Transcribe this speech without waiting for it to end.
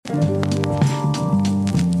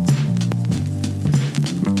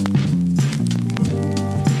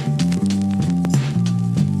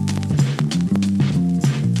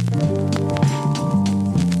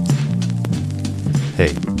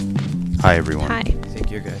Hi, everyone. Hi. I think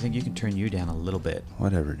you're good. I think you can turn you down a little bit.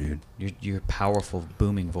 Whatever, dude. Your powerful,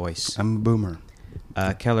 booming voice. I'm a boomer.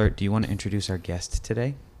 Keller, do you want to introduce our guest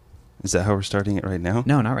today? Is that how we're starting it right now?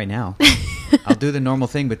 No, not right now. I'll do the normal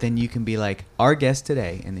thing, but then you can be like, our guest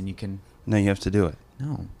today, and then you can... No, you have to do it.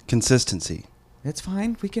 No. Consistency. That's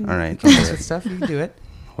fine. We can... All right. We can mess with stuff. You can do it.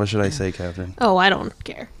 What should I say, Catherine? Oh, I don't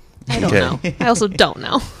care. I don't Okay. know. I also don't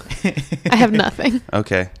know. I have nothing.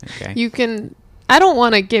 Okay. Okay. You can... I don't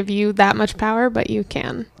want to give you that much power, but you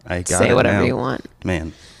can I got say it whatever now. you want.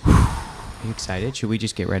 Man. Are you excited? Should we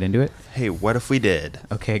just get right into it? Hey, what if we did?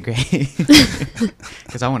 Okay, great.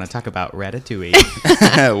 Because I want to talk about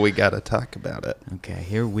Ratatouille. We got to talk about it. Okay,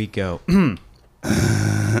 here we go. Bong,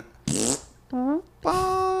 bong,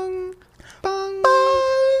 bong,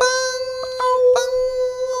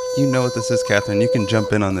 You know what this is, Catherine. You can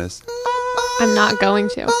jump in on this. I'm not going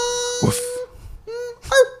to. Woof.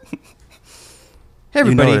 Hey,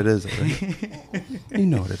 You know everybody. what it is already. You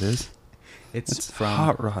know what it is. It's from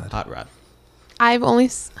Hot Rod. Hot Rod. I've only...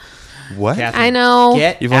 What? Catherine, I know.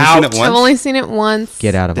 Get You've only out. seen it once? I've only seen it once.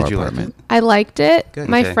 Get out of Did our you like apartment. it? I liked it. Good.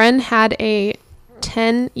 My Okay. friend had a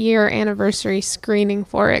 10-year anniversary screening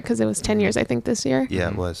for it because it was 10 years, I think, this year.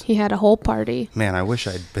 Yeah, it was. He had a whole party. Man, I wish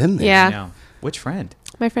I'd been there. Yeah. No. Which friend?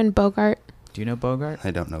 My friend Bogart. Do you know Bogart?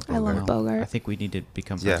 I don't know I love Bogart. Bogart. I think we need to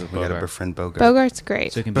become Yeah, friends with we got to Bogart. befriend Bogart. Bogart's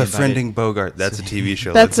great. So we can be Befriending Bogart. That's a TV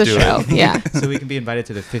show. That's Let's a do show. it. Yeah. invited, so we can be invited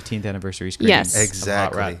to the 15th anniversary screening. Yes. of Hot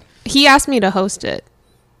Exactly. Rod. He asked me to host it,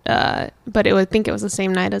 but I think it was the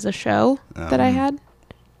same night as a show that I had,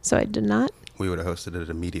 so I did not. We would have hosted it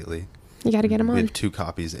immediately. You got to get him We on. have 2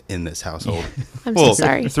 copies in this household. I'm Well, so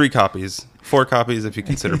sorry. 3 copies. 4 copies if you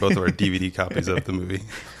consider both of our DVD copies of the movie.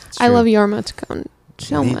 It's I true. love Yorma Tacone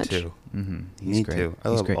so Me much. too. Mm-hmm. He's Me great. too. I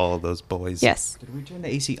He's love great. all of those boys. Yes. Did we turn the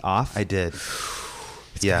AC off? I did.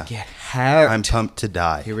 It's Yeah. gonna get hot. I'm pumped to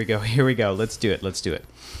die. Here we go. Here we go. Let's do it. Let's do it.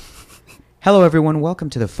 Hello, everyone. Welcome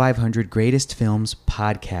to the 500 Greatest Films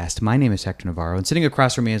podcast. My name is Hector Navarro, and sitting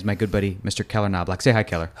across from me is my good buddy, Mr. Keller Knobloch. Say hi,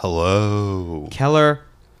 Keller. Hello. Keller,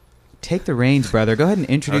 take the reins, brother. Go ahead and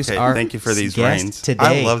introduce Okay, our thank you for these guest reins.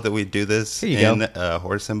 today. I love that we do this Here you in go. a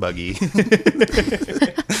horse and buggy.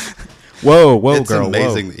 Whoa, It's girl,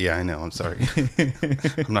 amazing. whoa. Yeah, I know. I'm sorry.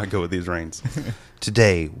 I'm not good with these reins.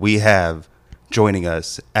 Today we have joining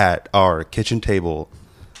us at our kitchen table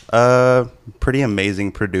a pretty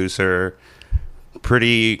amazing producer,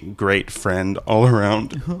 pretty great friend all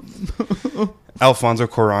around, Alfonso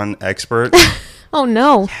Cuarón expert, Oh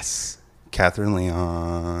no. Yes. Catherine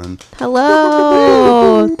Leon.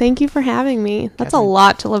 Hello. Thank you for having me. That's a Catherine.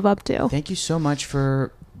 lot to live up to. Thank you so much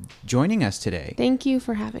for joining us today. Thank you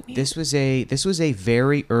for having me. This was a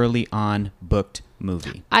very early on booked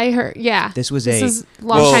movie. I heard. Yeah. This was is a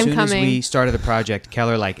long Well, as time soon coming. as we started the project,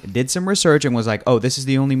 Keller did some research and was like, "Oh, this is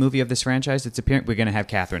the only movie of this franchise that's appearing. We're gonna have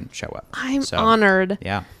Catherine show up." I'm So, honored.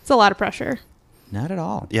 Yeah, It's a lot of pressure. not at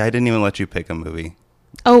all. Yeah, I didn't even let you pick a movie.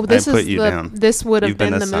 Oh, this put is you down. This would have You've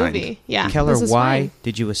been been the assigned. movie. Yeah. Keller, this is why fine.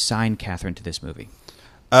 did you assign Catherine to this movie?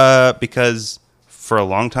 Because for a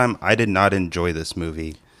long time I did not enjoy this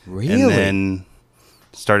movie. Really? And then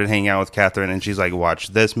started hanging out with Catherine, and she's like, "Watch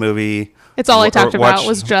this movie." It's all I Or talked watch about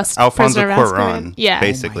was just Alfonso Prisoner of Cuarón, Azkaban. Yeah,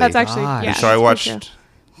 basically. That's actually gosh. yeah. And so I that's me watched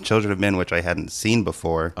too. Children of Men, which I hadn't seen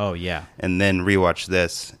before, Oh yeah. and then rewatched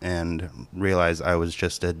this and realized I was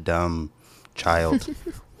just a dumb child.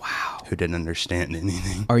 Wow. Who didn't understand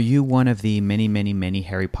anything. Are you one of the many, many, many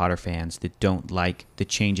Harry Potter fans that don't like the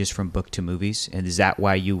changes from book to movies? And is that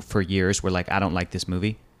why you, for years, were like, "I don't like this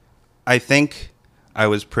movie"? I think I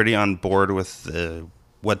was pretty on board with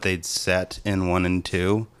what they'd set in 1 and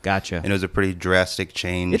 2. Gotcha. And it was a pretty drastic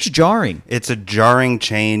change. It's jarring. It's a jarring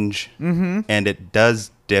change, and it does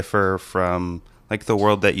differ from like the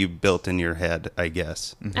world that you built in your head, I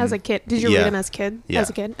guess. As a kid, did you Yeah. read them as kid? Yeah. As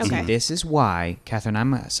a kid, See, okay. this is why, Catherine,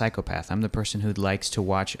 I'm a psychopath. I'm the person who likes to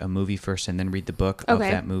watch a movie first and then read the book of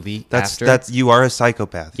Okay. that movie That's after. you are a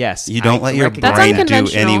psychopath. Yes, you don't I let your recognize brain that. do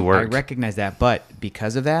That's any unconventional. work. I recognize that, but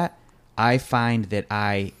because of that, I find that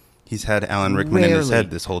I He's had Alan Rickman in his rarely-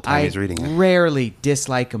 head this whole time he's reading it. rarely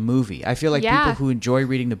dislike a movie. I feel like Yeah. people who enjoy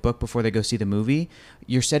reading the book before they go see the movie,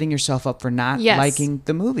 you're setting yourself up for not Yes. liking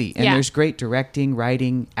the movie. And Yeah. there's great directing,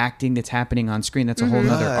 writing, acting that's happening on screen. That's a whole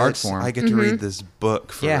other art But form. I get to read this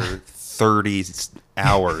book for Yeah. 30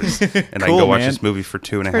 hours, and I can Cool, go watch man. this movie for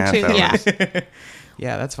 2.5 For two- hours. yeah.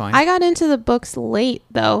 Yeah, that's fine. I got into the books late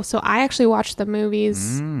though, so I actually watched the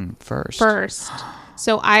movies First.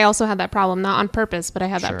 So I also had that problem, not on purpose, but I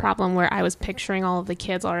had Sure. that problem where I was picturing all of the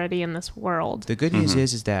kids already in this world. The good news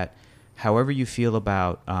is that however you feel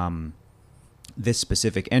about this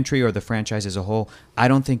specific entry or the franchise as a whole, I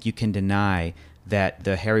don't think you can deny that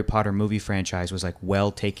the Harry Potter movie franchise was like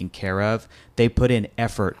well taken care of. They put in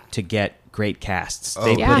effort to get great casts.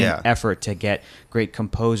 They yeah. put in effort to get great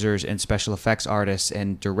composers and special effects artists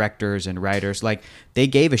and directors and writers. Like they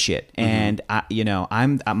gave a shit. And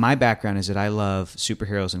my background is that I love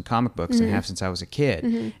superheroes and comic books and have since I was a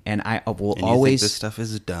kid. And I will And you always think this stuff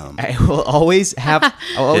is dumb. I will always have.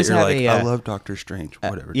 I'll always You're have like, a. I love Doctor Strange.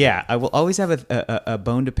 Whatever. Yeah, I will always have a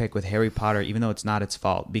bone to pick with Harry Potter, even though it's not its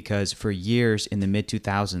fault, because for years in the mid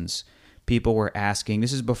 2000s, people were asking.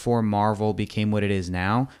 This is before Marvel became what it is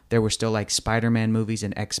now. There were still like Spider-Man movies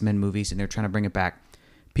and X-Men movies, and they're trying to bring it back.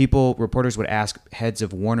 Reporters would ask heads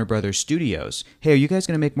of Warner Brothers Studios, "Hey, are you guys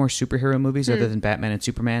going to make more superhero movies other than Batman and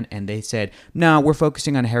Superman?" And they said, "No, we're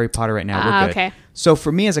focusing on Harry Potter right now. We're good." Okay. So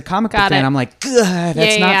for me as a comic book Got fan, it. I'm like, "Ugh,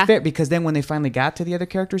 that's not yeah. fair." Because then when they finally got to the other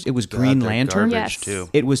characters, it was Green they're Lantern. garbage, Yes. too.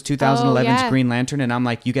 It was 2011's Oh, yeah. Green Lantern, and I'm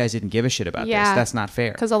like, you guys didn't give a shit about this. Yeah. That's not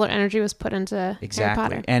fair. Because all their energy was put into Harry Exactly.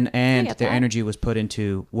 Potter. And I get their that. energy was put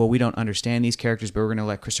into, well, we don't understand these characters, but we're going to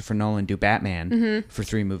let Christopher Nolan do Batman for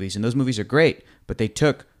 3 movies. And those movies are great, but they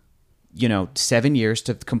took, 7 years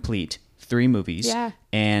to complete 3 movies. Yeah.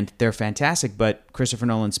 And they're fantastic, but Christopher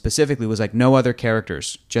Nolan specifically was like, no other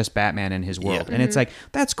characters, just Batman and his world. Yeah. And it's like,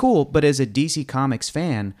 that's cool, but as a DC Comics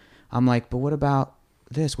fan, I'm like, but what about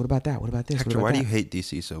this? What about that? What about this? Hector, what about why do that? you hate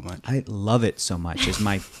DC so much? I love it so much is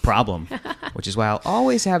my problem, which is why I'll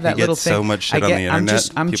always have that He little gets thing. so much shit on the internet.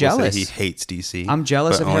 I'm People jealous. say he hates DC. I'm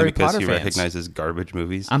jealous but of only Harry because Potter he fans. recognizes garbage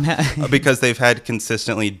movies. I'm because they've had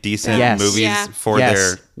consistently decent Yes. movies Yeah. for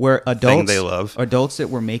their where adults thing they love. adults that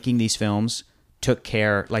were making these films took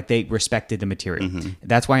care, like they respected the material.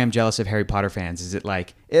 That's why I'm jealous of Harry Potter fans. Is it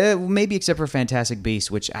like maybe except for Fantastic Beasts,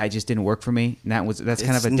 which I just didn't work for me. And that's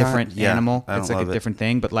kind It's of a not- different yeah, animal. I don't It's like love a it. different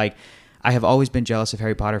thing. But like I have always been jealous of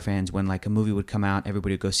Harry Potter fans when like a movie would come out,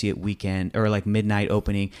 everybody would go see it weekend or like midnight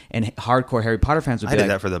opening, and hardcore Harry Potter fans would I be did like,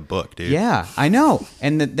 that for the book, dude. yeah, I know.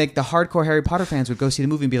 And the hardcore Harry Potter fans would go see the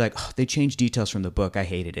movie and be like, oh, they changed details from the book. I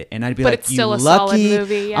hated it. And I'd be But like, it's still you a solid lucky.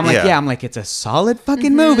 movie, yeah. I'm like, Yeah. I'm like, it's a solid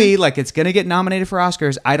fucking movie. Like, it's going to get nominated for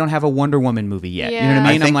Oscars. I don't have a Wonder Woman movie yet. You know what Yeah. I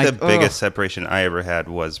I mean? think I'm like, the biggest separation I ever had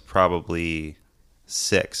was probably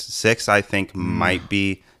 6. 6, I think, might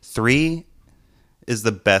be 3 is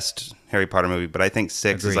the best Harry Potter movie, but I think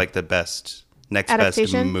 6 Agreed. is like the best next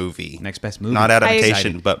Adaptation? best movie. Next best movie. Not I'm adaptation,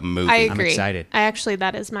 excited. but movie. I I, agree. excited.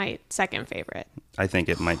 That is my second favorite. think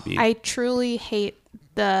it might be. I truly hate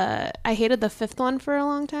I hated the 5th one for a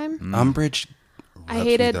long time. Umbridge. I rubs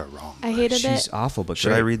hated me the wrong I way. hated She's it. awful, but Should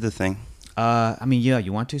great. I read the thing? I mean, yeah,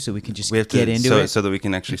 you want to, so we can just We have to get into so, it. so that we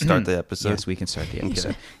can actually start the episode. Yes, we can start the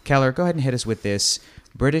episode. Keller, go ahead and hit us with this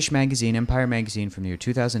British magazine, Empire Magazine, from the year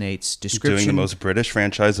 2008's description. Doing the most British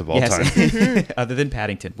franchise of all Yes. time. Other than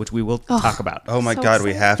Paddington, which we will talk about. Oh my So God,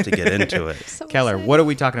 we sad. have to get into it. So Keller, sad. what are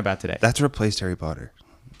we talking about today? That's replaced Harry Potter.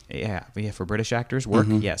 Yeah, for British actors, work,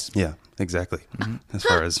 yes. Yeah, exactly. Mm-hmm. As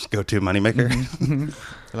far as go-to moneymaker. They're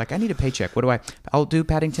like, I need a paycheck. What do I'll do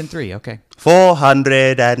Paddington 3, okay.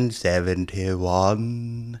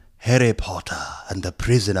 471. Harry Potter and the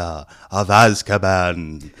Prisoner of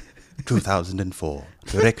Azkaban. 2004.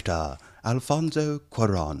 Director Alfonso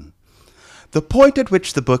Cuarón. The point at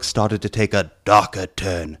which the book started to take a darker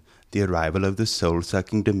turn, the arrival of the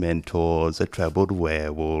soul-sucking Dementors, a troubled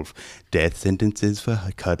werewolf, death sentences for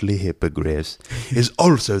cuddly hippogriffs, is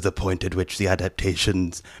also the point at which the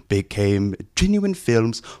adaptations became genuine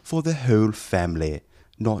films for the whole family,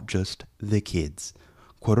 not just the kids.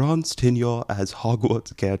 Cuarón's tenure as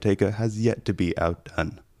Hogwarts caretaker has yet to be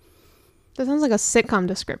outdone. That sounds like a sitcom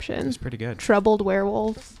description. It's pretty good. Troubled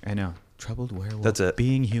werewolf. I know. Troubled werewolf. That's it.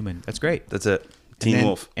 Being human. That's great. That's it. Teen and then,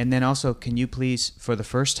 Wolf. And then also, can you please, for the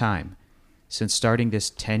first time, since starting this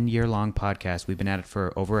 10-year-long podcast, we've been at it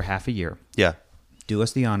for over a half a year, Yeah. do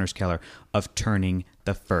us the honors, Keller, of turning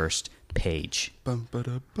the first page.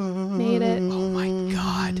 Made it. Oh my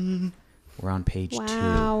God. We're on page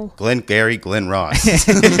Wow. Glenn Ross.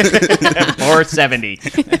 2. Or 70.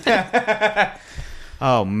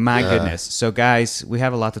 Oh my goodness. So guys, we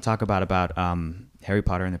have a lot to talk about Harry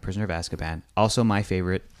Potter and the Prisoner of Azkaban. Also my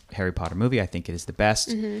favorite Harry Potter movie. I think it is the best.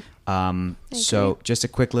 So just a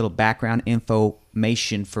quick little background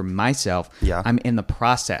information for myself. Yeah. I'm in the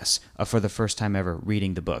process of, for the first time ever,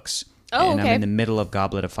 reading the books. Oh, and I'm okay. in the middle of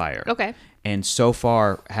Goblet of Fire. Okay. And so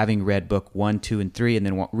far, having read book 1, 2, and 3, and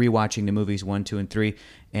then rewatching the movies 1, 2, and 3,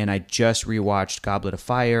 and I just rewatched Goblet of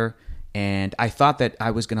Fire, And I thought that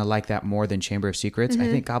I was gonna like that more than Chamber of Secrets. Mm-hmm.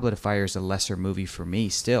 I think Goblet of Fire is a lesser movie for me.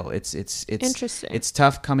 Still, it's Interesting. It's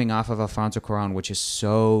tough coming off of Alfonso Cuarón, which is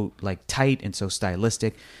so like tight and so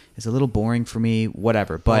stylistic. It's a little boring for me.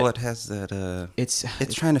 Whatever, but well, it has that. it's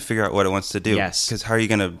trying to figure out what it wants to do. Yes. Because how are you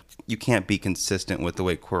gonna? You can't be consistent with the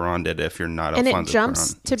way Cuarón did if you're not And Alfonso it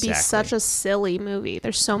jumps Cuarón. to be Exactly. such a silly movie.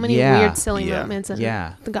 There's so many Yeah. weird, silly Yeah. moments in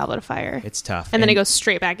Yeah. The Goblet of Fire. it's tough. and then it goes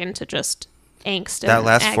straight back into just angst. That and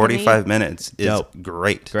last agony. 45 minutes is Dope.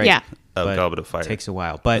 great. great. Yeah. Of but Goblet of Fire. takes a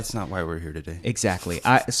while, but That's not why we're here today. exactly.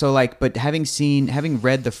 But having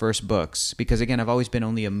read the first books, because again, I've always been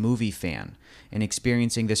only a movie fan, and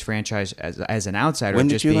experiencing this franchise as an outsider, When of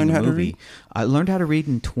did just you being learn a how to movie. read? I learned how to read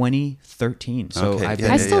in 2013. So Okay, I've yeah,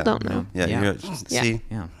 been, I still don't know. Yeah, Yeah. you're- see,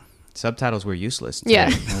 Yeah. Subtitles were useless. Yeah.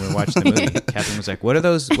 When we were watching the movie, Catherine was like, "What are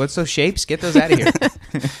those? What's those shapes? Get those out of here."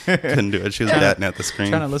 couldn't do it. She was batting at the screen.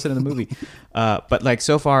 Trying to listen to the movie. But like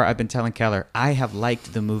so far, I've been telling Keller I have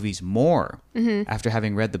liked the movies more after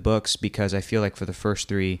having read the books, because I feel like for the first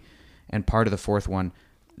three and part of the fourth one,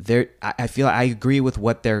 I feel I agree with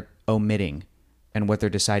what they're omitting and what they're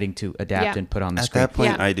deciding to adapt Yeah. and put on the At screen. that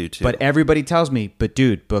point, Yeah. I do too. But everybody tells me, but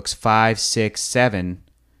dude, books 5, 6, 7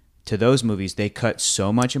 to those movies, they cut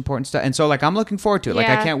so much important stuff. And so like I'm looking forward to it. Like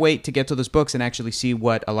I Yeah. can't wait to get to those books and actually see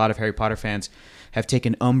what a lot of Harry Potter fans have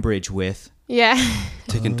taken umbrage with. Yeah.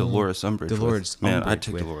 taking Dolores Umbridge. Dolores Man, I Umbridge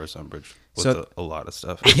took with- Dolores Umbridge with So- a lot of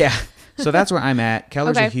stuff. Yeah. So that's where I'm at.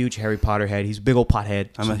 Keller's a Okay. huge Harry Potter head. He's a big old pothead.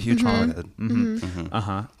 I'm a huge pothead.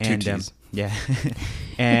 Uh-huh. Two And Ts. yeah.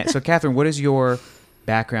 And so Catherine, what is your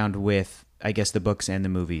background with, I guess, the books and the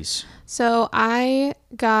movies? So I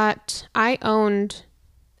owned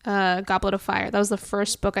Goblet of Fire. That was the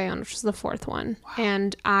first book I owned, which was the fourth one.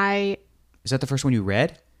 And Is that the first one you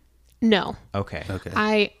read? no, Okay. Okay.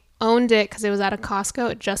 I owned it because it was at a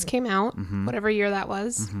Costco. It just came out, whatever year that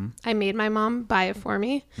was. I made my mom buy it for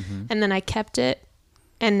me, and then I kept it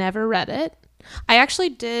and never read it. I actually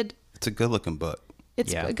did. It's a good looking book.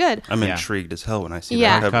 It's Yeah. good. I'm Yeah. intrigued as hell when I see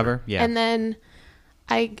Yeah. that cover. Cover? Yeah. And then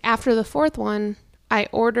after the fourth one, I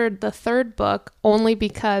ordered the third book only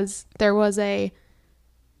because there was a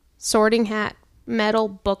Sorting Hat metal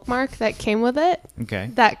bookmark that came with it. Okay.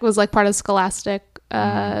 That was like part of Scholastic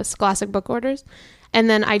book orders. And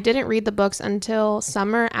then I didn't read the books until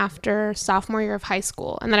summer after sophomore year of high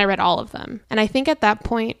school. And then I read all of them. And I think at that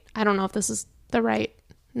point, I don't know if this is the right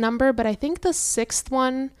number, but I think the sixth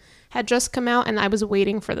one had just come out and I was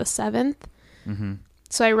waiting for the seventh.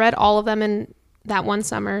 So I read all of them in that one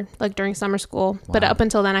summer, like during summer school. But up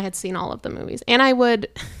until then, I had seen all of the movies. And I would,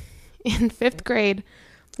 in fifth grade,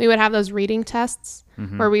 we would have those reading tests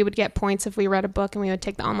where we would get points if we read a book, and we would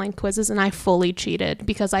take the online quizzes. And I fully cheated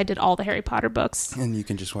because I did all the Harry Potter books. And you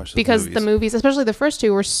can just watch Because movies. the movies, especially the first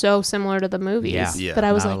two, were so similar to the movies Yeah. that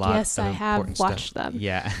I was Not a like, lot yes, of I have important stuff. watched them.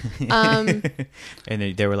 Yeah. Um,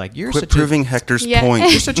 And they were like, "You're Quit such proving Hector's Yeah. point.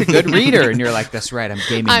 you're such a good reader," and you're like, "That's right. I'm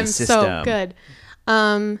gaming I'm the system." so good.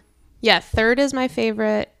 Yeah, third is my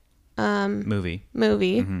favorite Movie.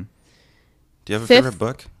 movie. Do you have a Fifth- favorite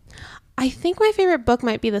book? I think my favorite book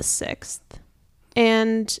might be the sixth.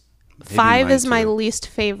 And Maybe 5 mine is my too. least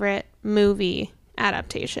favorite movie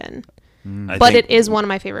adaptation. I But think- it is one of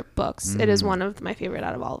my favorite books. It is one of my favorite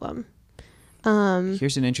out of all of them.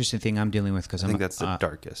 Here's an interesting thing I'm dealing with because I I'm think that's the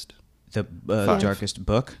darkest. the Five. darkest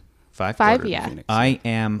book. 5. 5, Order of the yeah. Phoenix. I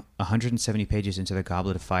am 170 pages into the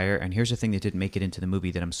Goblet of Fire, and here's the thing that didn't make it into the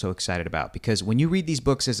movie that I'm so excited about. Because when you read these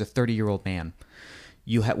books as a 30-year-old man,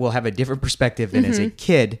 you will have a different perspective than as a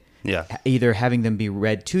kid. Yeah. Either having them be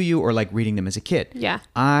read to you or like reading them as a kid. Yeah.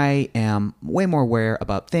 I am way more aware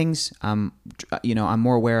about things. I'm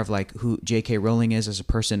more aware of like who J.K. Rowling is as a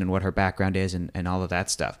person and what her background is and all of that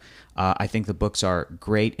stuff. I think the books are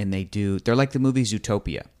great, and they're like the movie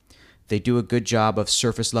Zootopia. They do a good job of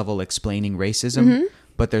surface level explaining racism,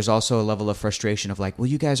 but there's also a level of frustration of like, well,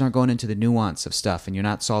 you guys aren't going into the nuance of stuff and you're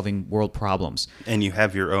not solving world problems. And you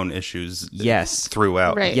have your own issues Yes.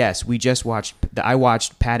 throughout. Right. Yes, I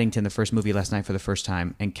watched Paddington, the first movie, last night for the first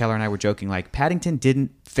time, and Keller and I were joking like Paddington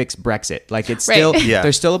didn't fix Brexit. Like it's Right. still Yeah.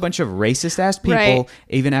 there's still a bunch of racist ass people Right.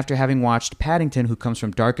 even after having watched Paddington, who comes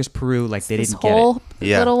from darkest Peru. Like they This didn't get it. whole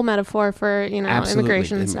Yeah. little metaphor for, Absolutely.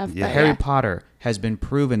 immigration and And- stuff. yeah. But Harry yeah. Potter has been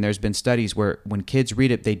proven. There's been studies where when kids read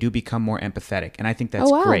it, they do become more empathetic, and I think that's Oh,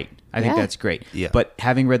 wow. great. I think Yeah. that's great. Yeah. But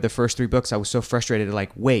having read the first 3 books, I was so frustrated. Like,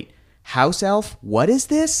 wait, house elf, what is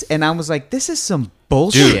this? And I was like, this is some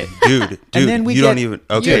bullshit. Dude. And then we you get- don't even.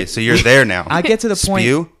 Okay, so you're there now. I get to the point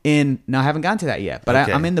Spew? no, I haven't gotten to that yet, but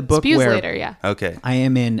Okay. I'm in the book Spews where later, yeah. Okay. I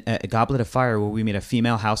am in a Goblet of Fire where we meet a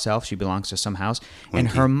female house elf. She belongs to some house. And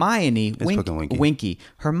Winky. Hermione, fucking Winky.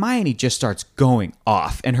 Hermione just starts going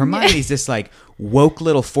off. And Hermione's this like woke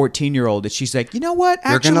little 14-year-old that she's like, you know what?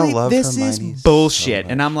 You're gonna Actually, love this Hermione is so bullshit.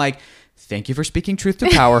 And I'm like, thank you for speaking truth to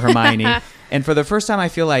power, Hermione. And for the first time, I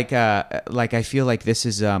feel like this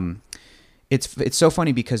is it's so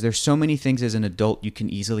funny because there's so many things as an adult you can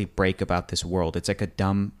easily break about this world. It's like a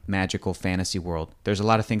dumb magical fantasy world. There's a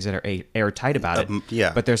lot of things that are airtight about it.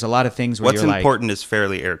 Yeah. But there's a lot of things where What's you're like, important is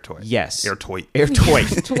fairly airtight. yes, Airtight.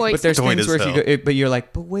 airtight. Toy. But there's Toy things as where if you hell. go, but you're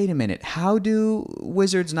like, but wait a minute, how do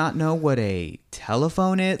wizards not know what a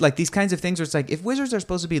telephone is? Like these kinds of things where it's like, if wizards are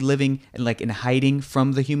supposed to be living and like in hiding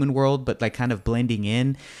from the human world, but like kind of blending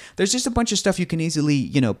in, there's just a bunch of stuff you can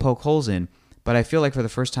easily, poke holes in. But I feel like for the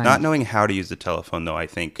first time, Not knowing how to use the telephone, though, I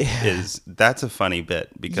think that's a funny bit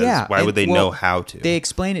because why and- would they well, know how to? They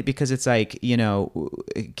explain it because it's like,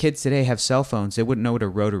 kids today have cell phones. They wouldn't know what a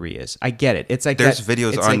rotary is. I get it. It's like There's that- videos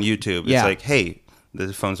it's on like- YouTube. yeah. It's like, hey,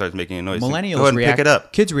 the phone starts making a noise. Millennials Go ahead and react, pick it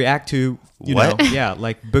up. Kids react to, What?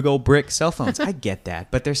 like big old brick cell phones. I get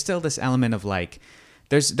that. But there's still this element of like,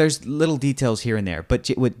 there's little details here and there. But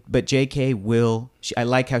JK I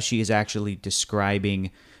like how she is actually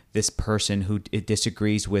describing this person who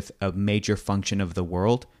disagrees with a major function of the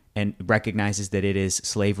world and recognizes that it is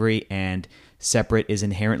slavery and separate is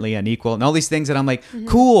inherently unequal and all these things that I'm like,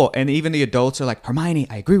 cool. And even the adults are like, Hermione,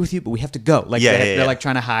 I agree with you, but we have to go. Like they're like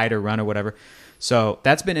trying to hide or run or whatever. So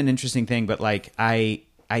that's been an interesting thing. But like, I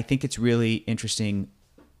think it's really interesting.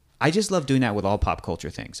 I just love doing that with all pop culture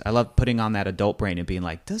things. I love putting on that adult brain and being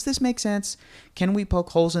like, does this make sense? Can we poke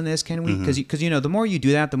holes in this? Can we? Because the more you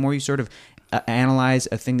do that, the more you sort of analyze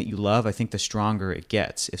a thing that you love, I think the stronger it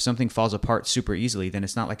gets. If something falls apart super easily, then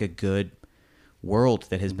it's not like a good world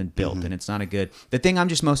that has been built, and it's not a good. The thing I'm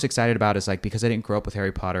just most excited about is like, because I didn't grow up with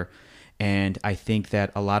Harry Potter, and I think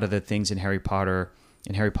that a lot of the things in Harry Potter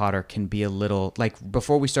can be a little like.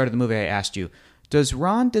 Before we started the movie, I asked you, does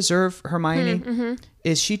Ron deserve Hermione?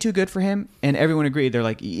 Is she too good for him? And everyone agreed. They're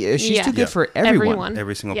like, yeah, she's too good for everyone.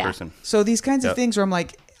 Every single person. So these kinds of things where I'm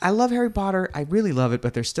like, I love Harry Potter. I really love it.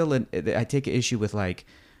 But there's still I take an issue with like,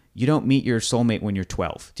 you don't meet your soulmate when you're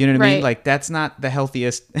 12. Do you know what I mean? Right. Like that's not the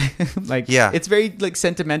healthiest. It's very like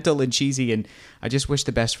sentimental and cheesy. And I just wish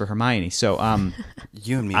the best for Hermione. So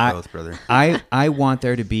You and me both, brother. I want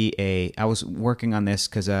there to be I was working on this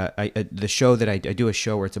because the show that I do a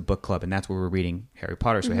show where it's a book club, and that's where we're reading Harry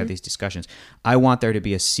Potter, so we have these discussions. I want there to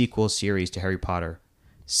be a sequel series to Harry Potter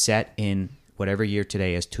set in whatever year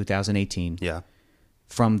today is, 2018, Yeah.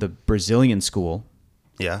 from the Brazilian school.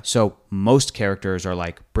 Yeah. So most characters are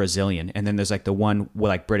like Brazilian, and then there's like the one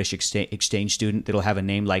like British exchange student that'll have a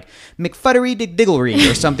name like McFuttery Digglery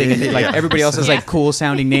or something, and like everybody else has like cool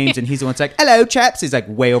sounding names, and he's the one that's like, "Hello, chaps." He's like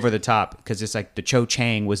way over the top because it's like the Cho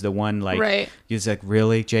Chang was the one like. Right. He's like,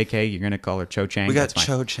 really, JK, you're gonna call her Cho Chang? We got That's fine.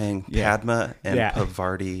 Cho Chang, Yeah. Padma, and Yeah.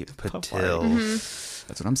 Pavarti Patil.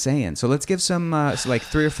 That's what I'm saying. So let's give some like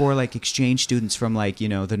 3 or 4 like exchange students from like the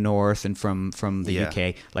north and from the Yeah.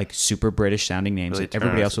 UK, like super British sounding names. Really And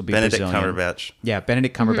everybody turn else will be Benedict Brazilian. Cumberbatch. Yeah,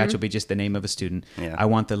 Benedict Cumberbatch will be just the name of a student. Yeah. I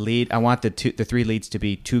want the lead. I want the 3 leads to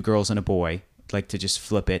be 2 girls and a boy, like to just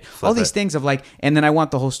flip it. All these it. things of like, and then I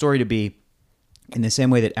want the whole story to be in the same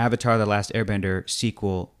way that Avatar: The Last Airbender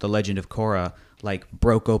sequel, The Legend of Korra, like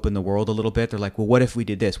broke open the world a little bit. They're like, well, what if we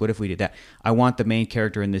did this? What if we did that? I want the main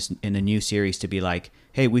character in the new series to be like,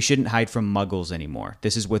 hey, we shouldn't hide from Muggles anymore.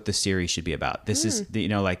 This is what the series should be about. This is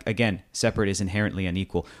like, again, separate is inherently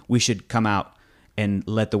unequal. We should come out and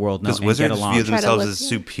let the world know Because and wizards get along. view Try to themselves live- as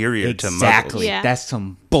superior to Exactly. muggles. Yeah. That's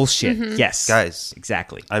some bullshit. Yes. Guys.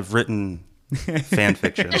 Exactly. I've written fan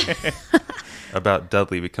fiction about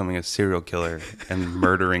Dudley becoming a serial killer and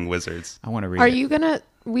murdering wizards. I want to read Are it. you gonna?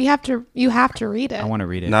 You have to read it. I want to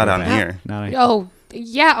read it. Not real on bad. here. Not on Oh,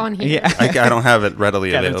 yeah, on here. Yeah. I don't have it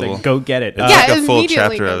readily Kevin's available. like, go get it. It's Yeah, like a full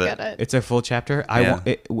immediately chapter go of it. get it. It's a full chapter. Yeah.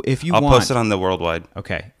 If you I'll want, post it on the worldwide.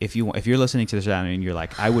 okay. If you're listening to this and you're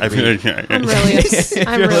like, I would I've read. I'm really, I'm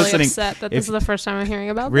you're really listening- upset that if- this is the first time I'm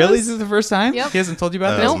hearing about Really, this. this is the first time. Yep. He hasn't told you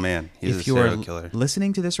about Oh this. man, he's If a you are serial killer.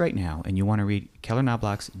 listening to this right now and you want to read Keller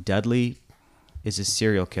Knobloch's Dudley is a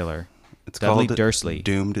serial killer. It's Dudley called Dursley.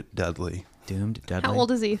 Doomed Dudley. Doomed Dudley. How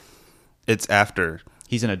old is he? It's after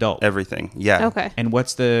He's an adult. everything. Yeah. Okay. And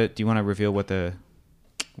what's the? Do you want to reveal what the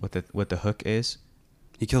hook is?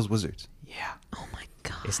 He kills wizards. Yeah. Oh my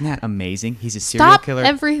god. Isn't that amazing? He's a serial Stop killer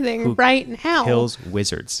everything who right now. kills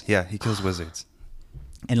wizards, Yeah, he kills wizards.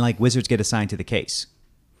 and like wizards get assigned to the case.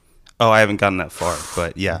 Oh, I haven't gotten that far,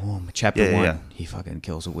 but yeah. Boom. Chapter Yeah, 1, yeah. he fucking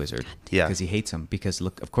kills a wizard. Yeah. Because he hates him. Because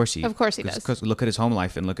look, of course he does. Because look at his home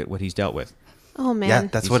life and look at what he's dealt with. Oh man. Yeah,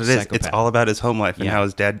 that's He's what a it is. psychopath. It's all about his home life and Yeah. how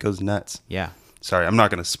his dad goes nuts. Yeah. Sorry, I'm not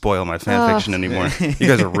going to spoil my fan fiction anymore. You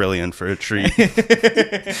guys are really in for a treat.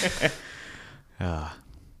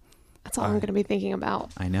 That's all I'm going to be thinking about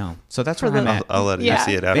I know. So that's for where I'm the at. I'll let you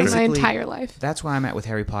see it after. for my Basically- entire life. That's where I'm at with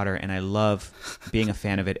Harry Potter, and I love being a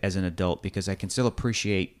fan of it as an adult because I can still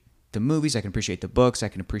appreciate the movies, I can appreciate the books, I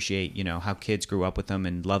can appreciate, you know, how kids grew up with them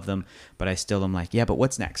and love them, but I still am like, yeah, but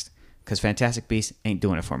what's next? Because Fantastic Beasts ain't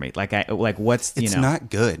doing it for me. Like what's It's not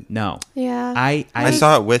good. No. Yeah. I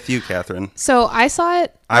saw it with you, Catherine. So I saw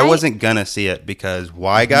it. I wasn't going to see it because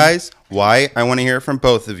why, guys? Why? I want to hear it from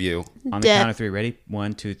both of you. On the Depp. count of 3, ready?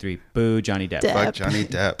 1, 2, 3. Boo, Johnny Depp. Depp. Fuck Johnny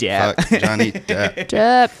Depp. Depp. Fuck Johnny Depp.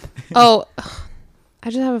 Depp. Oh, I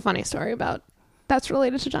just have a funny story about that's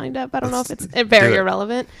related to Johnny Depp. I don't know if it's very do it.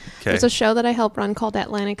 irrelevant. Okay. There's a show that I helped run called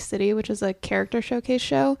Atlantic City, which is a character showcase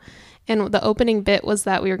show. And the opening bit was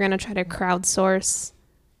that we were going to try to crowdsource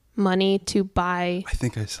money to buy I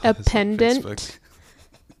think I saw a this on pendant Facebook.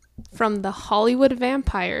 from the Hollywood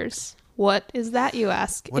Vampires. What is that, you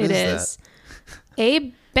ask? What It is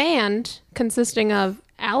a band consisting of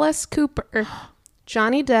Alice Cooper,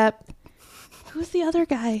 Johnny Depp. Who's the other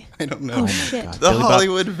guy? I don't know. Oh, shit. God. The Billy Bob-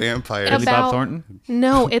 Hollywood Vampires. Billy About- Bob Thornton?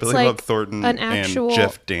 No, it's Billy like Bob Thornton an actual. and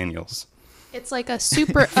Jeff Daniels It's like a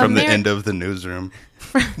super from the end of the newsroom.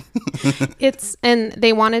 It's and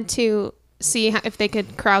they wanted to see if they could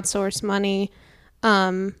crowdsource money.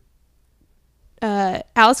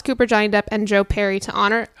 Alice Cooper, Johnny Depp, and Joe Perry to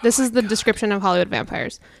honor. This is the description of Hollywood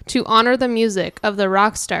Vampires, to honor the music of the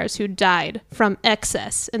rock stars who died from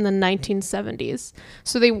excess in the 1970s.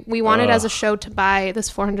 So we wanted as a show to buy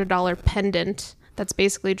this $400 pendant. That's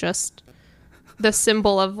basically just the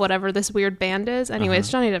symbol of whatever this weird band is. Anyways,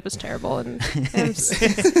 Johnny Depp was terrible, and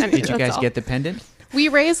Did you guys get the pendant? We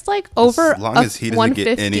raised like over As long as he doesn't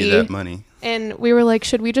get any of that money. and we were like,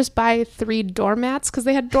 should we just buy 3 doormats? Because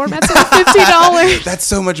they had doormats for $50. That's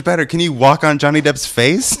so much better. Can you walk on Johnny Depp's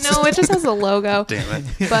face? No, it just has a logo. Damn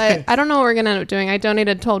it. But I don't know what we're going to end up doing. I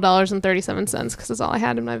donated $12.37 because that's all I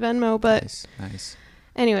had in my Venmo. But Nice.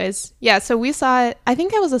 anyways, yeah, so we saw it. I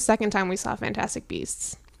think it was the second time we saw Fantastic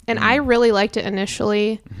Beasts. And I really liked it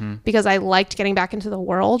initially because I liked getting back into the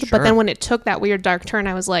world. Sure. But then when it took that weird dark turn,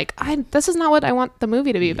 I was like, this is not what I want the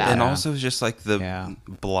movie to be about. And also just like the Yeah.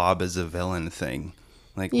 blob as a villain thing.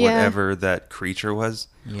 Like Yeah. whatever that creature was.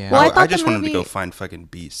 Yeah. Well, I I thought just the wanted to go movie- find fucking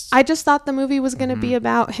beasts. I just thought the movie was going to be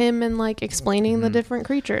about him and like explaining the different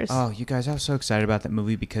creatures. Oh, you guys, I was so excited about that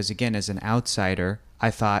movie because, again, as an outsider, I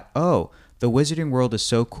thought, oh, the Wizarding World is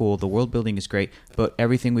so cool. The world building is great, but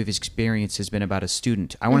everything we've experienced has been about a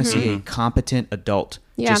student. I want to see a competent adult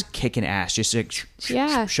Yeah. just kicking ass, just like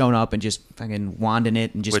Yeah. showing up and just fucking wanding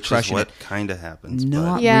it and just which is crushing what it. kind of happens.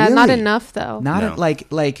 No, but Yeah, not really? enough though. Not No.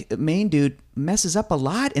 like main dude messes up a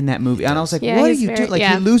lot in that movie, and I was like, Yeah, "What are he's you very- doing?" Like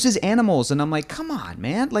yeah. he loses animals, and I'm like, "Come on,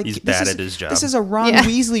 man!" Like He's this bad is- at his job. This is a Ron Yeah.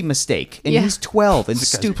 Weasley mistake, and Yeah. he's 12 and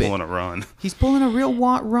this guy's stupid. pulling a Ron. He's pulling a real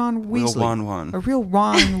Ron Weasley. Ron. A real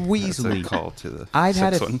Ron That's a Weasley. call to the I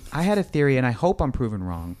had sixth one. a theory, and I hope I'm proven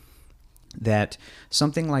wrong, that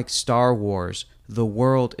something like Star Wars, the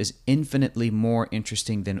world is infinitely more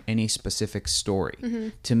interesting than any specific story.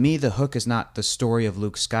 To me, the hook is not the story of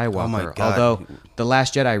Luke Skywalker, Oh my God. although The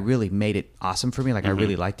Last Jedi really made it awesome for me. Like I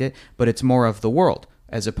really liked it, but it's more of the world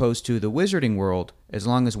as opposed to the Wizarding World. As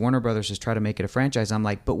long as Warner Brothers has tried to make it a franchise, I'm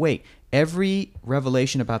like, but wait, every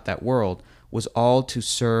revelation about that world was all to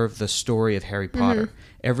serve the story of Harry Potter.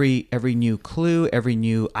 Every new clue, every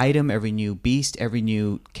new item, every new beast, every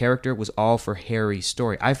new character was all for Harry's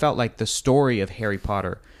story. I felt like the story of Harry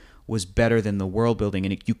Potter was better than the world building,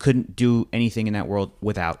 and you couldn't do anything in that world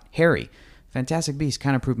without Harry. Fantastic Beasts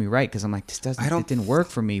kind of proved me right because I'm like, it didn't work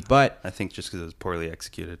for me, but I think just because it was poorly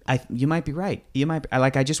executed. you might be right.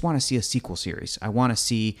 I just want to see a sequel series. I want to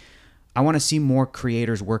see more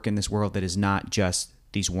creators work in this world that is not just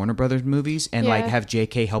these Warner Brothers movies and like Yeah. have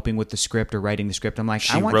JK helping with the script or writing the script. I'm like,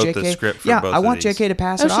 She I want wrote JK. the script for yeah, both I of want these. JK to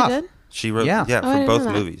pass Oh, it she off. did? She wrote, Yeah. yeah, Oh, I for didn't both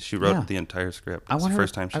know that. movies. She wrote Yeah. the entire script. I It's want the her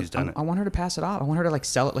first time she's done it. I want her to pass it off. I want her to like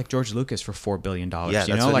sell it like George Lucas for $4 billion. Yeah, you that's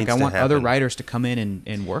know, what like I needs to want other happen. writers to come in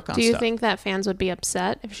and work on Do you stuff. think that fans would be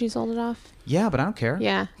upset if she sold it off? Yeah, but I don't care.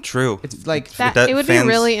 Yeah. True. It's like That that it would fans- be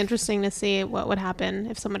really interesting to see what would happen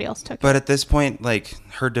if somebody else took But it. at this point, like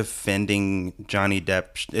her defending Johnny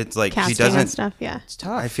Depp, it's like Casting she and doesn't. stuff. Yeah. it's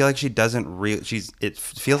tough. I feel like she doesn't it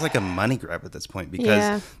feels like a money grab at this point because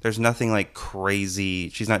Yeah. there's nothing like crazy.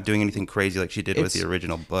 She's not doing anything crazy like she did with It's- the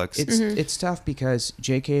original books. It's tough because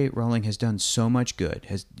J.K. Rowling has done so much good,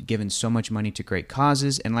 has given so much money to great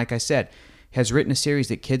causes, and like I said, has written a series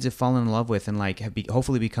that kids have fallen in love with and like have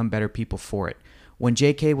hopefully become better people for it. When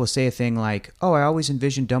J.K. will say a thing like, "Oh, I always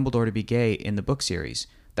envisioned Dumbledore to be gay in the book series,"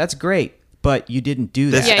 that's great, but you didn't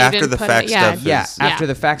do that. This Yeah, you after didn't the put fact it- yeah. stuff. Yeah, Is, after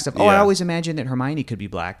the fact stuff. Oh, I Yeah. always imagined that Hermione could be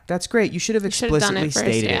black. That's great. You should have should have done explicitly it first,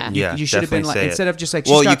 stated yeah. it. yeah, You should have been definitely like, say it. instead of just like,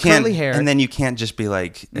 she's well, you got can't, curly hair. and then you can't just be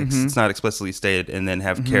like it's not explicitly stated, and then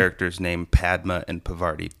have characters named Padma and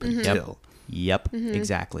Pavarti Patil. Yep,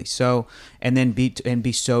 exactly. So, and then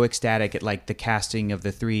be so ecstatic at like the casting of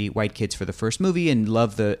the 3 white kids for the first movie, and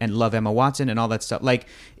love Emma Watson and all that stuff. Like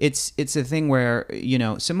it's a thing where, you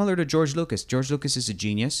know, similar to George Lucas. George Lucas is a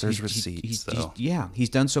genius. There's receipts, though. He's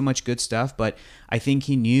done so much good stuff, but I think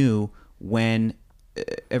he knew when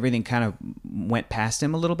everything kind of went past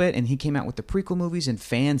him a little bit, and he came out with the prequel movies, and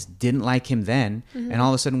fans didn't like him then, and all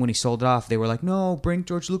of a sudden when he sold it off, they were like, no, bring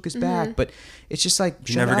George Lucas back. But it's just like,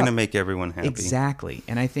 You're shut never going to up. make everyone happy. Exactly.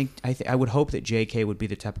 And I would hope that JK would be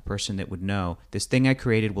the type of person that would know this thing I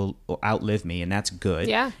created will outlive me, and that's good.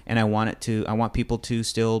 Yeah. And I want people to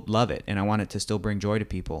still love it, and I want it to still bring joy to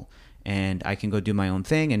people. And I can go do my own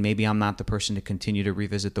thing, and maybe I'm not the person to continue to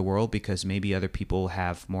revisit the world because maybe other people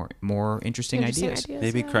have more interesting ideas.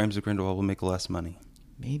 Maybe yeah. Crimes of Grindelwald will make less money.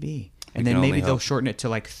 Maybe. We And can then maybe only they'll hope. shorten it to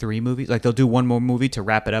like 3 movies. Like they'll do one more movie to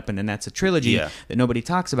wrap it up, and then that's a trilogy Yeah. that nobody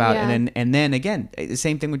talks about. Yeah. And then again, the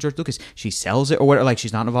same thing with George Lucas. She sells it or whatever. Like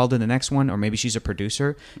she's not involved in the next one, or maybe she's a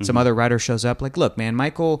producer. Some other writer shows up. Like, look, man,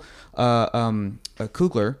 Michael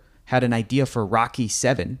Kugler had an idea for Rocky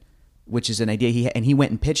 7. Which is an idea he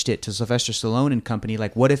went and pitched it to Sylvester Stallone and company.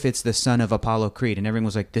 Like, what if it's the son of Apollo Creed? And everyone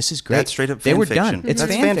was like, "This is great." That's straight up They fan were fiction. done. It's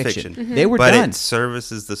That's fan fan fiction. fiction. They were but done. it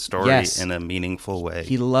services the story Yes. in a meaningful way.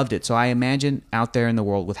 He loved it. So I imagine out there in the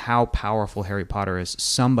world with how powerful Harry Potter is,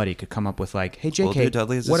 somebody could come up with like, "Hey, JK, We'll do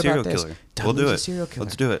Dudley as a what serial about this? killer. Dudley's We'll do a it. serial killer.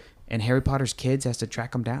 Let's do it." And Harry Potter's kids has to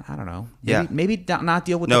track him down. I don't know. Yeah. Maybe not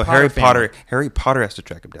deal with No, the Potter family. Harry Potter has to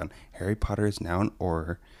track him down. Harry Potter is now an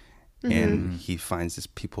Auror, and he finds his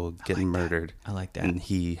people getting murdered. I like that. And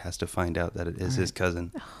he has to find out that it is his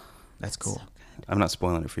cousin. That's cool. I'm not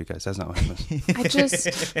spoiling it for you guys. That's not what happens.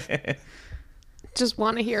 I just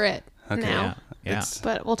want to hear it Okay. now. Yeah. It's-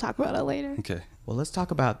 But we'll talk about it later. okay. Well, let's talk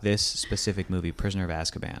about this specific movie, Prisoner of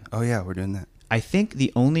Azkaban. Oh yeah, we're doing that. I think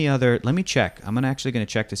the only other. Let me check. I'm actually going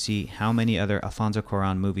to check to see how many other Alfonso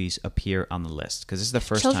Cuarón movies appear on the list because this is the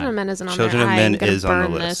first Children time. of Men isn't on Children there. of Men I'm gonna is on the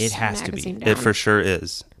burn list. this It has to be. magazine It down. for sure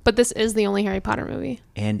is. But this is the only Harry Potter movie.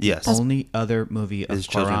 And Yes. the only other movie of Is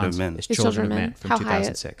Children of Cuarón's Men. is Is Children of Men from How high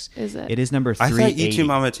 2006. is it? It is number I 380. thought Y Tu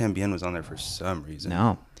Mama Tambien was on there for some reason.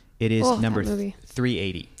 No, it is Oh, that number movie.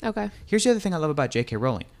 380. Okay. Here's the other thing I love about J.K.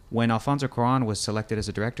 Rowling. When Alfonso Cuarón was selected as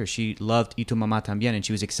a director, she loved Y Tu Mamá También, and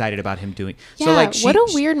she was excited about him doing. Yeah, so like, what a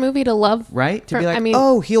weird movie to love. right to for- be like, I mean,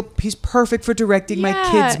 oh, he's perfect for directing my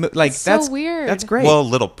Yeah, kids. Like it's so that's weird. That's great. Well,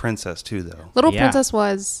 Little Princess too, though. Little Yeah. Princess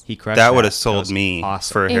was. he crushed That would have That sold was me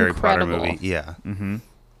awesome. for a Harry Potter Incredible. movie. Yeah.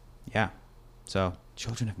 Yeah. So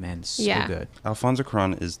Children of Men, so Yeah. good. Alfonso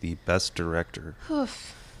Cuarón is the best director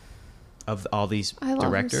Of all these I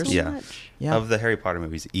love directors, him so Yeah. much. Yeah. of the Harry Potter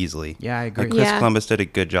movies easily. Yeah, I agree. Like Chris Yeah. Columbus did a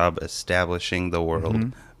good job establishing the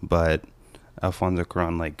world, but Alfonso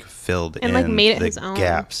Cuarón like filled And, in like, made it the his own.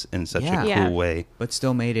 gaps in such Yeah. a cool Yeah. way, but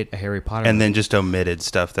still made it a Harry Potter. and movie. then just omitted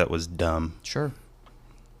stuff that was dumb. sure,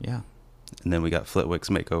 yeah. And then we got Flitwick's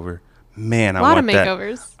makeover. Man, I A lot of want that.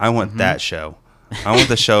 makeovers. I want that show. I want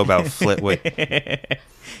the show about Flitwick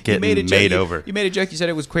getting You made joke, over. You made a joke. You said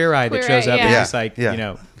it was Queer Eye that Queer shows Eye, up, yeah. and Yeah, he's like, yeah. you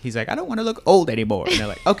know, he's like, I don't want to look old anymore. And they're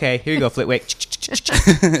like, okay, here you go, Flitwick.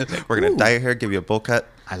 We're gonna dye your hair, give you a bowl cut.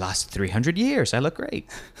 I lost 300 years. I look great.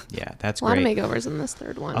 Yeah, that's A lot of great. makeovers in this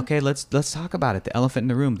third one. Okay, let's talk about it. The elephant in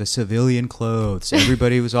the room, the civilian clothes.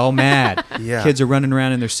 Everybody was all mad. Yeah. Kids are running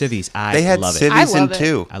around in their civvies. I They had love it. civvies I in love it.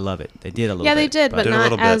 too. I love it. They did a little Yeah, bit. they did, but Did a not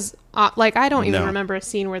little bit. as like I don't even No. remember a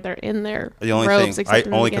scene where they're in their The only robes. thing, except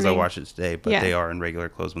in the only because I beginning. watched it today, but Yeah. they are in regular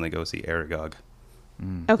clothes when they go see Aragog,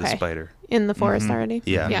 the Okay, spider. in the forest already.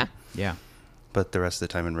 Yeah. yeah. Yeah. But the rest of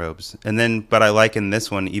the time in robes. And then, but I like in this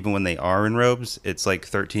one, even when they are in robes, it's like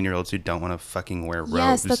 13-year-olds who don't want to fucking wear robes.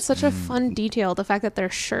 Yes, that's such a fun detail. The fact that their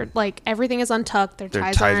shirt, like everything is untucked, their Their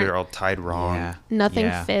ties, ties aren't, are all tied wrong. Yeah. nothing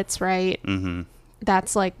Yeah. fits right. Mm-hmm.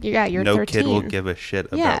 That's like, yeah, you're No 13. kid will give a shit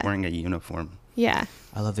about Yeah. wearing a uniform. Yeah.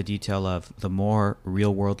 I love the detail of the more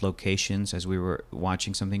real world locations. As we were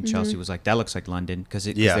watching something, Chelsea was like, that looks like London, because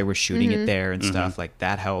they were shooting it there and stuff. Like,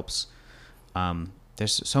 that helps.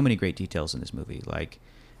 There's so many great details in this movie. Like,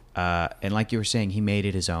 and like you were saying, he made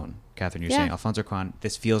it his own. Catherine, you're saying Alfonso Cuarón,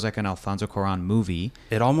 this feels like an Alfonso Cuarón movie.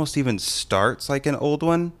 It almost even starts like an old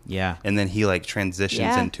one. Yeah. And then he like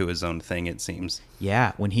transitions into his own thing, it seems.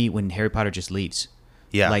 Yeah, when Harry Potter just leaves.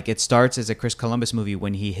 Yeah. Like, it starts as a Chris Columbus movie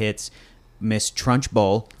when he hits Miss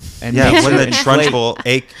Trunchbull. And Yeah, makes when her the inflate- Trunchbull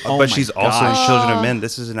ache, Oh but my she's also in gosh. Children of Men.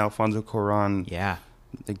 This is an Alfonso Cuarón Yeah.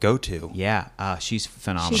 go-to. Yeah. She's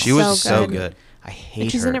phenomenal. She's She was so so good. good. I hate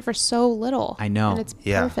And she's her. in it for so little. I know. And it's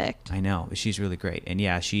Yeah. perfect. I know. She's really great. And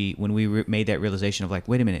yeah, when we made that realization of like,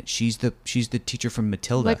 wait a minute, she's the teacher from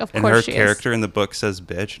Matilda. Like, of And course her she character in the book says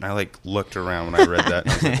bitch, and I like looked around when I read that.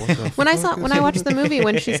 And I was like, what the is. When I watched the movie,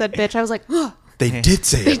 when she said bitch, I was like, oh, They did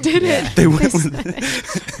say it. did it. They went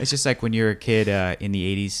with It's just like when you're a kid in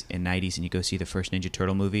the 80s and 90s and you go see the first Ninja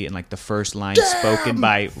Turtle movie, and like the first line spoken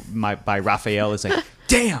by Raphael is like,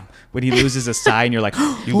 damn, when he loses a sigh, and you're like,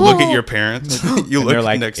 You look at your parents. You and look they're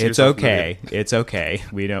like, next to it's yourself in the okay. It's okay.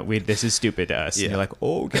 This is stupid to us. Yeah. And you're like,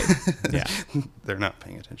 oh, okay. Yeah. video. They're not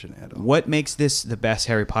paying attention at all. What makes this the best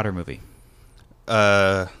Harry Potter movie?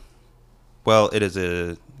 Well, it is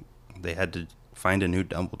they had to find a new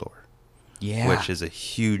Dumbledore, Yeah. which is a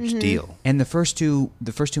huge deal. And the first two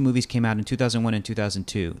movies came out in 2001 and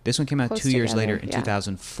 2002. This one came out Close 2 years together, later in yeah.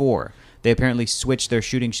 2004. They apparently switched their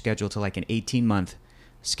shooting schedule to like an 18-month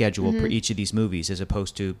schedule for each of these movies, as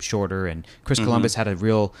opposed to shorter. And Chris Columbus had a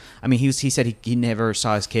real. I mean, he said he never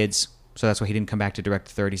saw his kids, so that's why he didn't come back to direct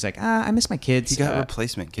the third. He's like, I miss my kids. He got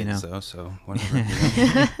replacement kids, know. though, so whatever.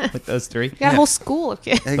 You know. with those three. You got a whole school of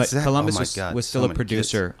kids. But Exact- Columbus oh my God, was so still a many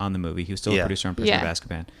producer on the movie. He was still a Yeah. producer on Prisoner of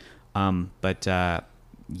Azkaban. But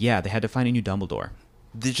yeah, they had to find a new Dumbledore.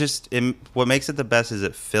 What makes it the best is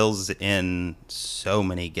it fills in so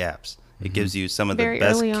many gaps. It gives you some of the Very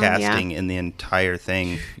best early on, casting in the entire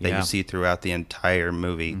thing that Yeah. you see throughout the entire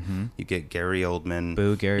movie. You get Gary Oldman.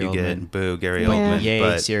 Boo, Gary you Oldman. get Boo, Gary Yeah. Oldman. Yay,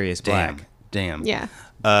 but Sirius damn, Black. Damn. Yeah.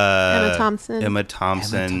 Emma Thompson. Emma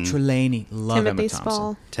Thompson. Emma Trelawney. Love Timothy Emma Thompson.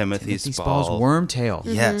 Spall. Timothy Spall's Spall. Wormtail.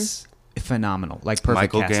 Yes. Phenomenal. Like perfect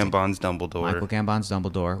Michael casting. Gambon's Dumbledore. Michael Gambon's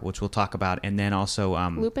Dumbledore, which we'll talk about. And then also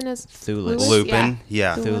Lupin is Thulis. Lupin.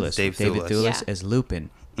 Yeah. Thulis. Dave David Thewlis. Thewlis Yeah. as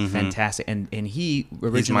Lupin. Fantastic. And he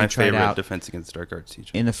originally He's my tried favorite out Defense Against Dark Arts teacher.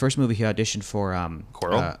 in the first movie. He auditioned for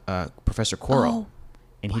Quirrell? Professor Quirrell, Oh.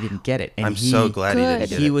 and he didn't get it. And I'm so glad he Good. didn't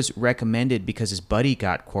get he it. was recommended because his buddy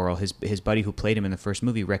got Quirrell. His buddy who played him in the first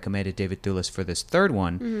movie recommended David Thewlis for this third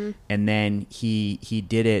one, and then he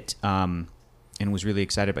did it and was really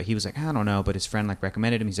excited. But he was like, I don't know. But his friend like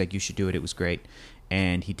recommended him. He's like, you should do it. It was great,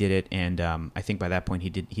 and he did it. And I think by that point he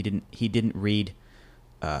didn't read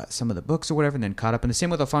some of the books or whatever, and then caught up. And the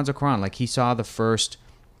same with Alfonso Cuarón. Like he saw the first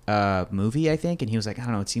movie, I think, and he was like, I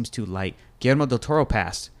don't know. It seems too light. Guillermo del Toro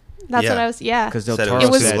passed That's Yeah. what I was. Yeah. because del Said it Toro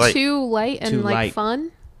It was said, light. too light and Too like light.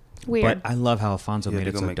 fun. Weird. but I love how Alfonso You had made to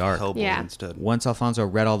it go so make dark. Hellboy Yeah. instead. Once Alfonso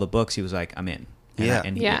read all the books, he was like, I'm in.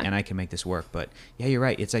 And Yeah. and I can make this work. But yeah, you're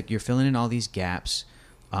right. It's like you're filling in all these gaps.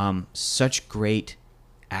 Such great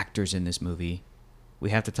actors in this movie. We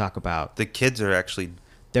have to talk about. The kids are actually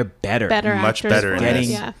They're better. Better much actors better in for this.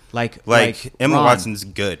 it, Getting Yeah. like Emma Ron. Watson's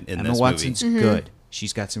good in Emma this Watson's movie. good.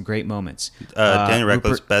 She's got some great moments. Daniel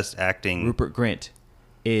Radcliffe's Rupert, best acting. Rupert Grint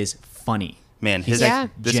is funny. Man, He's his Yeah.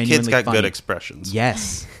 this kid's genuinely got funny. good expressions.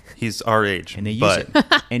 Yes, He's our age, and they use but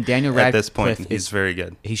it. And Daniel Radcliffe at this point, he's is very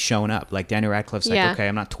good. he's showing up. Like Daniel Radcliffe's like, Yeah. okay,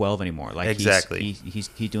 I'm not 12 anymore. Like Exactly. he's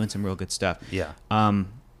doing some real good stuff. Yeah,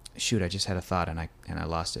 Shoot, I just had a thought and I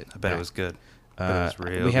lost it. I bet Yeah. it was good. I bet it was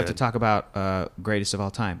real we have to good. talk about greatest of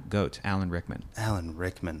all time, GOAT, Alan Rickman. Alan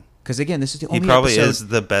Rickman. Because again, this is the He only probably episode. is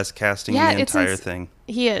the best casting Yeah, in the it's entire ins- thing.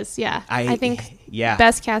 He is. Yeah. I think. yeah.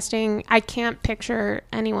 Best casting. I can't picture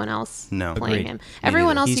anyone else No. playing Agreed. him. Me Everyone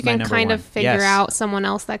neither. else He's you my can number kind one. of figure Yes. out someone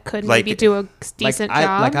else that could Like- maybe do a decent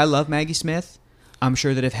job. I love Maggie Smith. I'm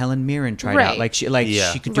sure that if Helen Mirren tried Right. out,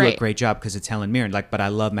 Yeah. she could do a Right. great job because it's Helen Mirren. But I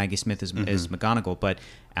love Maggie Smith as McGonagall. But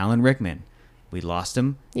Alan Rickman, we lost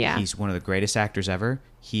him. Yeah. He's one of the greatest actors ever.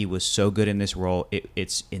 He was so good in this role.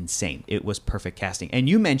 It's insane. It was perfect casting. And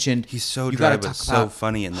you mentioned He's so you dry, gotta but talk so about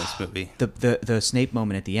funny in this movie. the Snape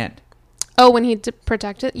moment at the end. Oh, when he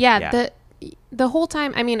protected. Yeah. Yeah. The whole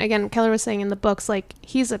time. I mean, again, Keller was saying in the books, like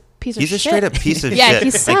he's a piece of He's shit. a straight up piece of Yeah, shit.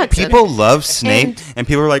 he Like, sucks. people love Snape, And- and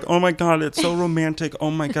people are like, "Oh my god, it's so romantic." Oh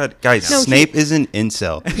my god, guys, No, Snape is an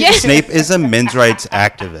incel. Yeah. Snape is a men's rights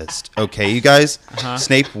activist. Okay, you guys.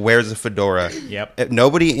 Snape wears a fedora. Yep.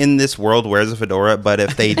 Nobody in this world wears a fedora, but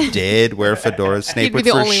if they did wear fedoras, Snape He'd be would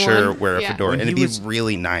the for only sure one. wear a Yeah. fedora, When and he it'd be was-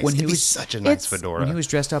 really nice. when he It'd be was- such a nice It's- fedora. When he was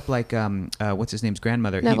dressed up like what's his name's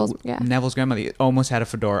grandmother, Yeah. Neville's grandmother, he almost had a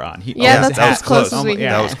fedora on. He Yeah, almost that's had- as close as we almost- can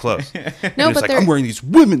yeah. That was close. No, He's but like, there, I'm wearing these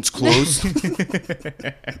women's clothes.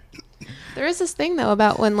 there is this thing though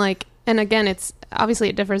about when like, and again, it's obviously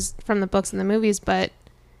it differs from the books and the movies, but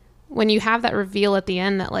when you have that reveal at the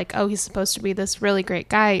end that like, oh, he's supposed to be this really great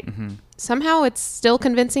guy, somehow it's still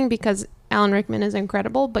convincing because Alan Rickman is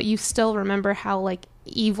incredible, but you still remember how like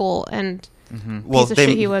evil and Well, piece of shit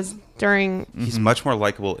he was during. He's much more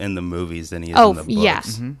likable in the movies than he is in the Oh books. yeah,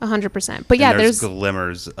 100%. But And yeah, there's there's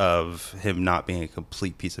glimmers of him not being a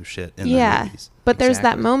complete piece of shit in the yeah, movies. but there's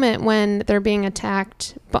that Exactly. moment when they're being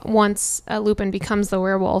attacked. But once Lupin becomes the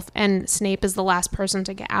werewolf, and Snape is the last person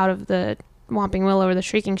to get out of the Whomping Willow or the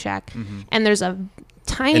Shrieking Shack, and there's a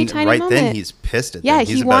tiny, And tiny right moment. then he's pissed at yeah, them.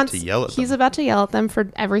 He's he about wants. to yell at He's them. about to yell at them for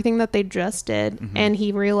everything that they just did, and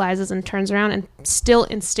he realizes and turns around and still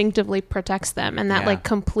instinctively protects them, and that Yeah. like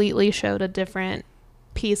completely showed a different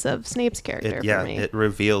piece of Snape's character for me. It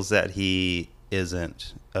reveals that he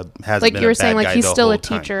isn't hasn't Like been you were a saying, bad like guy he's the still whole a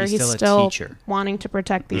time. teacher. He's He's still a still teacher. wanting to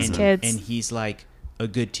protect these and, kids. and he's like a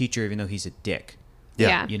good teacher, even though he's a dick.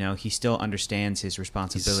 yeah. You know, he still understands his He's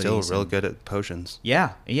responsibilities. still real and- good at potions,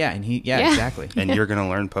 Yeah, and Yeah. exactly. and you're gonna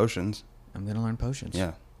learn potions. I'm gonna learn potions.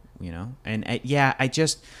 Yeah, You know, and I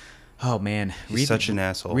just, oh man, he's such an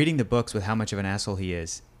asshole. Reading the books with how much of an asshole he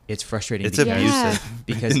is, it's frustrating. It's because- abusive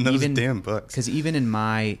because in those even damn books. because even in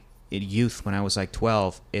my youth when I was like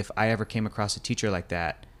 12, if I ever came across a teacher like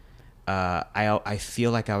that, I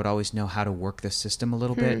feel like I would always know how to work the system a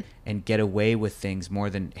little bit and get away with things more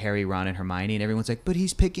than Harry, Ron, and Hermione. And everyone's like, but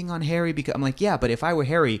he's picking on Harry because I'm like, yeah, but if I were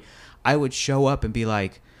Harry, I would show up and be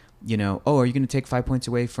like, you know, oh, are you going to take 5 points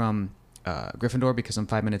away from Gryffindor because I'm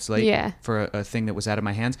 5 minutes late Yeah. for a thing that was out of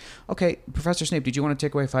my hands? Okay, Professor Snape, did you want to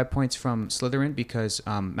take away 5 points from Slytherin because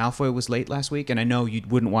Malfoy was late last week? And I know you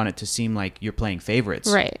wouldn't want it to seem like you're playing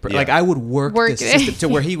favorites. Right. But, Yeah. like, I would work Work the it. system to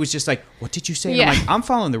where he was just like, what did you say? And Yeah. I'm like, I'm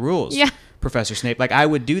following the rules, Yeah. Professor Snape. Like, I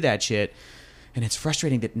would do that shit. And it's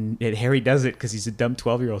frustrating that Harry does it because he's a dumb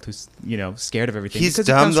 12-year-old who's, you know, scared of everything. He's because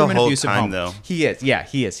he dumb comes the from an whole abusive time, home. though. He is. Yeah,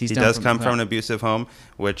 he is. He's He dumb does come from an abusive home,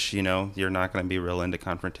 which you're not going to be real into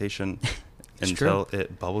confrontation It's until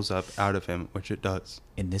it bubbles up out of him, which it does.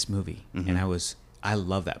 in this movie, Mm-hmm. and I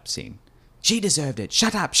love that scene. She deserved it.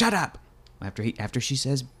 Shut up, shut up. After she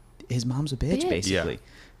says his mom's a bitch, Bitch. basically, Yeah.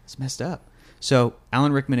 it's messed up. So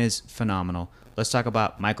Alan Rickman is phenomenal. Let's talk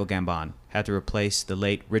about Michael Gambon. Had to replace the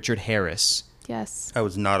late Richard Harris. Yes. I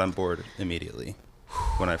was not on board immediately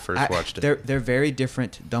when I first watched it. They're very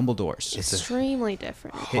different Dumbledores. It's a Extremely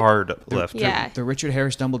different. hard left. Yeah. The Richard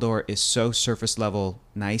Harris Dumbledore is so surface level,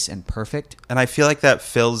 nice and perfect. And I feel like that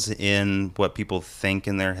fills in what people think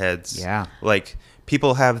in their heads. Yeah. Like,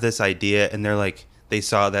 people have this idea and they're like, they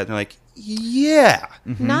saw that and they're like, yeah.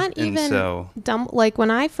 Not And even so- dumb. Like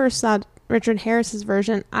when I first saw Richard Harris's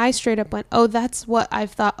version, I straight up went, "Oh, that's what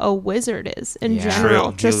I've thought a wizard is in Yeah. general,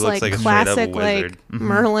 True. He just looks like like a straight up classic wizard. like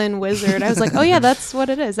Merlin wizard." I was like, "Oh yeah, that's what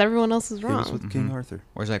it is. Everyone else is It was wrong." with King Arthur.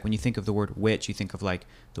 Whereas, like, when you think of the word witch, you think of, like,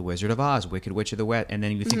 the Wizard of Oz, Wicked Witch of the West, and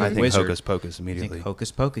then you think I of think wizard. Hocus Pocus You immediately. think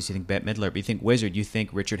Hocus Pocus, you think Bette Midler, but you think wizard, you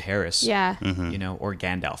think Richard Harris. Yeah. Mm-hmm. You know, or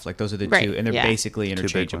Gandalf. Like, those are the Right, two, and they're yeah. basically big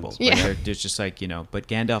interchangeable. ones. But Yeah. they're just like, you know, but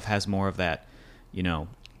Gandalf has more of that, you know,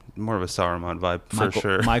 More of a Saruman vibe, for Michael,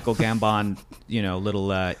 sure. Michael Gambon, you know,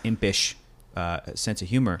 little impish sense of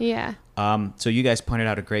humor. Yeah. So you guys pointed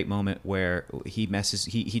out a great moment where he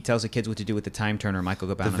tells the kids what to do with the time turner. Michael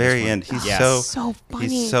Gambon. the on this very one. end, he's Yes. So funny.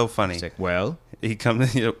 He's so funny. He's like, well, He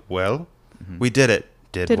comes, well, we did it.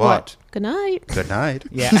 Did Did what? what? Good night. Good night.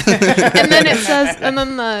 yeah. And then it says, and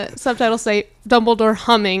then the subtitles say Dumbledore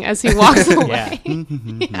humming as he walks away.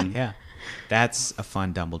 Yeah. That's a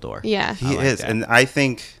fun Dumbledore. Yeah. He like is, that. and I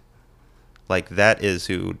think like that is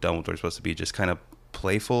who Dumbledore's supposed to be, just kind of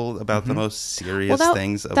playful about the most serious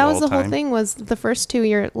things of that all was the time. whole thing. Was the first two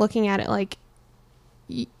you're looking at it like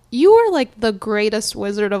you are like the greatest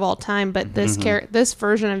wizard of all time, but this this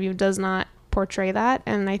version of you does not portray that,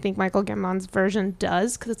 and I think Michael Gambon's version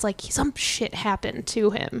does, because it's like some shit happened to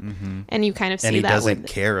him, and you kind of see And he that doesn't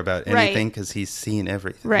with, care about Right. anything because he's seen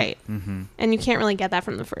everything. right, and you can't really get that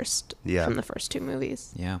from the first Yeah. two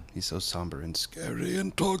movies. Yeah. He's so somber and scary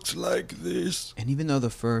and talks like this. And even though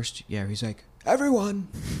he's like, everyone.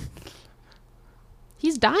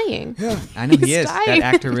 He's dying. Yeah, I know he He's is. dying.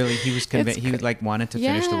 That actor really, he was convinced. It's He would like wanted to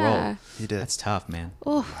finish the Yeah. role. He did. That's tough, man.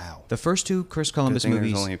 Oh. Wow. The first two Chris Good Columbus thing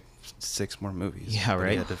movies. there's only 6 more movies. Yeah, but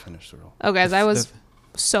right. He had to finish the role. Oh, guys, I was the-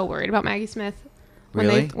 so worried about Maggie Smith. When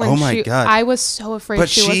Really? when Oh my God. I was so afraid But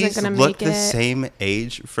she she's wasn't going to looked make it. the same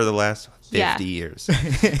age for the last 50 Yeah. years.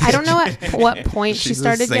 I don't know at what point she She's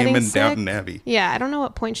started the same getting in sick. Downton Abbey. Yeah, I don't know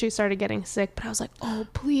what point she started getting sick, but I was like, oh,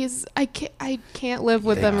 please, I can't live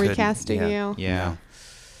with They them couldn't, recasting yeah. you. Yeah,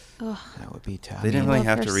 Ugh. that would be tough. They didn't I really love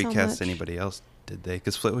have her to so recast much. anybody else, did they?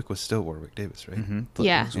 Because Flitwick was still Warwick Davis, right? Mhm.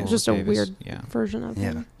 Yeah, Flip it was was just a Davis. weird Yeah. version of Yeah.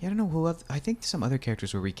 him. Yeah, I don't know who else. I think some other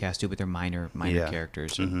characters were recast too, but they're minor Yeah.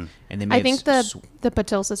 characters. Mhm. And they may I have think s- the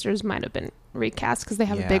Patil sisters might have been recast because they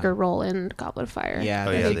have Yeah. a bigger role in Goblet of Fire. Yeah,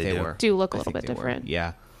 Oh, I yeah, think they they do. were. do look a I little think bit they were. different.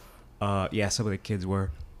 Yeah. Yeah, some of the kids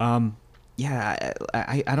were. Yeah,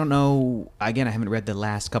 I don't know. Again, I haven't read the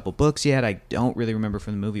last couple books yet. I don't really remember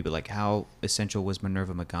from the movie, but like, how essential was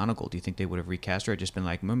Minerva McGonagall? Do you think they would have recast her or just been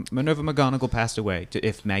like, Minerva McGonagall passed away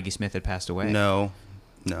if Maggie Smith had passed away? No.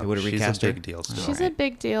 They would've She's recast a her? big deal still. She's Alright. a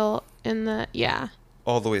big deal in the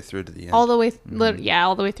All the way through to the end. all the way Mm-hmm.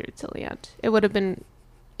 all the way through till the end. It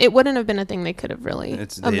wouldn't have been a thing they could have really they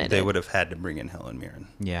omitted. would have had to bring in Helen Mirren.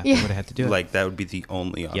 Yeah, Yeah. they would have had to do it. Like, that would be the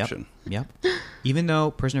only Yep. option. Yep. Even though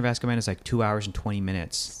Prisoner of Azkaban is like 2 hours and 20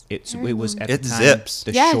 minutes, it was at It the time zips.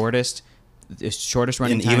 the Yeah. shortest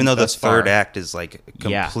running And time even though the thus far. third act is, like,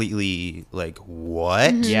 Yeah. completely, like,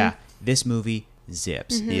 what? Mm-hmm. Yeah, this movie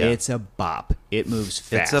zips. Yeah. It's a bop. It moves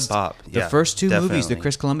fast. It's a bop. The Yeah, first two movies, the definitely.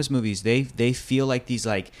 Chris Columbus movies, they feel like these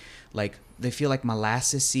like they feel like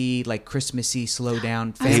molassesy, like Christmassy, slow down. I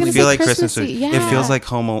was They gonna family say feel like Christmas. Christmassy, It yeah. feels like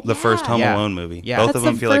the first Home Yeah. Alone movie. Yeah. Both That's of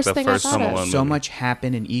them the feel like first the thing I first thought Home of. Alone So movie. much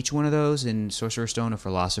happened in each one of those, in Sorcerer's Stone or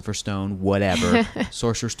Philosopher's Stone, whatever.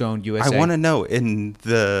 Sorcerer's Stone, I USA. want to know, in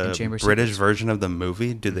the In Chamber of British Secrets. version of the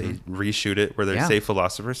movie, do they reshoot it where they Yeah. say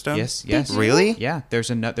Philosopher's Stone? Yes, yes. Really? Yeah, there's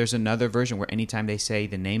another version where anytime they say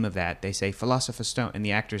the name of that, they say Philosopher's Stone, and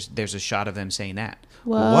the actors, there's a shot of them saying that.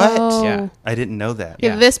 Whoa. What? Yeah. I didn't know that.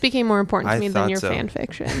 Yeah. This became more important to I me than thought your so. fan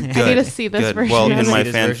fiction. I Good, need to see this good. version. Well, of in it. See my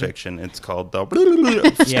this fan version? fiction, it's called the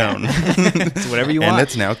Yeah. Stone. It's whatever you want. And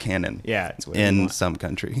it's now canon. Yeah, it's whatever you In want. some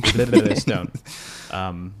country. Stone.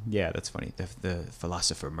 Yeah, that's funny. The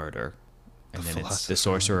philosopher murder, and then it's the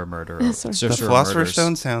sorcerer murder. The Or sorcerer. The sorcerer Philosopher's murders.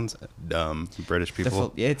 Stone sounds dumb. British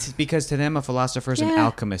people. It's because to them a philosopher is an Yeah.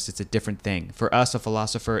 alchemist. It's a different thing. For us, a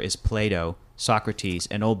philosopher is Plato, Socrates,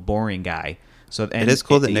 an old boring guy. So and it is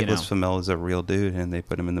cool that you Nicholas know, Flamel is a real dude and they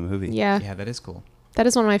put him in the movie. Yeah, Yeah, that is cool. that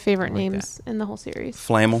is one of my favorite I like names in the whole series.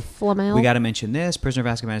 Flammel. Flamel. We got to mention this. Prisoner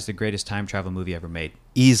of Azkaban is the greatest time travel movie ever made.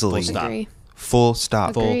 Easily. Full stop. Agree. Full stop.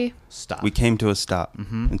 Agree. Full stop. We came to a stop.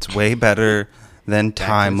 Mhm. It's way better than to-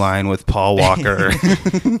 Timeline with Paul Walker.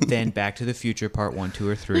 Then Back to the Future Part 1, 2,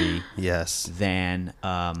 or 3. Yes. Then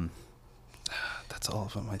That's all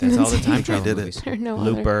of them. I think. that's all the time We travel did movies. it. There are no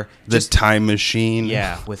other. Looper. The Time Machine.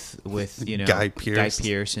 Yeah, with you know Guy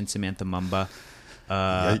Pearce. and Samantha Mumba.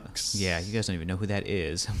 Yikes. Yeah, you guys don't even know who that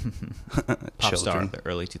is. Pop star Children. of the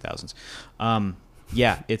early 2000s.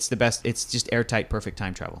 Yeah, it's the best. It's just airtight, perfect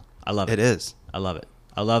time travel. I love it. It is. I love it.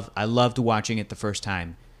 I loved watching it the first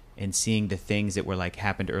time and seeing the things that were like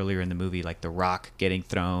happened earlier in the movie, like the rock getting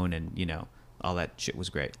thrown, and you know all that shit was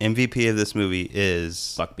great. MVP of this movie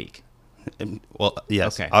is Buckbeak. well,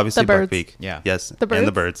 yes, Okay. obviously The birds. Buckbeak. Yeah. Yes, The and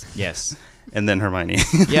the birds? birds, Yes. and then Hermione.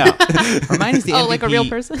 Yeah. Hermione's the MVP. Oh, like a real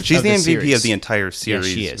person? She's of the MVP series. of the entire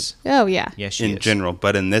series. Yeah, she is. Oh yeah. Yeah, she in is. general,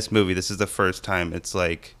 but in this movie, this is the first time it's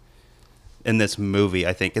like. In this movie,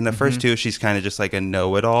 I think in the first two, she's kind of just like a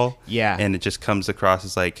know-it-all. Yeah. and it just comes across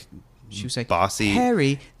as like She was like, bossy.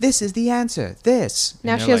 Harry, this is the answer. This. And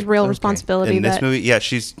Now they're she has like, real okay. responsibility. In this that, movie, yeah,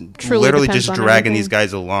 she's truly literally depends just on dragging everything. these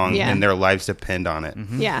guys along, Yeah. and their lives depend on it.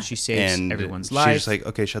 Yeah. She saves And everyone's she's life. just like,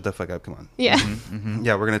 okay, shut the fuck up, come on. Yeah.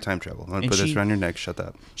 Yeah, we're gonna time travel. I'm gonna And put this she- around your neck. Shut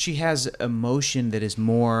up. she has emotion that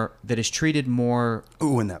is treated more.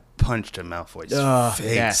 Ooh, and that punch to Malfoy's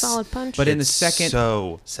face. yes. Solid punch. But in the It's second,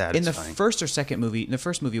 so in the satisfying. first or second movie, in the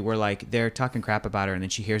first movie, where like they're talking crap about her, and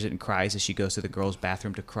then she hears it and cries as she goes to the girls'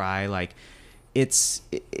 bathroom to cry. Like, it's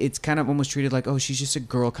kind of almost treated like, oh, she's just a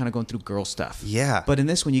girl, kind of going through girl stuff. Yeah. But in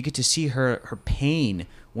this one, you get to see her pain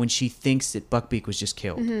when she thinks that Buckbeak was just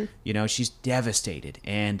killed. You know, she's devastated,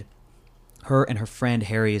 and her and her friend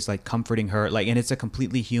Harry is like comforting her, like, and it's a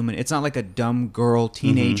completely human. It's not like a dumb girl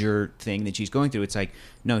teenager thing that she's going through. It's like,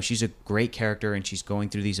 no, she's a great character, and she's going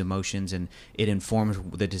through these emotions, and it informs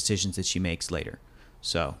the decisions that she makes later.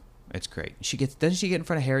 So it's great. Doesn't she get in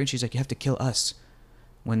front of Harry and she's like, you have to kill us.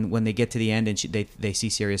 when they get to the end and they see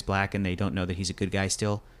Sirius Black and they don't know that he's a good guy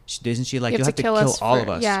still. Isn't she like, You you'll have have to to kill kill us all for- of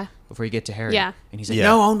us yeah. before you get to Harry? Yeah. And he's like, Yeah.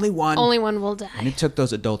 no, only one. Only one will And die. it took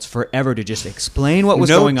those adults forever to just explain what was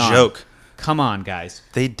No going on. joke. Come on, guys.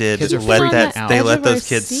 They did Kids are let freaking that. out. They Edge let of our those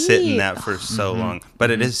kids sit in seat. that for so long, but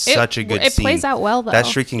it is It- such a good it scene. plays out well, though. That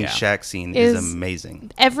shrieking Yeah. shack scene is Is-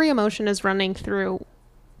 amazing. Every emotion is running through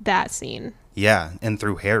that scene. Yeah, and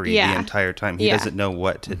through Harry Yeah. the entire time, he Yeah. doesn't know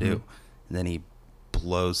what to do, and then he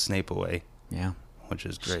blows Snape away, Yeah. which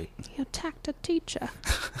is great. You attacked a teacher.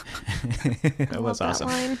 That was Love awesome.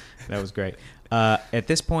 That line. That was great. At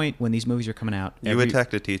this point, when these movies are coming out, You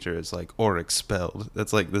attacked a teacher is like or expelled.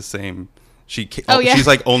 That's like the same. Oh, yeah. She's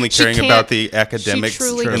like only She caring can't- about the academics She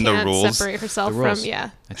truly and the can't rules. separate herself The rules. from, yeah.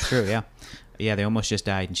 That's true. Yeah. Yeah, they almost just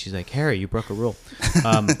died, and she's like, "Harry, you broke a rule."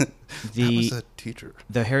 That The was a teacher.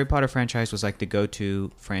 the Harry Potter franchise was like the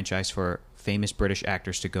go-to franchise for famous British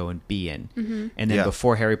actors to go and be in. Mm-hmm. And then Yeah.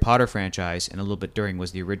 before Harry Potter franchise and a little bit during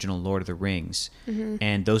was the original Lord of the Rings. Mm-hmm.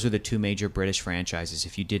 And those are the two major British franchises.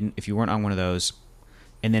 If you weren't on one of those,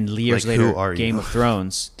 and then years Like, who later are you? Game of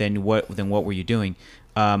Thrones, then what were you doing?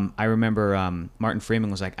 I remember Martin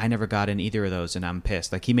Freeman was like, I never got in either of those, and I'm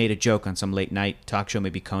pissed. Like, he made a joke on some late night talk show,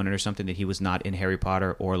 maybe Conan or something, that he was not in Harry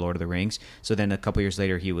Potter or Lord of the Rings. So then a couple years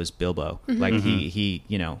later, he was Bilbo. Like, he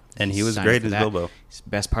you know. And he was signed great up for as that. Bilbo. He's the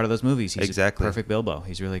best part of those movies. He's Exactly. a perfect Bilbo.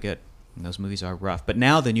 He's really good. And those movies are rough. But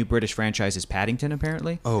now the new British franchise is Paddington,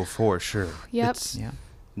 apparently. Oh, for sure. Yep. It's Yeah.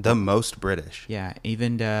 the most British. Yeah.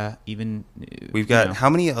 Even We've got you know, how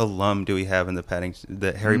many alum do we have in the Paddington?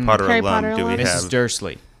 The Harry Potter Harry alum Potter do we alum? have? Mrs.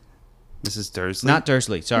 Dursley. Mrs. Dursley. Not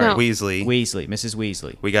Dursley. Sorry. No. Weasley. Weasley. Mrs.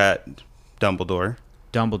 Weasley. We got Dumbledore.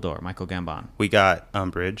 Dumbledore. Michael Gambon. We got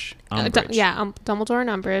Umbridge. Umbridge. Dumbledore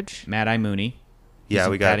and Umbridge. Mad-Eye Mooney. Yeah,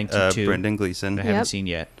 in we got Paddington 2, Brendan that I Gleeson. haven't Yep. seen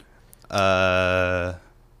yet. Uh,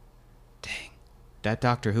 That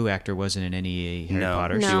Doctor Who actor wasn't in any Harry no,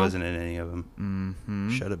 Potters. she No. wasn't in any of them.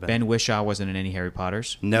 Mm-hmm. Should have been. Ben Whishaw wasn't in any Harry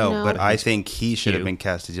Potters. No, No. but I think he should have Cute. been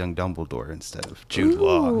cast as young Dumbledore instead of Jude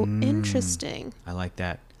Law. Ooh, interesting. I like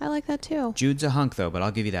that. I like that too. Jude's a hunk, though, but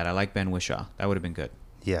I'll give you that. I like Ben Whishaw. That would have been good.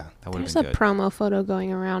 Yeah. That would have There's been a good. promo photo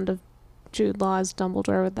going around of Jude Law as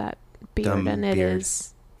Dumbledore with that beard, Dumb and it beard.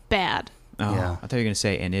 is bad. Oh, Yeah. I thought you were going to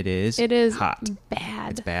say, and it is It is hot.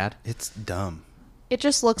 bad. It's bad. It's dumb. It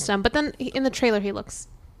just looks dumb. But then in the trailer, he looks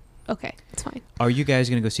okay. It's fine. Are you guys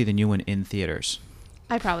going to go see the new one in theaters?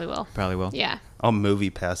 I probably will. Probably will. Yeah. I'll movie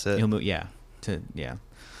pass it. You'll move, yeah.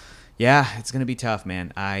 Yeah, it's going to be tough,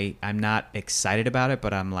 man. I'm not excited about it,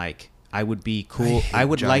 but I'm like, I would be cool. hate I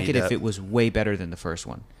would like Johnny it if Depp. it was way better than the first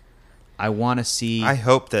one. I want to see. I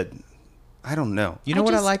hope that. I don't know. You know I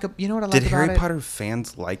what I just- like? You know what I like Did about Harry it? Potter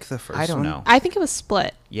fans like the first one? I don't know. I think it was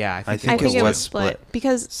split. Yeah, I I think think it it was was split split.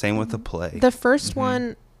 because Same with the play. the first Mm-hmm.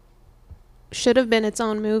 one should have been its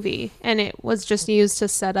own movie, and it was just used to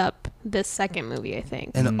set up this second movie, I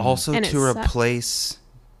think. and also And it to sucked. replace.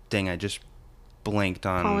 Dang, I just blanked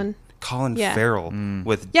on Colin Yeah. Farrell Mm.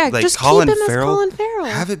 with Yeah, like just Colin keep him Farrell. as Colin Farrell.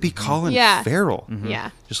 Have it be Colin Yeah. Farrell. Yeah.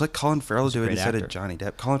 Just let Colin Farrell do a it great instead actor. of Johnny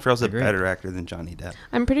Depp. Colin Farrell's a Agreed. better actor than Johnny Depp.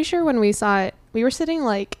 I'm pretty sure when we saw it, we were sitting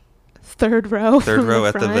like third row. Third from row the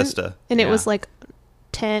at the front, Vista. And it Yeah. was like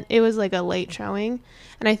 10. It was like a late showing.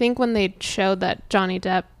 And I think when they showed that Johnny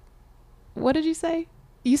Depp, what did you say?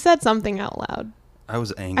 You said something out loud. I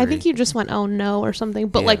was angry. I think you just went, oh no, or something,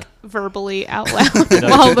 but Yeah. like verbally out loud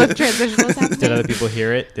while the transition was Did happening. other people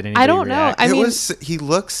hear it? Did anybody I don't know. react? I mean- he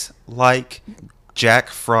looks like Jack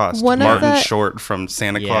Frost, One of Martin the- Short from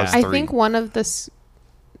Santa Yeah. Claus I 3. think one of the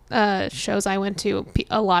shows I went to,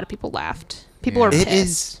 a lot of people laughed. People Yeah. were it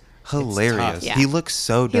pissed. is hilarious. Yeah. He looks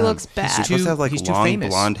so dumb. He looks bad. He's supposed to have like He's too long famous.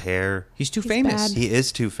 blonde hair. He's too He's famous. bad. He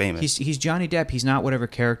is too famous. He's Johnny Depp. He's not whatever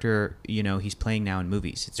character he's playing now in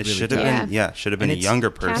movies. It's it really should have tough. been should have been And a it's younger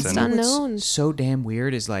cast person. on- What's Unknowns. so damn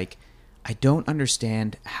weird is like I don't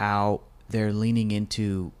understand how they're leaning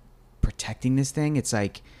into protecting this thing. It's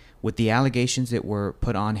like with the allegations that were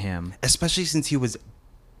put on him. Especially since he was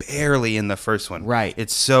barely in the first one. Right.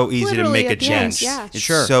 It's so easy Literally to make a at the end, change. yeah. It's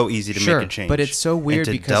Sure. so easy to Sure. make a change. But it's so weird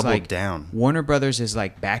and to because double like down. Warner Brothers is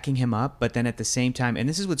like backing him up, but then at the same time, and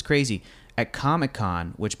this is what's crazy, at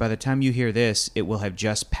Comic-Con, which by the time you hear this, it will have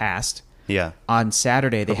just passed. Yeah. On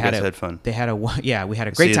Saturday, they Hope you had guys a had fun. They had a yeah, we had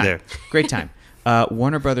a See great you time. there. Great time.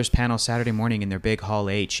 Warner Brothers panel Saturday morning in their big Hall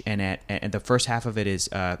H, and and the first half of it is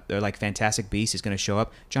they're like Fantastic Beasts is going to show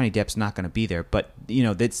up. Johnny Depp's not going to be there, but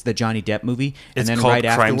that's the Johnny Depp movie. It's and then called right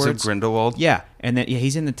Crimes of afterwards, Grindelwald. yeah, and then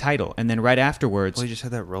he's in the title, and then right afterwards, Well, he just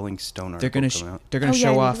had that Rolling Stone they're article going come out. they're going Oh, to yeah,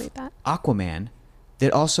 I show didn't off read that. Aquaman,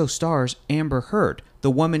 that also stars Amber Heard,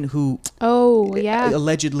 the woman who Oh, yeah.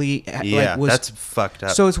 allegedly Yeah, was. that's fucked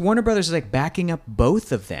up. So it's Warner Brothers is like backing up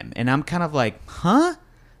both of them, and I'm kind of like, huh?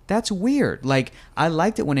 That's weird. Like, I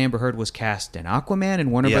liked it when Amber Heard was cast in Aquaman,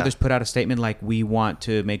 and Warner Yeah. Brothers put out a statement like, we want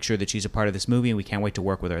to make sure that she's a part of this movie, and we can't wait to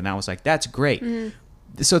work with her. And that was like, that's great.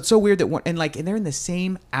 So it's so weird that and they're in the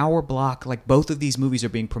same hour block. Like, both of these movies are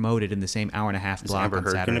being promoted in the same hour and a half Is block Amber on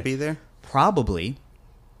Heard Saturday. going to be there? Probably.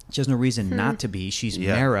 She has no reason not to be. She's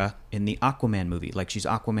Yeah. Mara in the Aquaman movie. Like, she's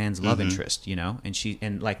Aquaman's love Mm-hmm. interest, you know?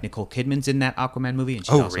 And like Nicole Kidman's in that Aquaman movie, and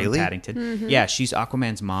she's Oh, also really? in Paddington. Yeah, she's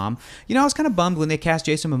Aquaman's mom. You know, I was kind of bummed when they cast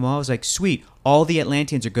Jason Momoa. I was like, sweet, all the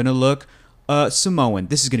Atlanteans are going to look Samoan.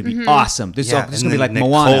 This is going to be awesome. This Yeah, is and going to be like then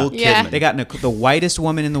Moana. Nicole Yeah. Kidman. They got the whitest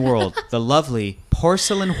woman in the world, the lovely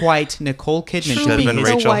porcelain white Nicole Kidman. Should have be been his-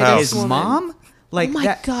 Rachel whitest House. His woman. mom? Like Oh my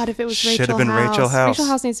that. God, if it was Should Rachel have been House. Rachel House. Rachel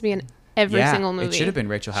House needs to be in every single movie. It should have been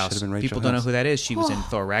Rachel House. Should have been Rachel People don't know House. who that is. She was in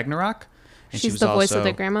Thor Ragnarok. And she She's was the voice of also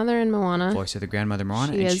the grandmother in Moana. voice of the grandmother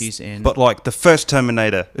Moana, She and is. she's in. But like the first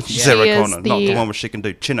Terminator, Sarah She is Connor, not the the one where she can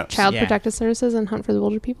do chin-ups. Child Yeah. Protective Services and Hunt for the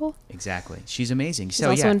Wilder People. Exactly, she's amazing. She's So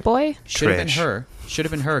also yeah, in Boy. should have been Trish. her. Should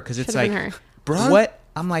have been her because it's Should have like, been her. Bruh. what?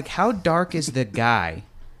 I'm like, how dark is the guy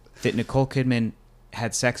that Nicole Kidman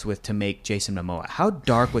had sex with to make Jason Momoa? How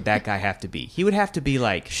dark would that guy have to be? He would have to be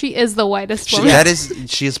like. She is the whitest She, woman.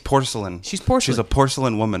 she is porcelain. She's porcelain. She's a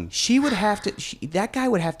porcelain woman. She would have to. That guy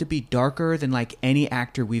would have to be darker than like any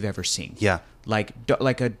actor we've ever seen. Yeah. like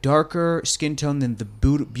a darker skin tone than the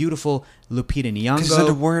beautiful Lupita Because Nyong'o.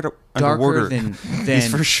 underwater, Darker than he's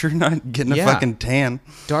for sure not getting Yeah. a fucking tan.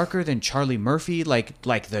 darker than Charlie Murphy, like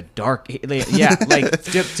the dark, yeah, like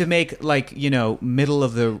to make like middle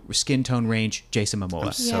of the skin tone range Jason Momoa.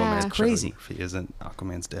 I'm so Yeah. mad. It's crazy. Charlie Murphy isn't.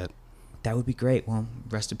 Aquaman's dead. That would be great. Well,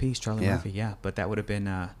 rest in peace, Charlie Yeah. Murphy. Yeah, but that would have been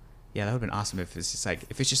that would have been awesome if it's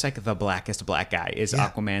just like the blackest black guy is Yeah.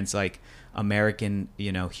 Aquaman's like American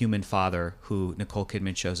human father who Nicole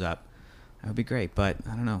Kidman shows up. That would be great, but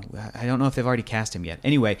I don't know. I don't know if they've already cast him yet.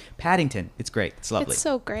 Anyway, Paddington. It's great. It's lovely. It's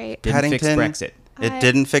so great. Didn't fix Paddington- Brexit. It I-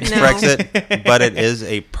 didn't fix no. Brexit, but it is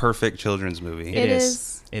a perfect children's movie. It is.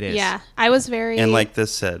 is. It is. Yeah, I was very. And like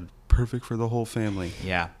this said, perfect for the whole family.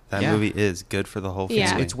 Yeah. That Yeah. movie is good for the whole family.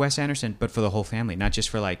 Yeah. It's Wes Anderson, but for the whole family, not just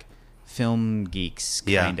for like film geeks,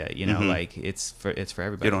 Yeah. kinda. Mhm. Like it's for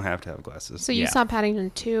everybody. You don't have to have glasses. So you Yeah. saw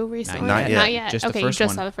Paddington 2 recently? Not yet. Not yet. Just the okay, first you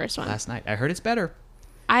just one saw the first one. last night. I heard it's better.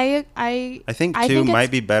 I think I two think might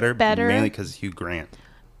it's be better, better. mainly because Hugh Grant.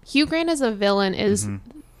 Hugh Grant as a villain is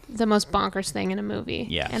the most bonkers thing in a movie.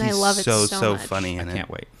 Yeah. and He's I love it so much. funny in I it. can't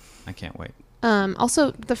wait. I can't wait.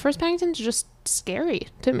 Also, the first Paddington's just scary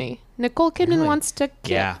to me. Nicole Kidman Really? wants to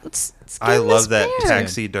kill. Yeah. I love that bear.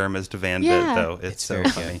 taxidermist Van Yeah. bit though. It's so very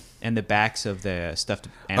funny. good. And the backs of the stuffed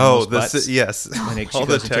Oh, animals' butts. yes. When she All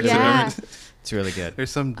the goes into the taxidermists. Yeah. It's really good.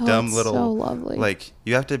 There's some Oh, dumb it's little so lovely. like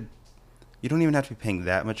you don't even have to be paying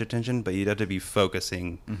that much attention, but you'd have to be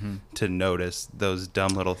focusing to notice those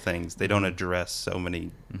dumb little things. They don't address so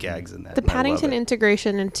many gags in that. The and I love Paddington it.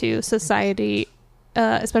 integration into society,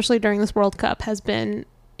 especially during this World Cup, has been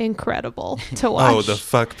incredible to watch. Oh, the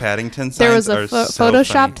fuck Paddington signs there was a are so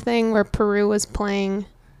photoshopped funny. thing where Peru was playing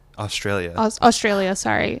Australia. Australia,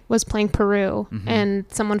 sorry, was playing Peru, Mm-hmm. and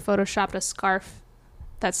someone photoshopped a scarf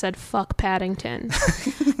that said "fuck Paddington,"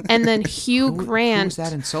 and then Hugh Who Grant, was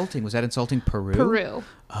that insulting? Was that insulting Peru? Peru,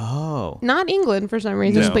 Oh. not England for some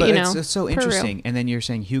reason, No. but you know, it's so Peru. interesting. And then you're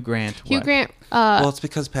saying Hugh Grant. Hugh what? Grant, well, it's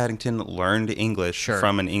because Paddington learned English Sure.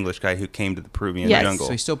 from an English guy who came to the Peruvian Yes. jungle.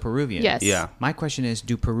 So he's still Peruvian. yes, Yeah. My question is,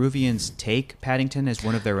 do Peruvians take Paddington as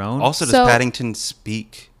one of their own? Also, does So- Paddington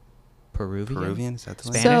speak Peruvian? Peruvian? Is that the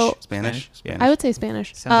Spanish? language? So- Spanish? Yeah. I would say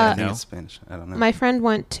Spanish. Sounds like I think no. it's Spanish. I don't know. My friend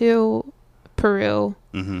went to Peru,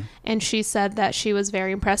 Mm-hmm. and she said that she was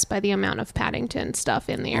very impressed by the amount of Paddington stuff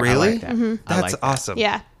in the airport. Really? I like that. Mhm. I That's like that. awesome.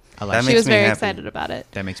 Yeah, I like That she makes was me very happy. excited about it.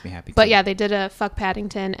 That makes me happy. But too. yeah, they did a fuck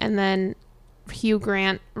Paddington, and then Hugh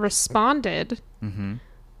Grant responded, Mm-hmm.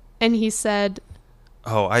 and he said,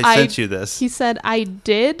 Oh, I I- sent you this. he said, I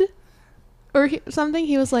did, or something.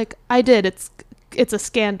 He was like, I did. It's a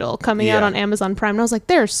scandal coming out Yeah. on Amazon Prime. And I was like,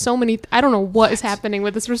 there are so many. I don't know what is happening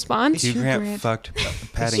with this response. Hugh Hugh Grant Grant- fucked She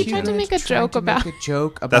Paddington. tried to make a joke about- a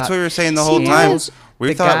joke about. That's what we were saying the whole He time. was- We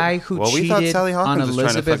the thought, guy who well, we thought cheated Sally on Hawkins was trying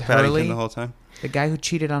to Elizabeth fuck Paddington Hurley. the whole time. The guy who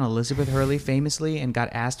cheated on Elizabeth Hurley famously and got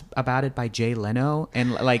asked about it by Jay Leno,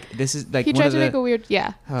 and like this is like He one tried of to the. make a weird,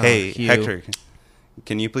 yeah. Oh, Hey, Hugh. Hector,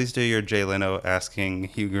 can you please do your Jay Leno asking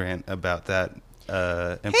Hugh Grant about that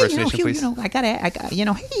impersonation, please? I gotta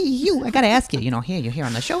ask you. You're here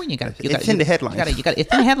on the show, and It's in the headlines.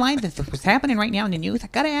 It's in the headlines. It's what's happening right now in the news. I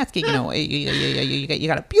gotta ask you. You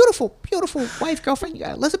got a beautiful wife, girlfriend. You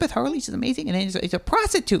got Elizabeth Hurley. She's amazing, and then it's a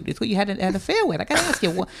prostitute. It's what you had an affair with. I gotta ask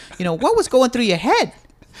you, what was going through your head?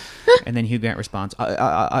 And then Hugh Grant responds,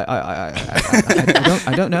 I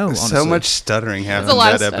don't know, honestly. So much stuttering happened a in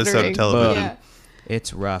lot that of episode of stuttering. television. Yeah.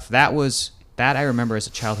 It's rough. That I remember as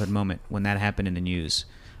a childhood moment when that happened in the news.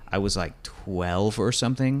 I was like 12 or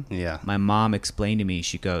something. Yeah. My mom explained to me,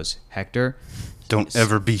 she goes, Hector, Don't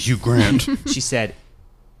ever be Hugh Grant. she said,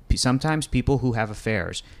 sometimes people who have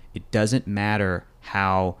affairs, it doesn't matter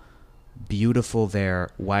how beautiful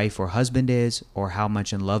their wife or husband is or how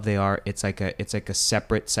much in love they are. It's like a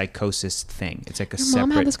separate psychosis thing. It's like a Your separate.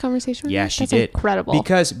 mom had this conversation with Yeah, you? she That's did. incredible.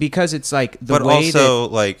 Because it's like the But way also,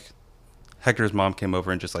 like, Hector's mom came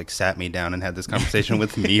over and just, like, sat me down and had this conversation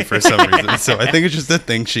with me for some reason. So I think it's just a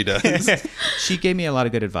thing she does. that she gave me a lot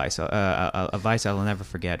of good advice. Advice I'll never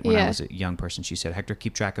forget when I Yeah. was a young person. She said, Hector,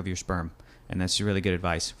 keep track of your sperm. And that's really good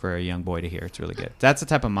advice for a young boy to hear. It's really good. That's the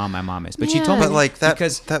type of mom my mom is. But she Yeah. told me But, like, that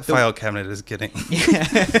because file cabinet is getting...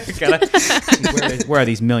 where are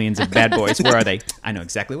these millions of bad boys? Where are they? I know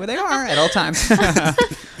exactly where they are at all times.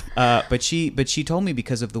 But she told me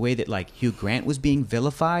because of the way that like Hugh Grant was being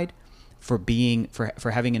vilified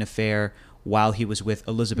for having an affair while he was with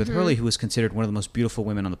Elizabeth Hurley, who was considered one of the most beautiful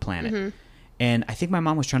women on the planet. And I think my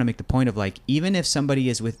mom was trying to make the point of like, even if somebody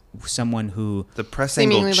is with someone who The press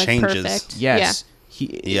Seemingly, angle like, changes. perfect. yes,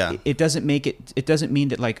 Yeah. it doesn't make it. It doesn't mean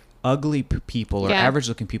that like ugly people or Yeah. average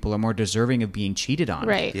looking people are more deserving of being cheated on.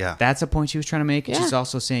 Right. Yeah. That's a point she was trying to make. And Yeah. she's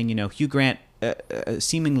also saying, Hugh Grant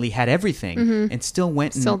seemingly had everything and still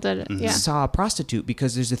went and Still did it. Yeah. saw a prostitute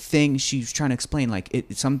because there's a thing she's trying to explain. Like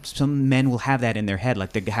some men will have that in their head,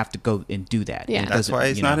 like they have to go and do that. Yeah. And it That's doesn't, why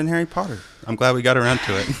he's not in Harry Potter. I'm glad we got around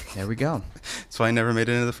to it. There we go. That's why I never made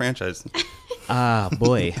it into the franchise.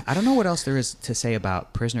 Boy, I don't know what else there is to say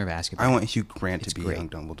about Prisoner of Azkaban. I want Hugh Grant It's to be great. young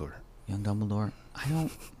Dumbledore. Young Dumbledore. I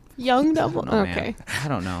don't Young know, Dumbledore. man. Okay. I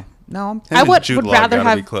don't know. No, Him I and would Jude Law rather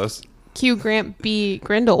gotta be have close. Hugh Grant be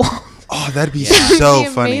Grindelwald. Oh, that'd be Yeah. so It'd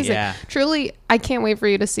be funny. amazing. Yeah. Truly, I can't wait for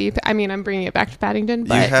you to see. I mean, I'm bringing it back to Paddington, You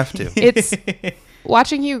but have to. it's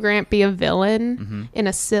watching Hugh Grant be a villain Mm-hmm. in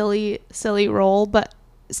a silly role, but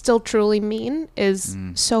still truly mean is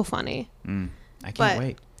so funny. I can't But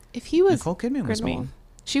wait. if he was Nicole Kidman was Grindelwald, mean.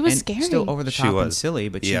 she was And scary, still over the She top and was. silly,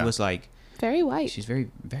 but she Yeah. was like, very white. she's very,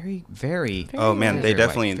 very, very. Oh man, Very they white,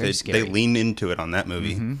 definitely very they scary. leaned into it on that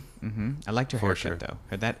movie. I liked her For haircut sure.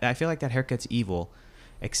 though. I feel like that haircut's evil,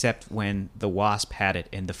 except when the Wasp had it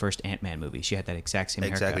in the first Ant-Man movie. She had that exact same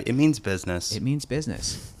Exactly. haircut. It means business. It means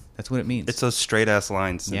business. That's what it means. It's those straight ass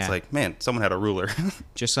lines. Yeah. It's like, man, someone had a ruler.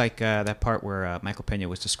 Just like that part where Michael Pena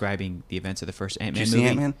was describing the events of the first Did Ant-Man you see movie.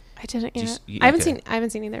 Ant-Man? I didn't yet. Just- you- I haven't okay. seen. I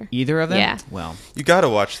haven't seen either. Either of them? Yeah. Well, You gotta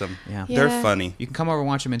watch them. yeah. Yeah. They're funny. You can come over and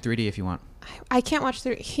watch them in 3D if you want. I can't watch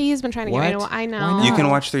through. He's been trying to get me to. What? I know. Why not? You can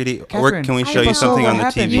watch 3D. Or Catherine, can we I show you know. something on the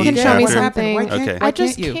What happened? TV You can show me after? something. Why can't- Okay. why I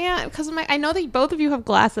just can't you? can't because I know that both of you have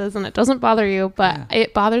glasses and it doesn't bother you, but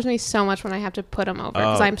it bothers me so much when I have to put them over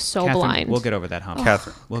because Oh, I'm so Catherine, blind. We'll get over that hump.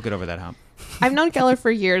 Catherine. We'll get over that hump. I've known Geller for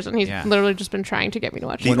years, and he's Yeah. literally just been trying to get me to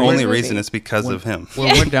watch. The the only movie. reason is because of him.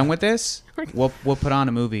 When we're done with this, we'll put on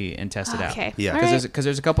a movie and test it out. Okay. Yeah. All Because right.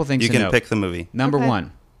 there's a couple things You to can know. pick the movie. Number Okay.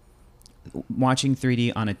 one, watching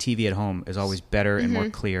 3D on a TV at home is always better and Mm-hmm. more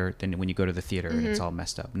clear than when you go to the theater and it's all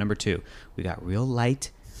messed up. Number two, we got real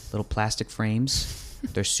light little plastic frames.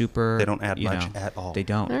 They're super. They don't add you much know, at all. They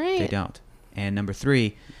don't. All right. They don't. And number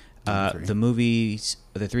three, Number three. the movies,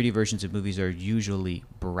 the 3D versions of movies are usually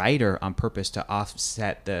brighter on purpose to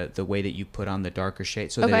offset the way that you put on the darker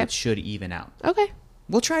shade so that Okay. it should even out. Okay,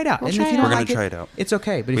 We'll try it out. We'll and try if it you don't out. We're like gonna try it out. It's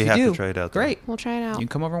okay. But We if have you to do, try it out, though. great. we'll try it You out. can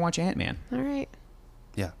come over and watch Ant-Man. All right,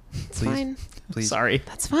 Yeah. it's Please. fine. Please. Sorry.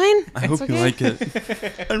 That's fine. I It's hope you okay. like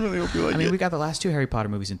it. I really hope you like I mean, it. we got the last two Harry Potter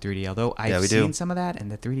movies in 3D, although I've Yeah, we do. seen some of that, and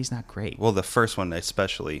the 3D's not great. Well, the first one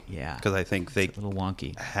especially. Yeah. Because I think they It's a little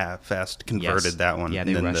wonky. half fast converted Yes. that one. Yeah,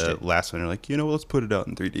 they and then rushed the it. last one, they're like, let's put it out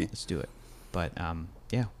in 3D. Let's do it. But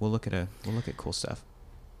yeah, we'll look at cool stuff.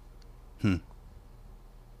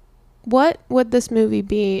 What would this movie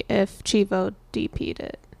be if Chivo DP'd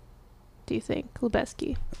it? Do you think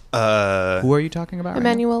Lubeski? Who Who are you talking about? right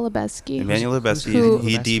Emmanuel Lubeski. Emmanuel Lubezki. Who-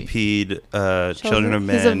 He Lubezki? DP'd Children of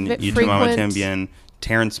He's a Men, vi- You Two Mama frequent- Tambien,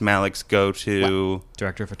 Terrence Malick's go-to. now?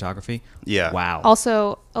 Director of photography. Yeah. Wow.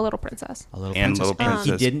 Also, A Little Princess. A Little And Princess. Little And he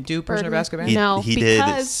Princess. didn't do Prisoner of Birdman. Azkaban? He, No, he did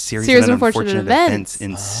because Series of Unfortunate Events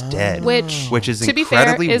instead. Which is to be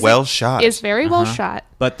incredibly fair, well shot. Is very well Uh-huh. shot.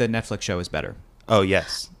 But the Netflix show is better. Oh,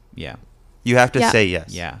 yes. Yeah. You have to Yeah. say yes.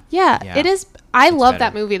 Yeah. Yeah, it is. I love better.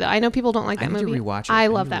 that movie though. I know people don't like I that need to movie. rewatch it. I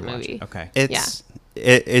need love to that rewatch movie. it. Okay.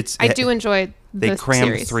 It's I do enjoy they the crammed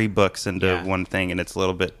series. 3 books into Yeah. one thing, and it's a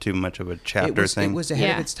little bit too much of a It chapter was, thing. it was ahead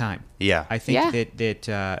of Yeah. its time. Yeah. I think Yeah.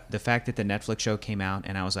 that the fact that the Netflix show came out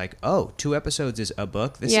and I was like, oh, 2 episodes is a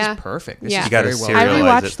book. This Yeah. is perfect. This Yeah. is You gotta very well I serialize done. it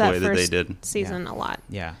rewatched the that way that they first did. season a lot.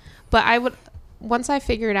 Yeah. But I would once I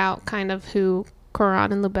figured out kind of who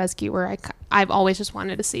Koran and Lubezki were. I've always just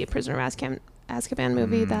wanted to see a Prisoner of Azkaban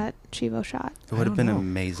movie that Chivo shot. It would have been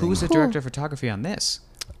amazing. Who was the Cool. director of photography on this?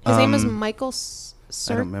 His name is Um, Michael I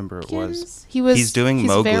don't remember it was. He's doing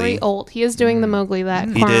Mowgli. very old. He is doing the Mowgli that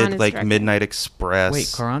He Koran did is like directing. Midnight Express.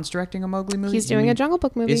 Wait, Karan's directing a Mowgli movie? He's You doing a mean- Jungle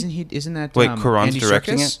Book movie. Isn't that Wait, Karan's Andy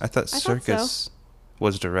directing Serkis? it? I thought I thought Circus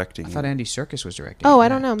was directing I it. thought Andy Serkis was directing. Oh, it. I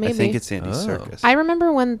don't know. Maybe. I think it's Andy Oh. Serkis. I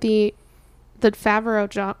remember when the Favreau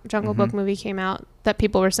Jungle Mm-hmm. Book movie came out, that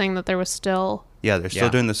people were saying that there was still. Yeah, they're still Yeah.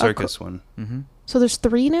 doing the circus one. Mm-hmm. So there's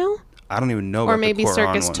 3 now, I don't even know or about maybe the Cuarón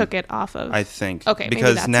Circus one. took it off of. I think. Okay, maybe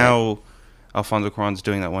because that's now Alfonso Cuarón's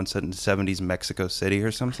doing that one set in 70s Mexico City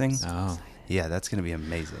or something. Oh, Yeah, that's going to be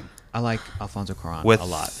amazing. I like Alfonso Cuarón With a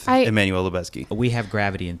lot. Emmanuel Lubezki. We have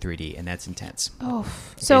Gravity in 3D, and that's intense. Oh,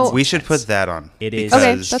 so We should put that on. It is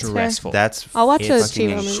Okay, because that's fair. stressful. That's I'll watch a It's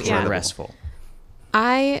Chivo fucking movie. Yeah. stressful.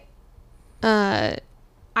 I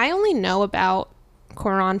only know about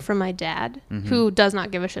Cuarón from my dad, who does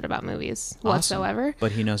not give a shit about movies Awesome. whatsoever,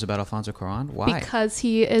 But he knows about Alfonso Cuarón. Why? because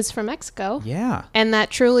he is from Mexico. Yeah. And that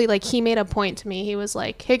truly, like, he made a point to me. He was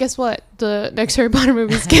like, "Hey, guess what? The next Harry Potter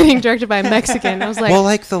movie is getting directed by a Mexican." I was like, well,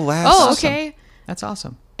 like the last. "Oh, awesome. okay." That's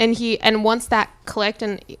awesome. And once that clicked,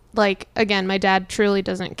 and like again, my dad truly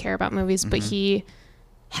doesn't care about movies, but he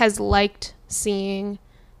has liked seeing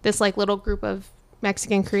this like little group of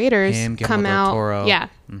Mexican creators Him, Guillermo come del out. Toro. Yeah,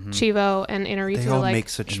 Mhm. Chivo and Inarritu. They all like make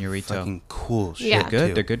such Inarritu. fucking cool shit. Yeah. They're good.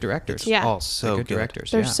 too. They're good directors. It's Yeah. all They're so good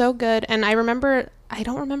directors. they're yeah. so good. And I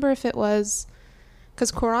don't remember if it was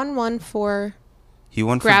because Cuarón won for He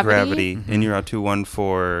won Gravity. for Gravity. Inarritu won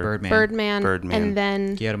for Birdman. Birdman, and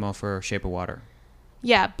then Guillermo for Shape of Water.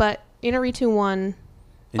 yeah, but Inarritu won.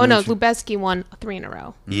 Oh no, Inarritu- Lubezki won 3 in a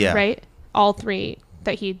row. Yeah. Right, all 3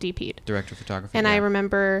 that he DP'd. Director of photography. And I yeah.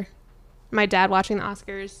 remember my dad watching the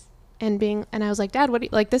Oscars and I was like, "Dad, what do you,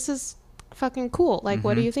 like this is fucking cool. Like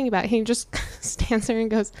what do you think about it?" He just stands there and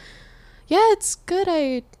goes, "Yeah, it's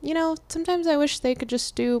good. Sometimes I wish they could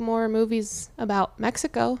just do more movies about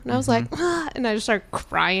Mexico." And I was like, "Ah," and I just started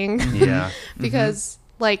crying Yeah. because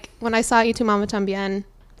like when I saw Y Tu Mama Tambien,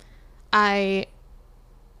 I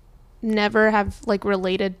never have like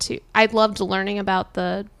related to. I loved learning about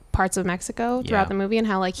the parts of Mexico throughout Yeah. the movie and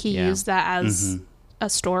how like he Yeah. used that as a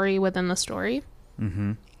story within the story.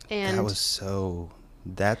 Mm-hmm. And That was so.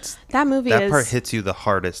 That movie is part hits you the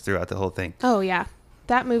hardest throughout the whole thing. Oh yeah,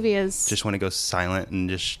 that movie is Just when it goes silent and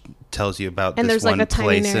just tells you about and this there's like one a tiny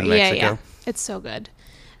place in Mexico. yeah. It's so good.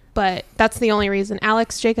 But that's the only reason.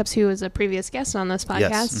 Alex Jacobs, who is a previous guest on this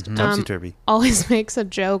Yes. podcast, Topsy turvy. always makes a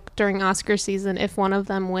joke during Oscar season if one of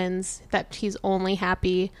them wins that he's only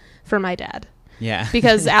happy for my dad. Yeah.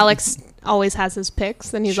 Because Alex always has his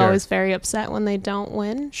picks and he's Sure. always very upset when they don't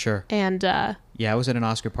win. Sure. And Yeah, I was at an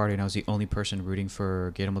Oscar party and I was the only person rooting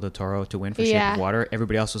for Guillermo del Toro to win for Shape Yeah. of Water.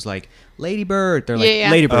 Everybody else was like, Lady Bird. They're like, Yeah,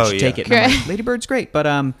 yeah. Lady Bird Oh, should yeah. take it. And I'm like, Lady Bird's great, but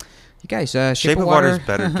you guys, Shape of Water is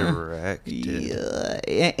better directed.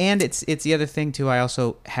 Yeah, and it's the other thing too. I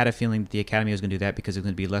also had a feeling that the Academy was going to do that because it was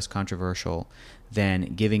going to be less controversial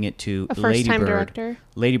than giving it to a Lady first-time Bird. director.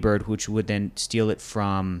 Lady Bird, which would then steal it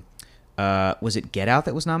from. Was it Get Out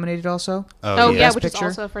that was nominated also? Oh, yeah, Best which Picture.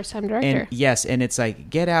 is also a first-time director. And yes, and it's like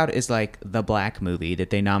Get Out is like the black movie that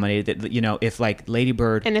they nominated. That if like Lady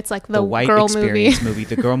Bird And it's like the the white girl experience movie.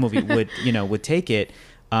 the girl movie would take it.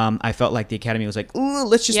 I felt like the Academy was like, ooh,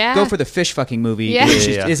 let's just Yeah. go for the fish fucking movie, Yeah. which Yeah,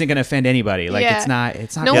 just yeah. isn't going to offend anybody. Like Yeah. it's not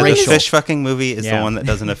No Yeah, one the is- fish fucking movie is Yeah. the one that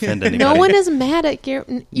doesn't offend anybody. No one is mad at Garrett.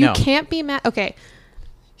 You No. can't be mad. Okay.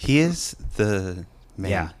 He is the man.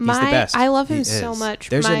 Yeah. He's the best. I love him He so is. much.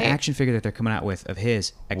 There's My, an action figure that they're coming out with of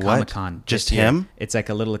his at What? Comic Con. Just him? It's like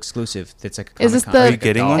a little exclusive. That's like a Is this Comic-Con. the- Are you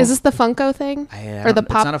getting one? Is this the Funko thing? Or the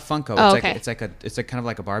pop? It's not a Funko. Oh, it's okay. it's like kind of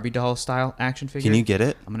like a Barbie doll style action figure. Can you get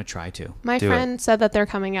it? I'm gonna try to. My Do friend said that they're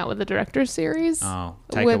coming out with a director's series. Oh,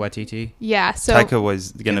 Taika With- Waititi. Yeah. So. Taika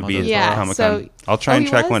was going to be Guillermo at del Toro. Yeah, Comic so- Con. I'll try Oh, and he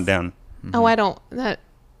track was? one down. Oh, I don't. That.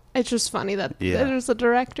 It's just funny that Yeah. there's a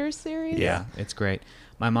director's series. Yeah, it's great.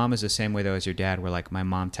 My mom is the same way though as your dad. Where like my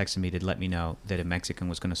mom texted me to let me know that a Mexican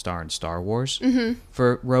was going to star in Star Wars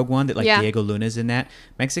for Rogue One. That like Yeah. Diego Luna's in that.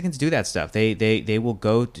 Mexicans do that stuff. They will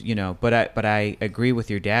go. But I agree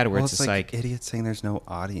with your dad where Well, it's it's just like like idiots saying there's no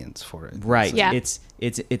audience for it. right. Yeah.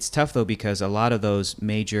 It's tough though because a lot of those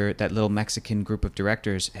that little Mexican group of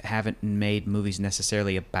directors haven't made movies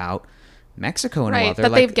necessarily about Mexico in a while. Right.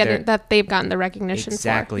 They're That they've gotten the recognition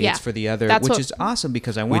exactly. for. Yeah. It's for the other, That's which what- is awesome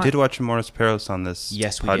because I We want. did watch Morris Peros on this.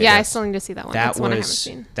 Yes, we podcast. did. Yeah, I still need to see that one. That That's one I haven't was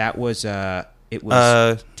seen. that was it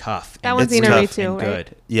was tough. That and one's It's Ina tough too, and right?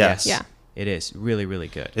 good. Yeah. Yes. Yeah. It is really really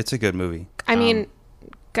good. It's a good movie. I mean,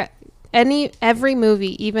 every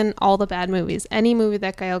movie, even all the bad movies, any movie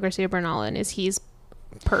that Gael Garcia Bernal in he's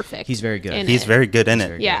perfect. He's very good. in He's it. very good in He's it.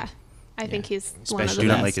 very Yeah, I think Yeah. he's one of Especially the Do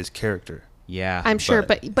not best. like his character. Yeah. I'm sure,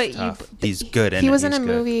 but but it's tough. He's good in he it. was in He's a good.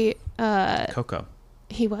 movie. Coco.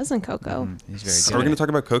 He was in Coco. He's very So good. we're going to talk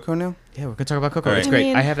about Coco now? Yeah, we're gonna talk about Coco. All It's right. great. I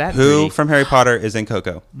mean- I have that. in Who 3D. from Harry Potter is in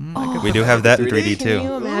Coco? We do have that in 3D Can too.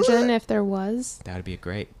 you imagine if there was? That would be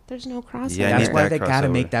great. There's no crossover. Yeah, I That's need why that they gotta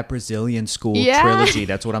crossover. make that Brazilian school Yeah. trilogy.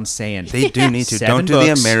 That's what I'm saying. They do need to. 7 Don't do the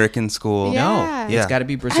books. American school. Yeah. No, Yeah. it's got to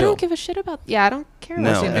be Brazil. I don't give a shit about. Yeah, I don't care No, about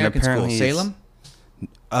What's the and that. American school? apparently it's- Salem.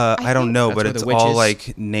 I don't think- know, That's but where it's the all witches-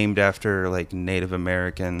 like named after like Native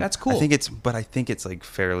American. That's cool. I think it's like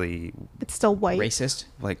fairly It's still white. Racist.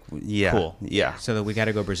 like yeah, Cool. yeah, So that we got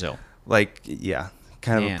to go Brazil. like yeah,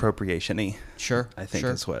 kind Man. of appropriation-y. Sure. I think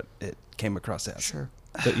sure. is what it came across as. Sure.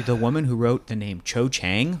 The woman who wrote the name Cho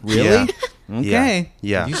Chang? Really? Yeah. Okay.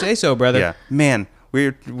 Yeah. If you say so, brother. Yeah, man,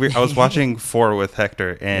 I was watching 4 with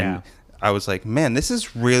Hector, and Yeah. I was like, man, this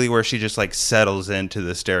is really where she just like settles into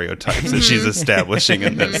the stereotypes that she's establishing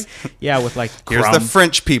in this. Yeah, with like Here's crumb. the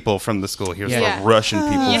French people from the school. Here's Yeah. the Russian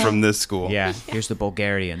people Yeah. from this school. Yeah, here's the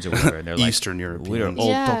Bulgarians or whatever. And they're like, Eastern we Europeans. don't all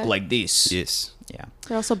Yeah. talk like this. Yes, Yeah.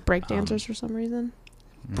 They're also breakdancers for some reason.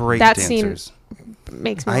 break That scene dancers.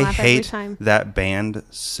 Makes me I laugh every hate time. that band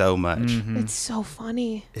so much. Mm-hmm. It's so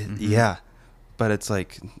funny. Yeah, but it's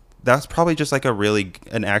like that's probably just like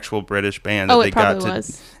an actual British band that Oh, it they got probably to,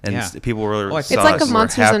 was. and Yeah. people were Oh, I think- saw It's like us a and were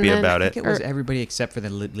Monsters and happy Men. about I it. think It was Or- everybody except for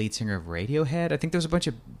the lead singer of Radiohead. I think there was a bunch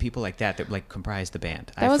of people like that like comprised the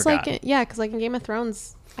band. That I was forgot. like, yeah, because like in Game of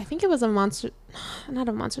Thrones, I think it was a monster, not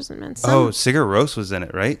a Monsters and Men. Oh, Sigur Rós was in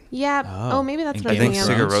it, right? yeah. Oh, Oh, maybe that's in what I I'm think thinking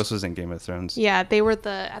Game of. of Sigur Thrones? Rós was in Game of Thrones. Yeah, they were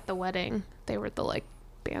at the wedding. They were the like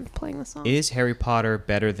band playing the song. Is Harry Potter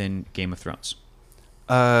better than Game of Thrones?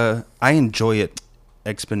 I enjoy it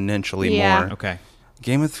exponentially Yeah. more. Okay.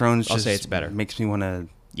 Game of Thrones I'll just say it's better. makes me want to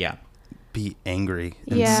Yeah. be angry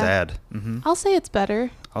and Yeah. sad. Mm-hmm. I'll say it's better.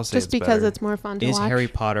 I'll say Just it's because better. it's more fun to Is watch. Harry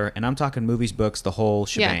Potter, and I'm talking movies, books, the whole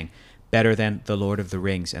shebang, better than The Lord of the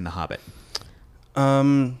Rings and The Hobbit?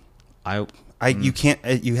 You can't.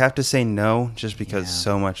 You have to say no, just because Yeah.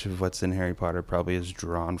 so much of what's in Harry Potter probably is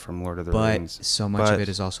drawn from Lord of the But Rings. so much But- of it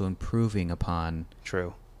is also improving upon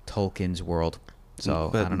True. Tolkien's world. So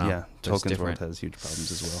but I don't know. yeah, That's Tolkien's different. world has huge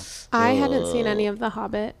problems as well. I hadn't seen any of the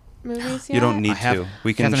Hobbit movies yet. You don't need I have, to.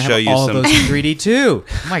 We can Catherine, I show have you all some. of those in 3D too.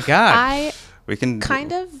 Oh my god! I We can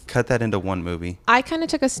kind of cut that into one movie. I kind of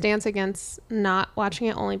took a stance against not watching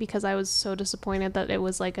it only because I was so disappointed that it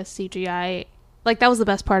was like a CGI. Like that was the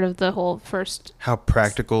best part of the whole first. How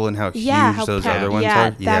practical and how Yeah, huge those other ones yeah,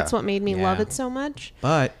 are. that's what made me love Yeah. it so much.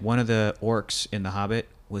 But one of the orcs in The Hobbit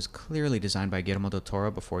was clearly designed by Guillermo del Toro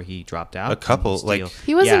before he dropped out. A couple, And like-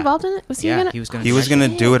 He was Yeah. involved in it. Was he Yeah, gonna? he was gonna. He was direct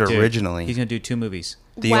gonna do it Dude, originally. He's gonna do 2 movies.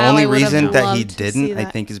 The Wow, only I would've reason that he loved to see didn't, I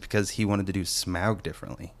that. think, is because he wanted to do Smaug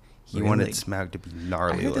differently. He Really? wanted Smaug to be I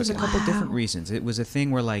gnarly heard there's a looking. couple different reasons. It was a thing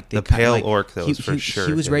where like they The kinda, pale like, orc, though, is for sure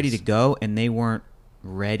He was ready his. to go, and they weren't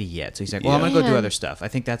ready yet. So he's like, "Well, I'm Yeah. gonna go do Man. other stuff." I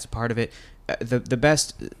think that's part of it. The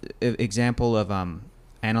best example of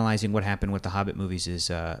analyzing what happened with the Hobbit movies is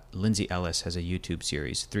Lindsay Ellis has a YouTube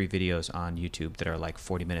series, 3 videos on YouTube that are like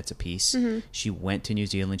 40 minutes apiece. She went to New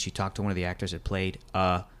Zealand. She talked to one of the actors that played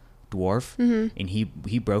a dwarf, and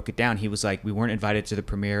he broke it down. He was like, "We weren't invited to the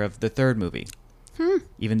premiere of the 3rd movie."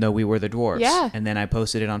 Even though we were the dwarves. Yeah. And then I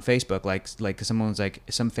posted it on Facebook, like someone was like,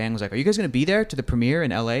 some fan was like, "Are you guys going to be there to the premiere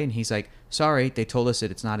in LA?" And he's like, "Sorry, they told us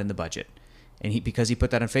that it's not in the budget." And because he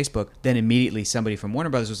put that on Facebook, then immediately somebody from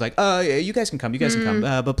Warner Brothers was like, "Oh, yeah, you guys can come,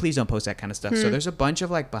 but please don't post that kind of stuff." So there's a bunch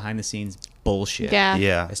of like behind the scenes bullshit Yeah.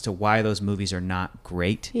 Yeah. as to why those movies are not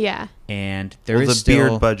great. Yeah. And there is Well, the still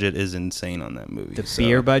beard budget is insane on that movie. the so-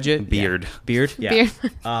 beer budget. Beard. Yeah. Beard. Yeah. Beard.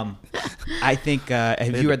 I think. Have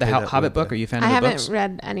had you to read the pay that Hobbit little book? bit. Are you a fan I of the haven't books?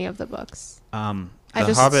 read any of the books.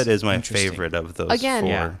 The Hobbit is my Interesting. favorite of those Again, four.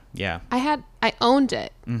 Yeah. Yeah. I owned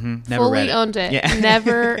it. Never fully read it. owned it. Yeah.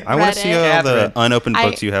 Never I read want to see it. all the Catherine. unopened I-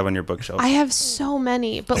 books you have on your bookshelf. I have so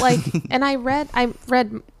many, but like, and I read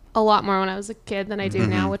a lot more when I was a kid than I do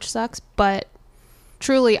now, which sucks. But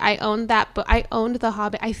truly, I owned that. But I owned The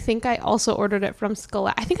Hobbit. I think I also ordered it from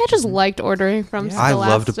Scholastic. I think I just liked ordering from Yeah. I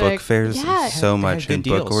Scholastic. loved book fairs Yeah, so They had much good in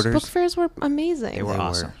book deals. orders. book fairs were amazing. They were They were.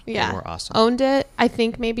 awesome. Yeah. They were awesome. Owned it. I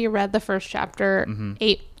think maybe read the first chapter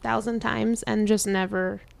 8,000 times and just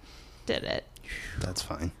never did it. That's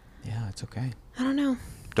fine. Yeah, it's okay. I don't know.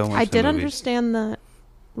 Don't watch I the did movies. understand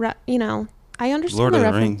I understand Lord the of the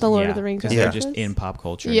reference, Rings. the Lord Yeah, of the Rings. because Yeah. they're just references. in pop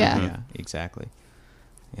culture. Yeah. Yeah, exactly.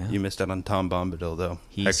 Yeah. You missed out on Tom Bombadil, though.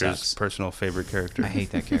 He Hector's sucks. personal favorite character. I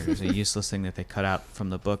hate that character. It's a useless thing that they cut out from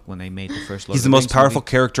the book when they made the first Lord He's of the most Rings powerful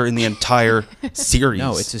movie. character in the entire series.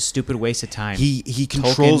 No, it's a stupid waste of time. He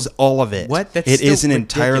controls Tolkien- all of it. What? That's It still is an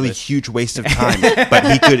entirely ridiculous. huge waste of time, but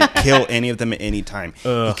he could kill any of them at any time.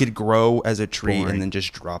 He could grow as a tree Boring. and then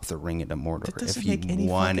just drop the ring into Mordor That if doesn't he make any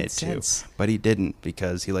wanted fucking to. sense. But he didn't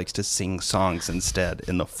because he likes to sing songs instead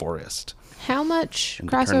in the forest. How much And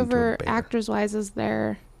to turn into a crossover bear. actors wise is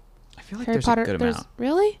there? I feel like Harry there's Potter. a good There's amount.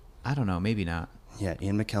 really? I don't know. Maybe not. Yeah,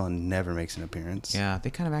 Ian McKellen never makes an appearance. Yeah, they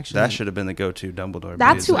kind of actually. That should have been the go-to Dumbledore.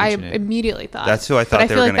 That's who because I mention it. immediately thought. That's who I But thought I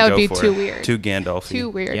they feel were like going that to would go be for. too weird. Too Gandalf. Too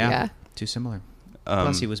weird. Yeah. Too similar.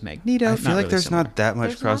 Plus, he was Magneto. I Not feel like really there's similar. not that much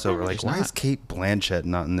There's not that crossover. much. Like, There's why not. is Kate Blanchett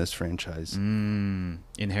not in this franchise? In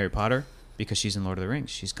Harry Potter because she's in Lord of the Rings.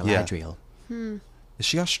 She's Yeah. Galadriel. Is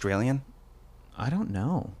she Australian? I don't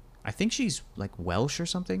know. I think she's like Welsh or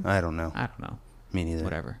something. I don't know. I don't know. Me neither.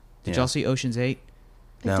 Whatever. Did Yeah. y'all see Ocean's 8?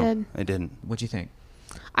 No, did. I didn't. What'd you think?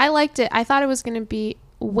 I liked it. I thought it was going to be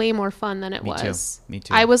way more fun than it Me too. was. Me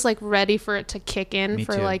too. I was like ready for it to kick in, Me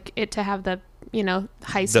for too. like it to have the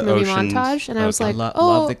heist The movie oceans. montage, and I was Okay.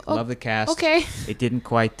 like, love the cast. okay. It didn't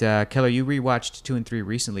quite. Keller, you rewatched 2 and 3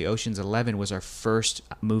 recently. Ocean's 11 was our first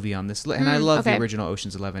movie on this, and I love okay. the original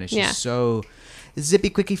Ocean's 11. It's Yeah. just so zippy,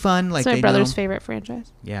 quicky fun. Like It's my they brother's know. favorite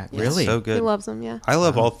franchise. Yeah, It's really. so He good. loves them. Yeah. I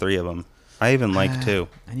love all three of them. I even like two.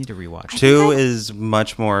 I need to rewatch. Two I- is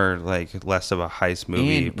much more like less of a heist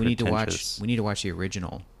movie. And we need to watch. pretentious. We need to watch the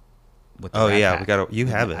original. With the Oh Rat yeah, Pack. we got to. You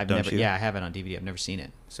have it, I've don't never, you? Yeah, I have it on DVD. I've never seen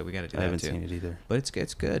it, so we got to do I that haven't too. seen it either. But it's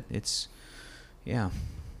good. It's yeah.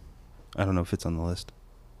 I don't know if it's on the list.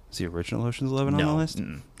 Is the original Ocean's 11 on the list?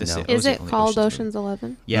 This No. was Is the it only called movie. Ocean's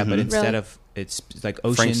 11? Yeah, but Mhm. instead Really? of it's like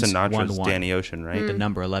Frank Ocean's Sinatra's 1-1, Danny Ocean, right? the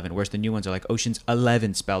number 11, whereas the new ones are like Ocean's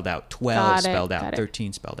 11 spelled out, 12 Got it, spelled out, got it.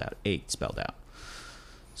 13 spelled out, 8 spelled out.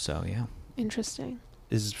 So yeah, Interesting.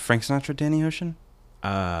 Is Frank Sinatra Danny Ocean?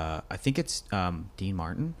 I think it's Dean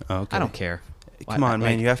Martin. Oh, okay. I don't care. Come on,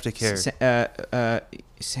 man, you have to care.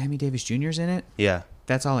 Sammy Davis Jr.'s in it. Yeah,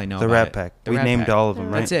 That's all I know. the about Rat it. Pack. The We Rat named Pack. all of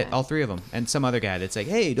them, right? That's it, all 3 of them, and some other guy that's like,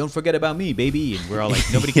 "Hey, don't forget about me, baby," and we're all like,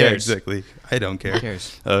 "Nobody Yeah, cares." exactly. I don't care. Who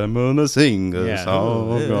cares? I'm gonna sing a Yeah.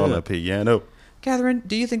 song on a piano. Catherine,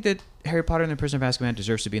 do you think that Harry Potter and the Prisoner of Azkaban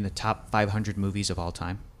deserves to be in the top 500 movies of all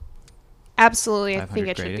time? Absolutely. I 500 think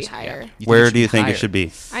it should be greatest? higher. Yeah. You Where it do you should think be it should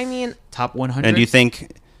be? I mean, Top 100? And do you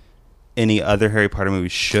think any other Harry Potter movie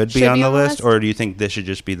should be on the list, or do you think this should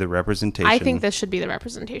just be the representation? I think this should be the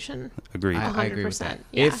representation. Agreed. I agree with that. 100%,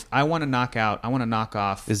 yeah. If I want to knock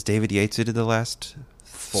off, Is David Yates who did the last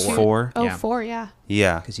Four. four? Oh, Yeah. 4, yeah.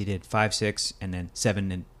 Yeah. because he did 5, 6, and then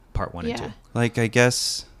 7 in part 1 and Yeah. 2. Like, I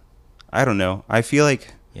guess, I don't know. I feel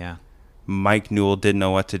like Yeah. Mike Newell didn't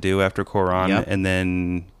know what to do after Koran, Yep. and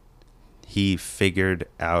then he figured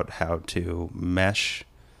out how to mesh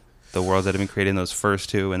the world that had been created in those first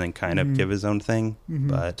two and then kind of give his own thing.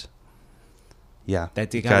 But, yeah,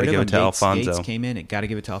 That they you got gotta rid of give him. it to Alfonso. Yates came in. It got to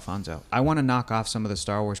give it to Alfonso. I want to knock off some of the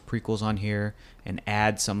Star Wars prequels on here and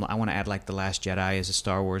add some. I want to add like The Last Jedi as a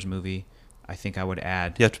Star Wars movie. I think I would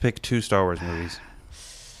add. You have to pick 2 Star Wars movies.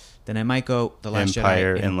 Then I might go The Last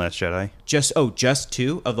Empire Jedi and Last Jedi. just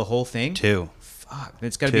 2 of the whole thing. 2. Fuck,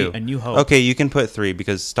 it's got to 2. be A New Hope. Okay, you can put 3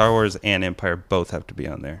 because Star Wars and Empire both have to be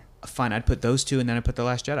on there. Fine, I'd put those 2, and then I'd put The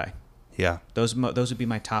Last Jedi. Yeah. Those would be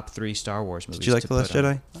my top 3 Star Wars movies. Did you like to The Last put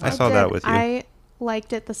on. Jedi? I saw that did. with you. I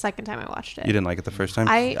liked it the second time I watched it. You didn't like it the first time?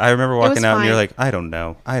 I- remember it walking was out and you're fine. like, I don't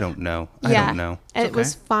know. I don't know. I Yeah. don't know. And It's it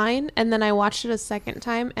was okay. fine. And then I watched it a second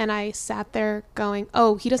time and I sat there going,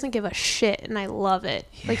 oh, he doesn't give a shit. And I love it.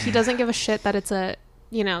 Like, he doesn't give a shit that it's a,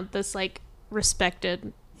 this like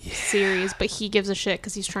respected series, but he gives a shit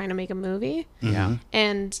because he's trying to make a movie. Yeah.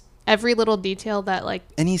 And every little detail that like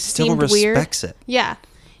And he still seemed weird. respects it. Yeah.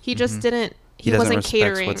 He just didn't. He He, doesn't wasn't respect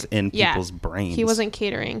catering. what's in Yeah. people's brains. He wasn't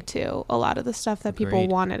catering to a lot of the stuff that people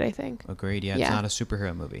Agreed. wanted, I think. Agreed. Yeah, Yeah. it's not a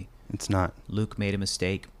superhero movie. It's not. Luke made a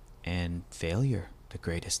mistake and failure. the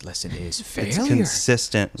greatest lesson is It's failure.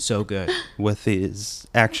 consistent So good. with his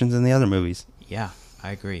actions in the other movies. Yeah,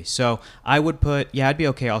 I agree. So I would put, I'd be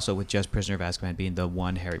okay also with just Prisoner of Azkaban being the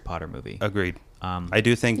one Harry Potter movie. Agreed. I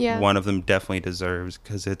do think Yeah. one of them definitely deserves,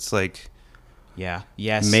 because it's like Yeah.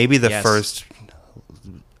 Yes. maybe the yes. first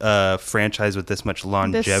franchise with this much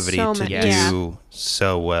longevity so to many- do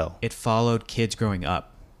so well. It followed kids growing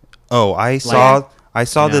up. Oh, I saw you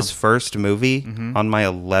know. this first movie Mhm. on my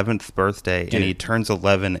 11th birthday, Dude. and he turns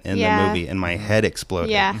 11 in the Yeah. movie, and my head exploded.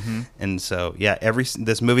 Yeah. Mm-hmm. And so, yeah,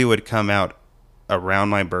 this movie would come out around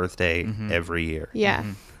my birthday Mhm. every year Yeah.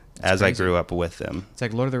 as I crazy. grew up with them. It's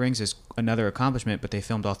like Lord of the Rings is another accomplishment, but they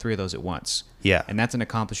filmed all three of those at once. Yeah. And that's an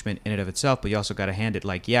accomplishment in and of itself, but you also got to hand it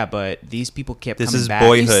like, but these people kept This coming is back.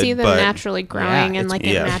 boyhood. You see them but naturally growing, and it's- like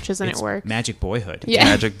yeah. it matches and It's it works. Magic boyhood. Yeah.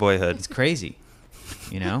 Magic boyhood. It's crazy.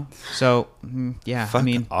 You know? So, yeah, Fuck I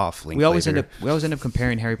mean, off, we always end Linklater. up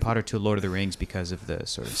comparing Harry Potter to Lord of the Rings because of the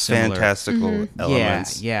sort of similar Fantastical Mm-hmm.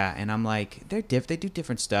 elements. Yeah, and I'm like, they do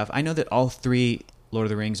different stuff. I know that all three Lord of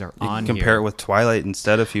the Rings are You on can compare here. it with Twilight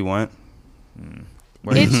instead if you want.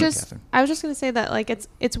 What do you It's think, just Catherine? I was just gonna say that like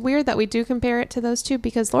it's weird that we do compare it to those two,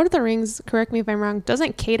 because Lord of the Rings, correct me if I'm wrong,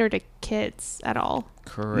 doesn't cater to kids at all.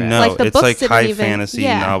 Correct. No, Like, the it's books like didn't high even- fantasy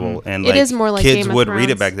yeah. novel, and It like is more like kids Game of would read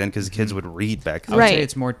it Thrones. back then because kids would read back I then. would Right. say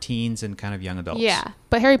it's more teens and kind of young adults. Yeah,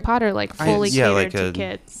 but Harry Potter like fully yeah, catered like to a-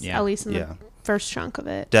 kids, Yeah. at least in Yeah. the first chunk of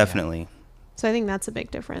it. Definitely. So I think that's a big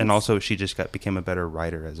difference. And also, she just became a better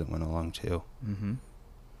writer as it went along too. Mm-hmm.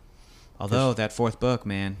 Although that fourth book,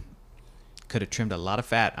 man, could have trimmed a lot of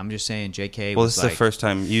fat. I'm just saying, J.K. Well, was this is like, the first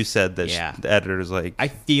time you said that Yeah. the editor's like, I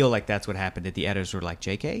feel like that's what happened. That the editors were like,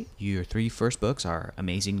 J.K., your three first books are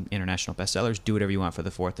amazing international bestsellers. Do whatever you want for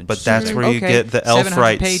the fourth. And But just that's like, where you okay, get the elf 700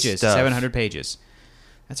 rights pages. stuff. 700 pages.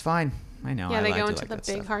 That's fine. I know. yeah, I they do go into like the that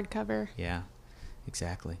big stuff. hardcover Yeah,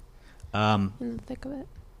 exactly. in the thick of it.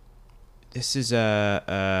 This is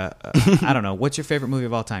I don't know. What's your favorite movie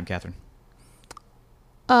of all time, Catherine?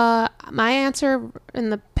 My answer in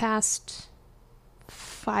the past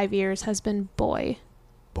 5 years has been Boy,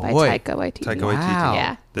 by Taika Waititi. Taika Wow. Waititi.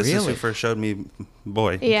 Yeah. This is Really? who first showed me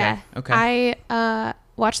Boy. Yeah. Okay. I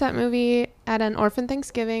watched that movie at an orphan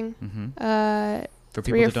Thanksgiving. Mm-hmm. For people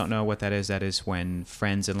Three or that don't know what that is when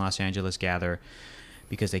friends in Los Angeles gather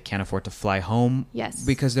because they can't afford to fly home. Yes.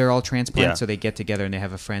 Because they're all transplants, Yeah. so they get together and they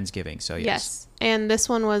have a Friendsgiving. So Yes. And this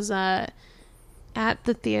one was at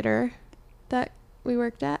the theater that we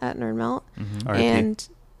worked at Nerd Melt. Mm-hmm. R.I.P.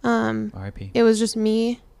 And R.I.P. it was just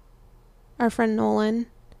me, our friend Nolan,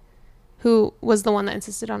 who was the one that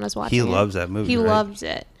insisted on us watching He it. loves that movie. He right? loved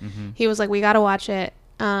it. Mm-hmm. He was like, we got to watch it.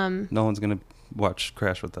 No one's gonna watch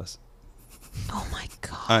Crash with us. Oh my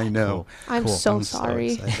God. I know. I'm Cool. so I'm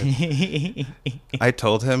sorry. excited. I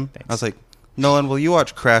told him, I was like, Nolan, will you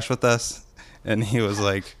watch Crash with us? And he was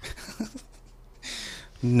like,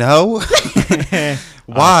 no.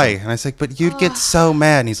 Why? And I was like, but you'd get so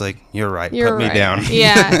mad. And he's like, you're right. You're Put me right. down.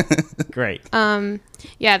 Yeah. Great.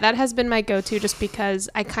 Yeah, that has been my go-to just because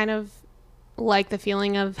I kind of like the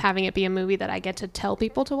feeling of having it be a movie that I get to tell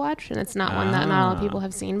people to watch, and it's not one that not a lot of people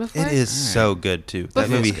have seen before. It is All so right. good, too. But- That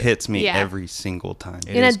movie It is good. hits me Yeah. every single time.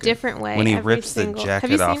 It in a is good. different way. When he every rips the single- jacket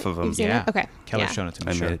Have you off seen- of him. You've seen Yeah. it? Okay. Keller yeah. shown it to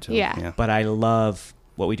I me. made Sure. it to him. Yeah. But I love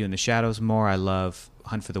What We Do in the Shadows more. I love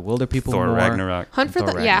Hunt for the Wilder People Thor more. Ragnarok. Hunt for Thor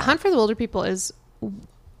the Ragnarok. Hunt for the Wilder People is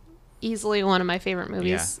easily one of my favorite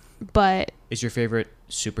movies. But Is your favorite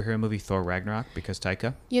superhero movie Thor Ragnarok because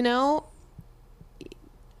Taika? you know,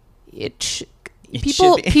 It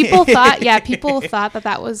people should be. people thought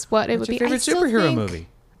that was what it What's would your be. favorite I still superhero think- movie?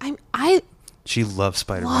 I She loves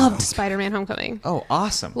Spider-Man. loved Spider-Man: Homecoming. Oh,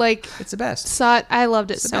 awesome! Like It's the best. I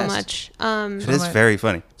loved it It's the so best. much. It is very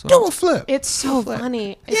funny. Double flip. It's so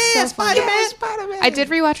funny. It's so funny. I did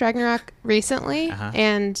rewatch Ragnarok recently, Uh-huh.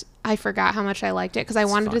 and I forgot how much I liked it because I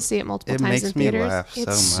wanted fun. to see it multiple It times makes in me theaters. laugh so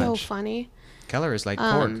It's so much. funny. Keller is like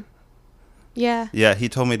Korg. Yeah. Yeah, he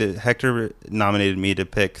told me Hector nominated me to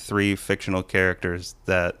pick 3 fictional characters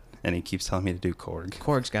and he keeps telling me to do Korg.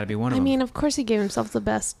 Korg's got to be one of I them. mean, of course, he gave himself the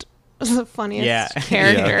best, the funniest yeah,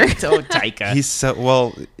 character. So Taika. He's so,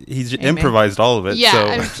 well, he's Amen. improvised all of it.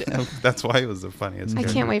 Yeah, so that's why it was the funniest. I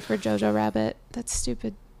character. can't wait for Jojo Rabbit. That's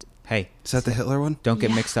stupid. Hey, Is that the Hitler one? don't get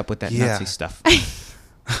Yeah. mixed up with that Yeah. Nazi stuff.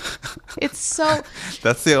 It's so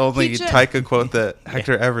That's the only He ju- Taika quote that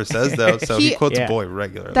Hector ever says, though. So he He- quotes Yeah. boy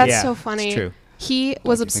regularly. that's Yeah, so it's funny. true. He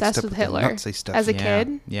was get mixed obsessed up with with the Hitler Nazi stuff. as a yeah.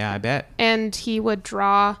 kid, Yeah, I bet. and he would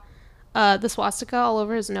draw the swastika all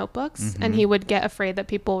over his notebooks, Mm-hmm. and he would get afraid that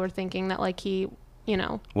people were thinking that like he,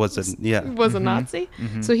 was it? Yeah. was a Nazi.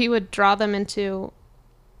 Mhm. So he would draw them into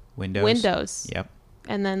Windows. windows. Yep.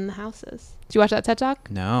 and then the houses. Did you watch that TED Talk?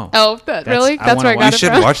 No. Oh, really? I That's wanna where I got watch it You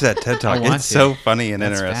should from. watch that TED Talk. I want It's to. so funny and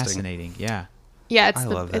That's interesting. fascinating. Yeah. Yeah, I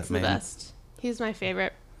love that it's the man. best. He's my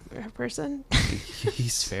favorite person.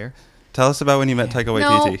 He's fair. Tell us about when you met Taika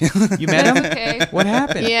Waititi. You met him? Okay. What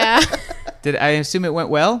happened? Yeah. Did I assume it went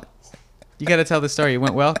well? You got to tell the story. It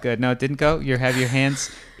went well? Good. No, it didn't go? You have your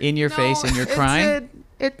hands in your face and you're crying?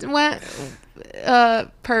 It went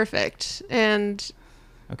perfect. And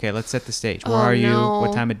Okay, let's set the stage. Where Oh, are you? no.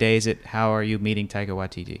 What time of day is it? How are you meeting Taika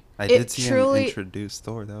Waititi? I It did see truly- him introduce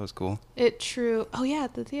Thor. That was cool. oh yeah,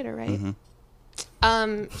 at the theater, right?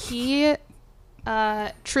 Mhm. He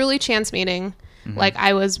truly chance meeting. Like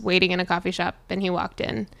I was waiting in a coffee shop and he walked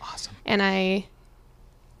in. Awesome. And I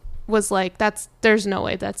was like, there's no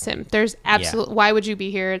way that's him. There's why would you be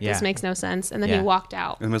here? Yeah. This makes no sense. And then Yeah. he walked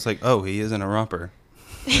out. And it was like, oh, he isn't a romper.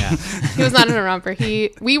 Yeah. He was not in a romper.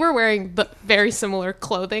 We were wearing very similar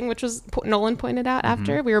clothing, which was Nolan pointed out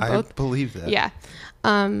after. We were both I believe that. Yeah.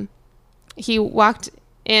 He walked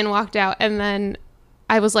in, walked out, and then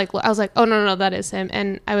I was like, oh no, that is him.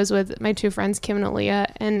 And I was with my two friends, Kim and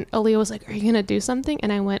Aaliyah, and Aaliyah was like, are you gonna do something?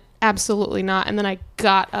 And I went, absolutely not. And then I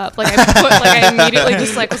got up, I immediately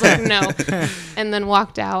just was like, no, and then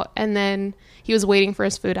walked out. And then he was waiting for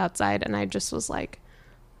his food outside, and I just was like,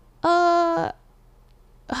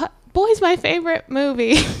 Boy's my favorite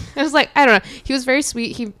movie. I was like, I don't know. He was very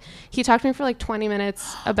sweet. He talked to me for like 20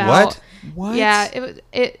 minutes about What? Yeah,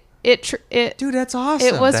 it Dude, that's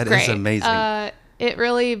awesome. it was That is great. amazing. It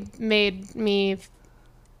really made me.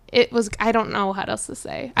 It was. I don't know what else to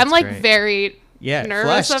say. I'm That's like great. very Yeah,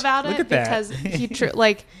 nervous flushed. about Look it at that. because he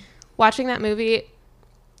watching that movie.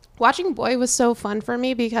 Watching Boy was so fun for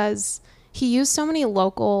me because he used so many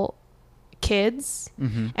local kids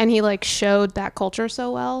and he showed that culture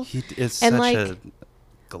so well. It's And, such a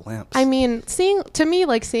glimpse. I mean, seeing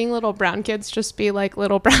little brown kids just be like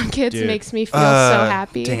little brown kids Dude. makes me feel so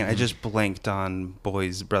happy. Dang it, I just blanked on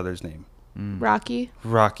Boy's brother's name. Rocky,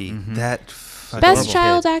 Rocky. That fucking best little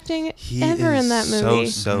child kid. acting He ever is in that movie.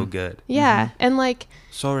 So good. Yeah, and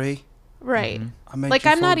Sorry. right. I made you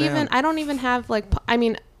I'm fall not down. even. I don't even have I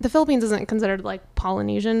mean, the Philippines isn't considered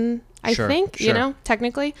Polynesian. I Sure, think sure.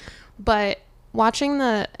 technically, but watching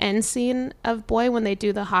the end scene of Boy when they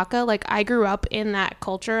do the haka, I grew up in that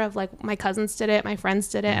culture of my cousins did it, my friends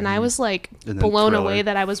did it, and I was And then blown Thriller.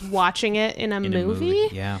 that I was watching it in a movie.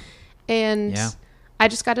 Yeah. And Yeah. I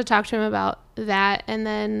just got to talk to him about that, and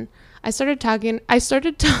then I started talking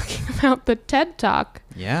about the TED Talk.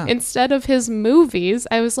 Yeah. Instead of his movies.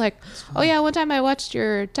 I was like, oh yeah, one time I watched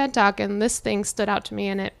your TED Talk and this thing stood out to me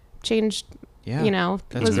and it changed, Yeah. it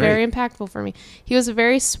That's was great. very impactful for me. He was a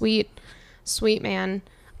very sweet man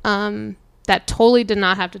that totally did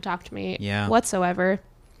not have to talk to me Yeah. whatsoever.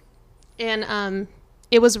 And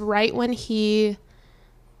it was right when he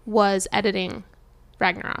was editing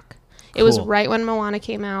Ragnarok. It was Cool. right when Moana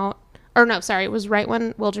came out. Or no, sorry, it was right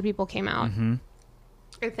when Wilder People came out. Mm-hmm.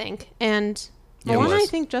 I think. And Yeah, it Moana, was. I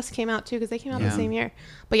think, just came out too because they came out Yeah. the same year.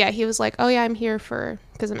 But yeah, he was like, "Oh yeah, I'm here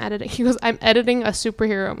because I'm editing." He goes, "I'm editing a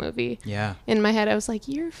superhero movie." Yeah. In my head, I was like,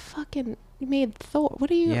 you made Thor.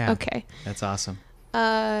 What are you? Yeah. Okay. That's awesome.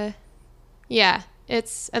 Yeah.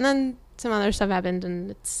 And then some other stuff happened,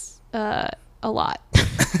 and it's a lot.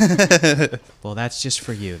 Well, that's just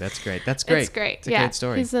for you. That's great. That's great. It's great. It's a yeah. great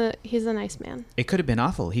story. He's a nice man. It could have been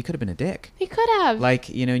awful. He could have been a dick. He could have. And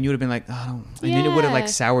you would have been like, oh, and then it would have Yeah.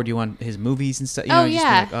 soured you on his movies and stuff. Oh, Just be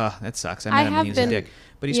yeah. like, oh, that sucks. I I met him and have he was a been- dick.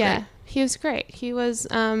 But he's yeah, great. he was great. He was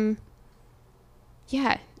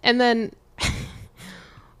yeah. And then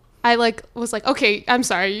I was like, okay, I'm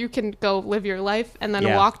sorry, you can go live your life, and then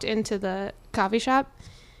Yeah. walked into the coffee shop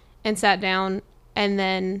and sat down, and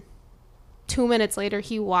then 2 minutes later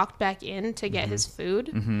he walked back in to get his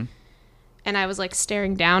food. Mm-hmm. And I was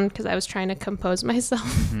staring down because I was trying to compose myself.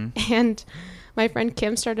 Mm-hmm. And my friend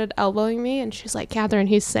Kim started elbowing me, and she's like, Catherine,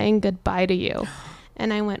 he's saying goodbye to you.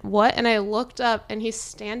 And I went, what? And I looked up, and he's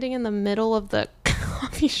standing in the middle of the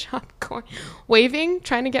coffee shop waving,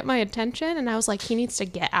 trying to get my attention. And I was like, he needs to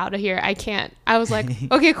get out of here. I can't. I was like,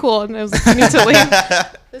 okay, cool. And I was like, you need to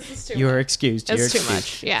leave. This is too You're much. excused. You're It's too excused.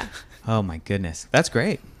 much. Yeah. Oh, my goodness. That's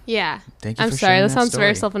great. Yeah. Thank you I'm for sorry. sharing That that sounds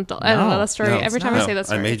very story. self-indulgent. I don't know No. that story. No, Every it's time not. I say that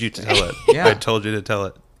story. I made you to tell it. Yeah. I told you to tell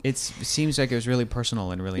it. It seems like it was really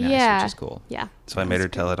personal and really nice, Yeah. which is cool. Yeah. So I made her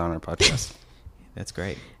tell it on our podcast. That's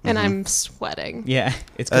great. and I'm sweating. Yeah,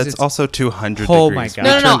 it's because It's also 200 Oh degrees. my We God.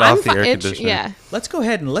 No, turned I'm off the air conditioner. yeah. Let's go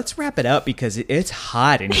ahead and let's wrap it up because it's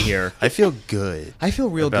hot in here. I feel good. I feel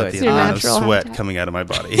real about good. the Your amount of natural sweat habitat. coming out of my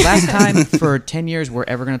body. Last time for 10 years, we're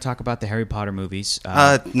ever going to talk about the Harry Potter movies.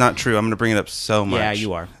 Not true. I'm going to bring it up so much. Yeah,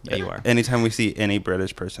 you are. Yeah, you are. Anytime we see any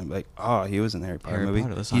British person, like, oh, he was in the Harry Potter Harry movie.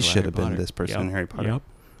 Potter, let's talk He about should Harry have been Potter. this person Yep. in Harry Potter. Yep.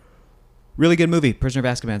 Really good movie. Prisoner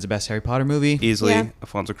of Azkaban's the best Harry Potter movie. Easily, Yeah.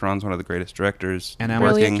 Alfonso Cuarón's one of the greatest directors. And I'm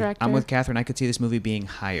Brilliant working. director. I'm with Catherine. I could see this movie being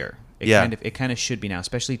higher. Yeah. It kind of should be now,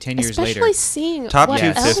 especially 10 years Especially later. seeing Top what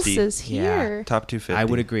 250. else is Yeah. here. Top 250. I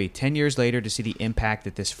would agree. 10 years later to see the impact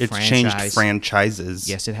that this It's franchise... changed franchises.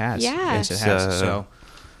 Yes, it has. Yeah. Yes, it has. So,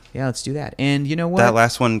 yeah, let's do that. And you know what? That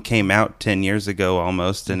last one came out 10 years ago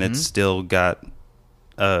almost, and Mm-hmm. it's still got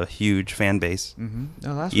a huge fan base. No,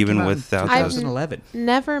 the last one Even came out in without 2011.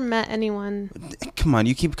 Never met anyone. Come on,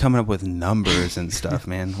 you keep coming up with numbers and stuff,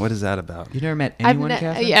 man. What is that about? You never met I've anyone,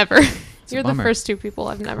 Catherine? ever. a You're the bummer. first two people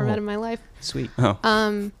I've never Cool. met in my life. Sweet. Oh,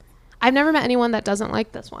 I've never met anyone that doesn't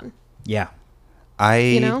like this one. Yeah.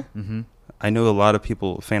 I know? I know a lot of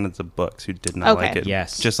people fans of books who did not Okay. like it.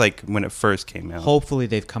 Yes. Just like when it first came out. Hopefully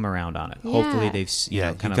they've come around on it. Yeah. Hopefully they've You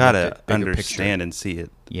kind of gotta understand and see it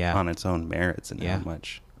Yeah. on its own merits and Yeah. how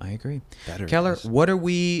much I agree. better. Keller, it is. what are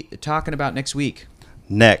we talking about next week?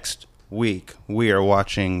 Next week we are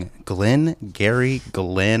watching Glengarry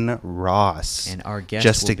Glen Ross, And our guest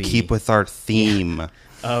just will to be- keep with our theme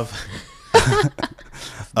Of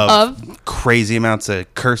of crazy amounts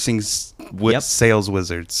of cursing Yep. sales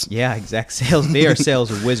wizards. yeah, exact sales. They are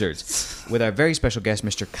sales wizards with our very special guest,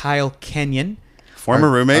 Mr. Kyle Kenyon, Former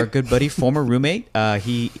our roommate. good buddy, former roommate.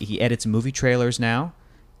 He edits movie trailers now.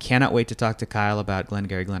 Cannot wait to talk to Kyle about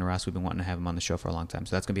Glengarry Glen Ross. We've been wanting to have him on the show for a long time,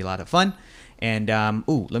 so that's gonna be a lot of fun. And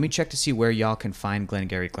let me check to see where y'all can find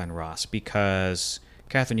Glengarry Glen Ross because.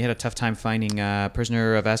 Catherine, you had a tough time finding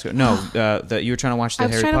Prisoner of Azkaban. No, you were trying to watch the I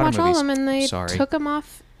was Harry trying to Potter watch all movies. of them, and they Sorry. took them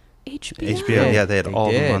off HBO. HBO, yeah, they had They all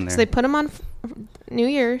of did. them on there. So they put them on New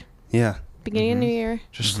Year, Yeah, beginning of New Year.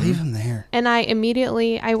 just leave them there. And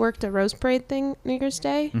I worked a Rose Parade thing New Year's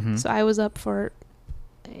Day. So I was up for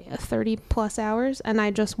 30 plus hours, and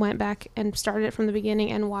I just went back and started it from the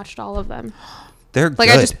beginning and watched all of them. They're Like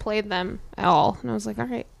good. I just played them all, and I was like, all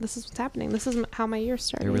right, this is what's happening. This is how my year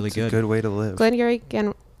started. They're really It's a good. good way to live. Glenn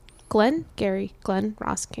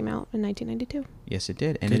Ross came out in 1992. Yes, it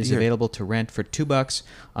did, and Good it is year. available to rent for $2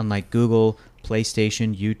 on like Google,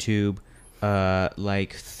 PlayStation, YouTube,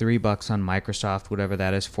 like $3 on Microsoft, whatever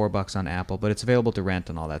that is, $4 on Apple, but it's available to rent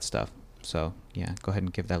and all that stuff. So yeah, go ahead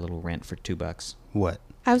and give that little rent for $2. What?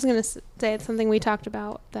 I was going to say it's something we talked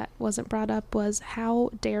about that wasn't brought up was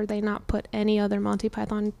how dare they not put any other Monty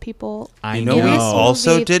Python people I You know. know, we this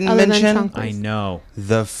also movie didn't other than mention? Chunkless. I know.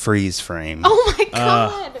 The freeze frame. Oh my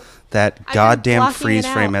god! That been goddamn blocking freeze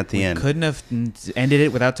it frame out. at the end. Couldn't have ended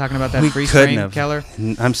it without talking about that We freeze couldn't frame, have. Keller.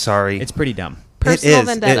 I'm sorry. It's pretty dumb. Personal it is.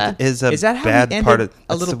 vendetta. It is a Is that how he bad ended part of A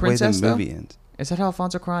that's Little the Princess, way the though? movie ends. Is that how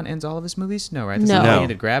Alfonso Cuarón ends all of his movies? No, right? That's No. not how he No,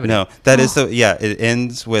 ended Gravity. no, that is the It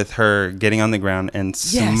ends with her getting on the ground and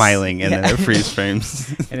Yes. smiling, and Yeah. then it freeze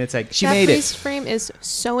frames. And it's like she that made freeze it. frame is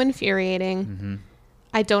so infuriating. Mm-hmm.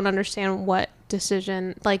 I don't understand what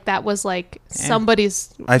decision. Like that was like somebody's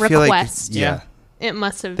I feel like request. yeah. It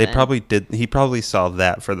must have They been. probably did. He probably saw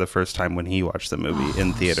that for the first time when he watched the movie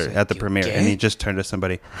in theater at the premiere, and he just turned to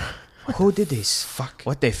somebody. Who did this? Fuck.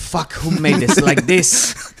 What the fuck? Who made this like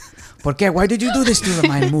this? ¿Por qué? Why did you do this to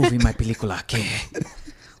my movie, my película? ¿Qué?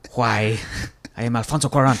 Why? I am Alfonso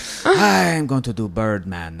Cuarón. I'm going to do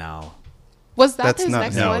Birdman now. Was that That's his not-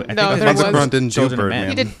 next no, I one? think No, there Alfonso was. Cuarón didn't do Children of Men.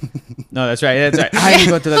 Birdman. He did. No, that's right. That's right. I'm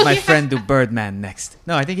going to let my friend do Birdman next.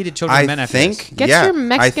 No, I think he did Children of Men I after this. think. Get yeah, your I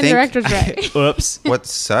Mexican think directors right. Oops. What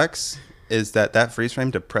sucks is that freeze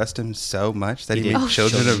frame depressed him so much that he did. made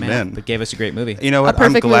Children of Men. But gave us a great movie. You know what? A I'm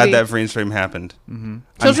perfect glad movie. that freeze frame happened. I'm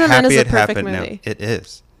Children of Men happy is a it perfect happened movie. now. It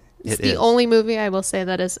is. It's It the is. only movie I will say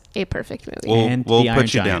that is a perfect movie. We'll, And we'll The Iron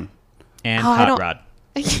put you Giant. down. And Oh, I Hot don't- Rod.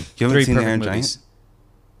 You haven't Three seen the perfect Iron movies. Giant?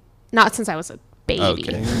 Not since I was a baby.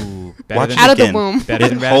 Okay. Ooh, better Watch than, it Out of the again. womb. Better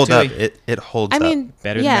than Hold up. Ratatouille. It holds I up. mean,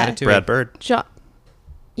 Better yeah. than Ratatouille. Brad Bird.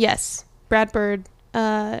 Yes, Brad Bird.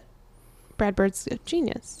 Brad Bird's a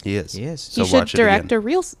genius. He is. He is. So he should watch it direct again. a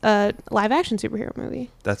real live action superhero movie.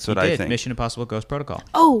 That's He what I did. think. Mission Impossible Ghost Protocol.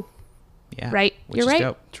 Oh, Yeah. Right. Which You're is right.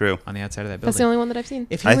 dope. True. On the outside of that building. that's the only one that I've seen.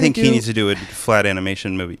 If he I were think to he do- needs to do a flat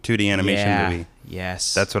animation movie, 2D animation yeah, movie.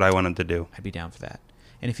 Yes. That's what I want him to do. I'd be down for that.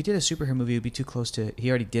 And if he did a superhero movie, it would be too close to. He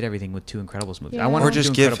already did everything with two Incredibles movies. Yeah. I want Or him to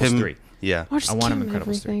just do give Incredibles him 3. Yeah. Or just I want him give him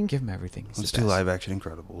Incredibles 3. everything. Give him everything. He's Let's the do best. live action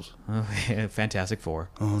Incredibles. Oh, yeah, Fantastic Four.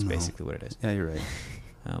 Oh, That's no. basically what it is. Yeah, you're right.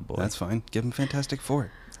 Oh boy, That's fine. Give him Fantastic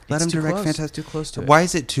Four. Let It's him too direct close. Fantastic. Too close to it. Why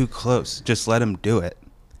is it too close? Just let him do it.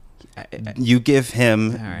 I- You give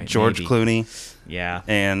him All right, George maybe. Clooney, yeah,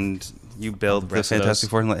 and you build the the rest of Fantastic those.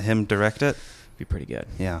 Four and let him direct it. be pretty good.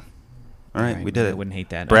 Yeah. All right, we did I it. wouldn't hate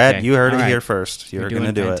that. Brad, Okay, you heard all it right. here first. You're We're going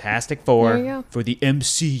to doing do it. Fantastic Four There you go. for the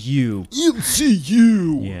MCU.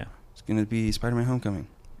 MCU. Yeah. It's going to be Spider-Man Homecoming.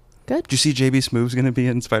 Good. Did you see JB Smoove's going to be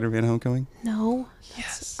in Spider-Man Homecoming? No.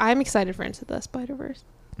 Yes. I'm excited for Into the Spider-Verse.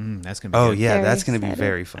 That's gonna be. Oh, good. yeah, Very that's going to be excited.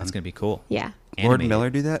 very fun. That's gonna be cool. Yeah. Lord Animated. Miller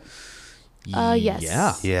do that? Yes.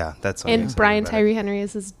 Yeah. Yeah, that's what I'm And excited Brian about. Tyree Henry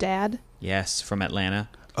is his dad. Yes, from Atlanta.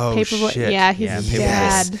 Oh, Paperboy. shit. Yeah, he's Yeah, his Paperboy.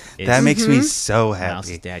 dad. It's That makes me Mhm. so Miles'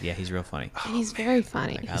 happy. dad. Yeah, he's real funny. And he's very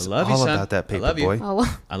funny. I It's love you, all son. about that I love you. Paperboy.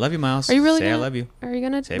 Oh, I love you, Miles. are you really Say gonna? I love you. Are you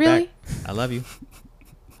gonna Say it really? back. I love you.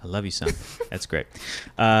 I love you, son. That's great.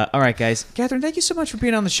 All right, guys. Catherine, thank you so much for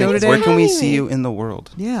being on the show Thanks today. Where can we having see me. you in the world?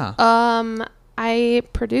 Yeah. I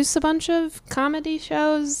produce a bunch of comedy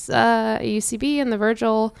shows, at UCB and the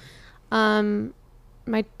Virgil. I'm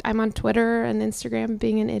on Twitter and Instagram,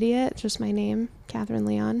 being an idiot. Just my name, Catherine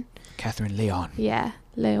Leon. Catherine Leon. Yeah,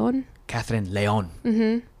 Leon. Catherine Leon.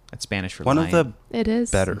 Mm-hmm. That's Spanish for One lion. of the It is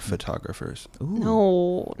better photographers.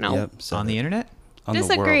 Ooh. No. Yep. said On the it. internet? On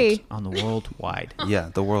Disagree. The On the world wide. world. Yeah,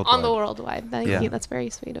 the world. On the worldwide. Thank Yeah. you. That's very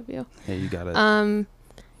sweet of you. Yeah, you got it.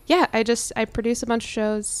 Yeah, I produce a bunch of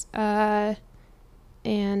shows,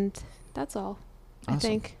 and that's all. I Awesome.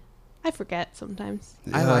 think. I forget sometimes.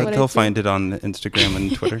 I Yeah, like- go find it on Instagram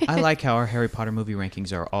and Twitter. I like how our Harry Potter movie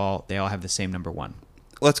rankings are all have the same number one.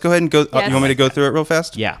 Let's go ahead and go. Yes. You want me to go through it real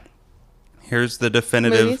fast? Yeah. Here's the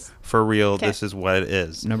definitive Movies? for real. 'Kay. This is what it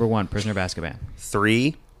is. Number 1, Prisoner of Azkaban.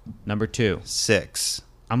 3, Number 2, 6.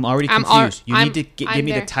 I'm already I'm confused. al- You need to give I'm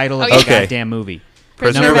me there. the title Oh, of yeah. the Okay. goddamn movie.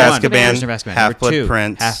 Prisoner Number of one, Azkaban, Prisoner of Azkaban. Half-Blood Number 2,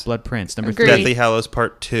 Prince. Half-Blood Prince. Number Agreed. 3, Deathly Hallows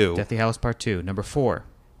Part 2. Deathly Hallows Part 2. Number 4,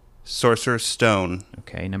 Sorcerer's Stone.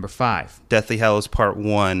 okay. Number 5, Deathly Hallows Part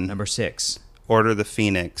 1. number 6, Order of the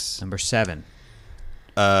Phoenix. number 7,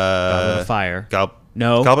 Goblet of Fire.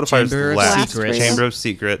 No, Goblet of Fire is Chamber of last. Secrets. Chamber of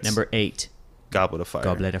Secrets. Number 8, Goblet of Fire.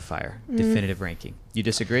 Goblet of Fire. Definitive ranking. You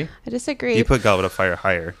disagree? I disagree. You put Goblet of Fire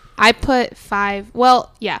higher. I put 5.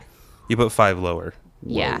 Well, yeah. You put 5 lower.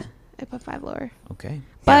 Yeah. I put 5 lower. Okay.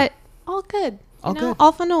 But all good. All good.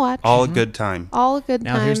 All fun to watch. All good time. All a good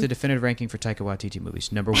Now time. here's the definitive ranking for Taika Waititi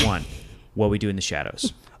movies. Number 1, What We Do in the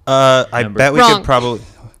Shadows. I Number- bet we Wrong. could probably.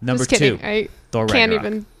 Number Just kidding. 2, I Thor can't Ragnarok.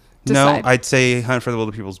 even decide. No, I'd say Hunt for the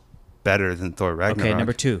Wilder People's better than Thor Ragnarok. Okay,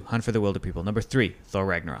 number 2, Hunt for the Wilder People. Number 3, Thor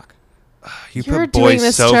Ragnarok. You You're put doing boys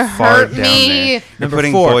this so to far hurt down me. there. You're Number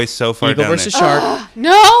putting 4, boys so far Eagle down versus there. Shark.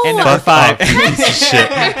 No. And number 5, Piece of shit.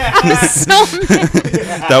 I'm so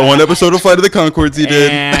mad. That one episode of Flight of the Conchords you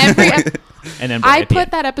did. Every and then I at the put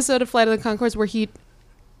end. that episode of Flight of the Conchords where he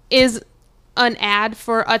is an ad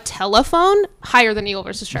for a telephone higher than Eagle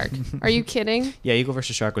versus Shark. Are you kidding? Yeah, Eagle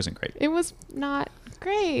versus Shark wasn't great. It was not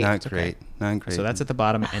great. Not okay. great. Not great. So that's at the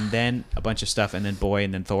bottom, and then a bunch of stuff, and then Boy,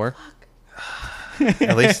 and then Thor.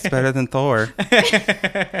 At least it's better than Thor.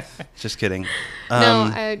 Just kidding.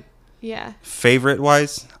 Yeah. Favorite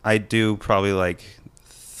wise, I do probably like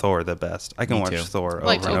Thor the best. I can Me watch too. Thor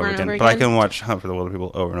Like over and over again. over But I again? can watch Hunt for the Wilder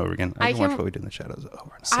People over and over again. I I can watch can- What We Do in the Shadows over and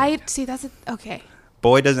over I again. see that's okay.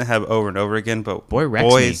 Boy doesn't have over and over again, but Boy wrecks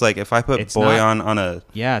Boy me. is like if I put It's Boy not- on a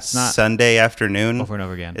Yeah, it's not Sunday afternoon, over and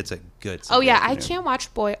over again. it's a good Oh Sunday yeah, I afternoon. can't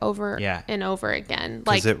watch Boy over Yeah. and over again.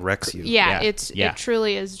 Because Like it wrecks you. yeah, Yeah. it's Yeah. it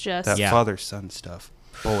truly is just That Yeah. father-son stuff.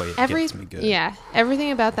 Boy, it every gets me good. yeah, everything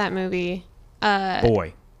about that movie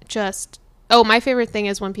Boy. just oh, my favorite thing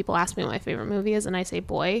is when people ask me what my favorite movie is and I say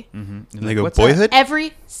Boy. Mm-hmm. And they go, Boyhood?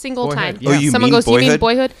 Every single Boyhood, time. yeah. Oh, you Someone mean goes, "You mean Boyhood?"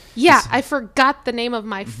 Boyhood?" Yeah, I forgot the name of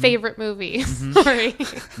my favorite movie. Sorry.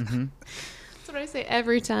 That's what I say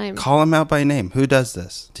every time. Call him out by name. Who does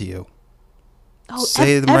this to you? Oh,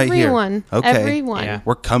 say them right here. everyone. Okay. Everyone. Yeah.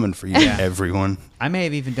 We're coming for you, Yeah. everyone. I may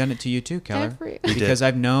have even done it to you too, Keller. You Because did.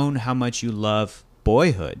 I've known how much you love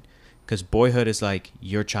Boyhood. Because Boyhood is like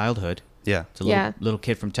your childhood. Yeah. It's a little, Yeah. little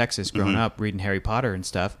kid from Texas growing up reading Harry Potter and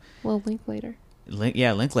stuff. We'll link later.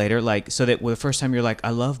 Linklater. Like, so that the first time you're like,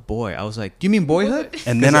 I love Boy. I was like, do you mean Boyhood?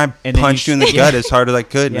 And then I and then punched you- you in the gut as hard as I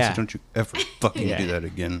could. And I Yeah. said, don't you ever fucking Yeah. do that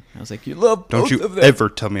again. I was like, you love Don't both you of them. ever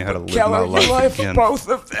tell me how to live my life again. both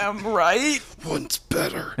of them, right? One's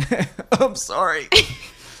better. I'm sorry.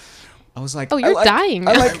 I was like, Oh, you're dying.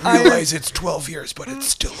 I like it's 12 years, but it's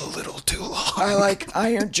still a little too long. I like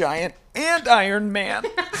Iron Giant and Iron Man.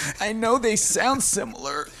 I know they sound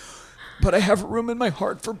similar, but I have room in my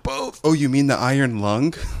heart for both. Oh, you mean the iron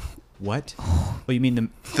lung? What? Oh, you mean the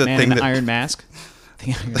The man thing in the that- Iron Mask?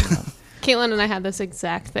 The Iron Lung. Caitlin and I had this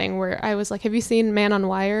exact thing where I was like, "Have you seen Man on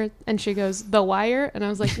Wire?" And she goes, "The Wire," and I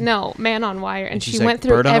was like, "No, Man on Wire." And she's she like, went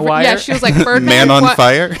through Bird on a every Wire? yeah. She was like, "Bird Man on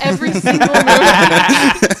Fire? every single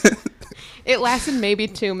movie." It lasted maybe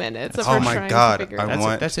 2 minutes of Oh her my trying God, to figure I it out.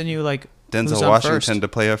 want- That's a new like Who's Denzel on Washington First? to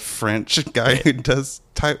play a French guy who does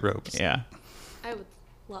tightrope. Yeah. I would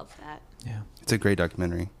love that. Yeah. It's a great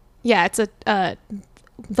documentary. Yeah, it's a.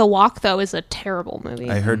 The Walk though is a terrible movie.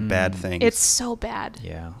 I heard bad things. It's so bad.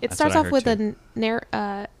 Yeah. It that's starts what I off with heard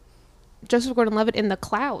too. Joseph Gordon-Levitt in the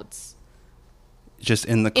clouds. just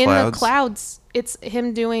in the In clouds. the clouds, it's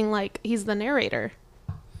him doing like he's the narrator.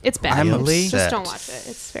 It's bad. I'm Really? upset. Just don't watch it.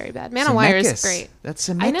 It's very bad. Man on Wire is Zemeckis. great. That's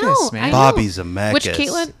I Zemeckis, know, man. I know. Bobby Zemeckis. Which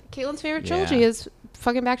Caitlin's favorite trilogy Yeah. is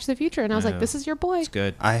fucking Back to the Future, and I was like, Oh. this is your boy. It's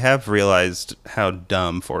good. I have realized how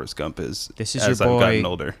dumb Forrest Gump is. This is as your boy. I've gotten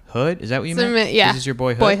older. Hood? Is that what you So, meant? yeah. This is your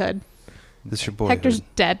boy Hood. Boyhood. This is your boy. Hector's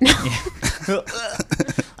dead now.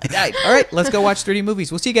 I died. All right, let's go watch 3D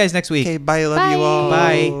movies. We'll see you guys next week. Okay, bye. I love Bye. you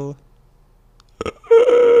all. Bye.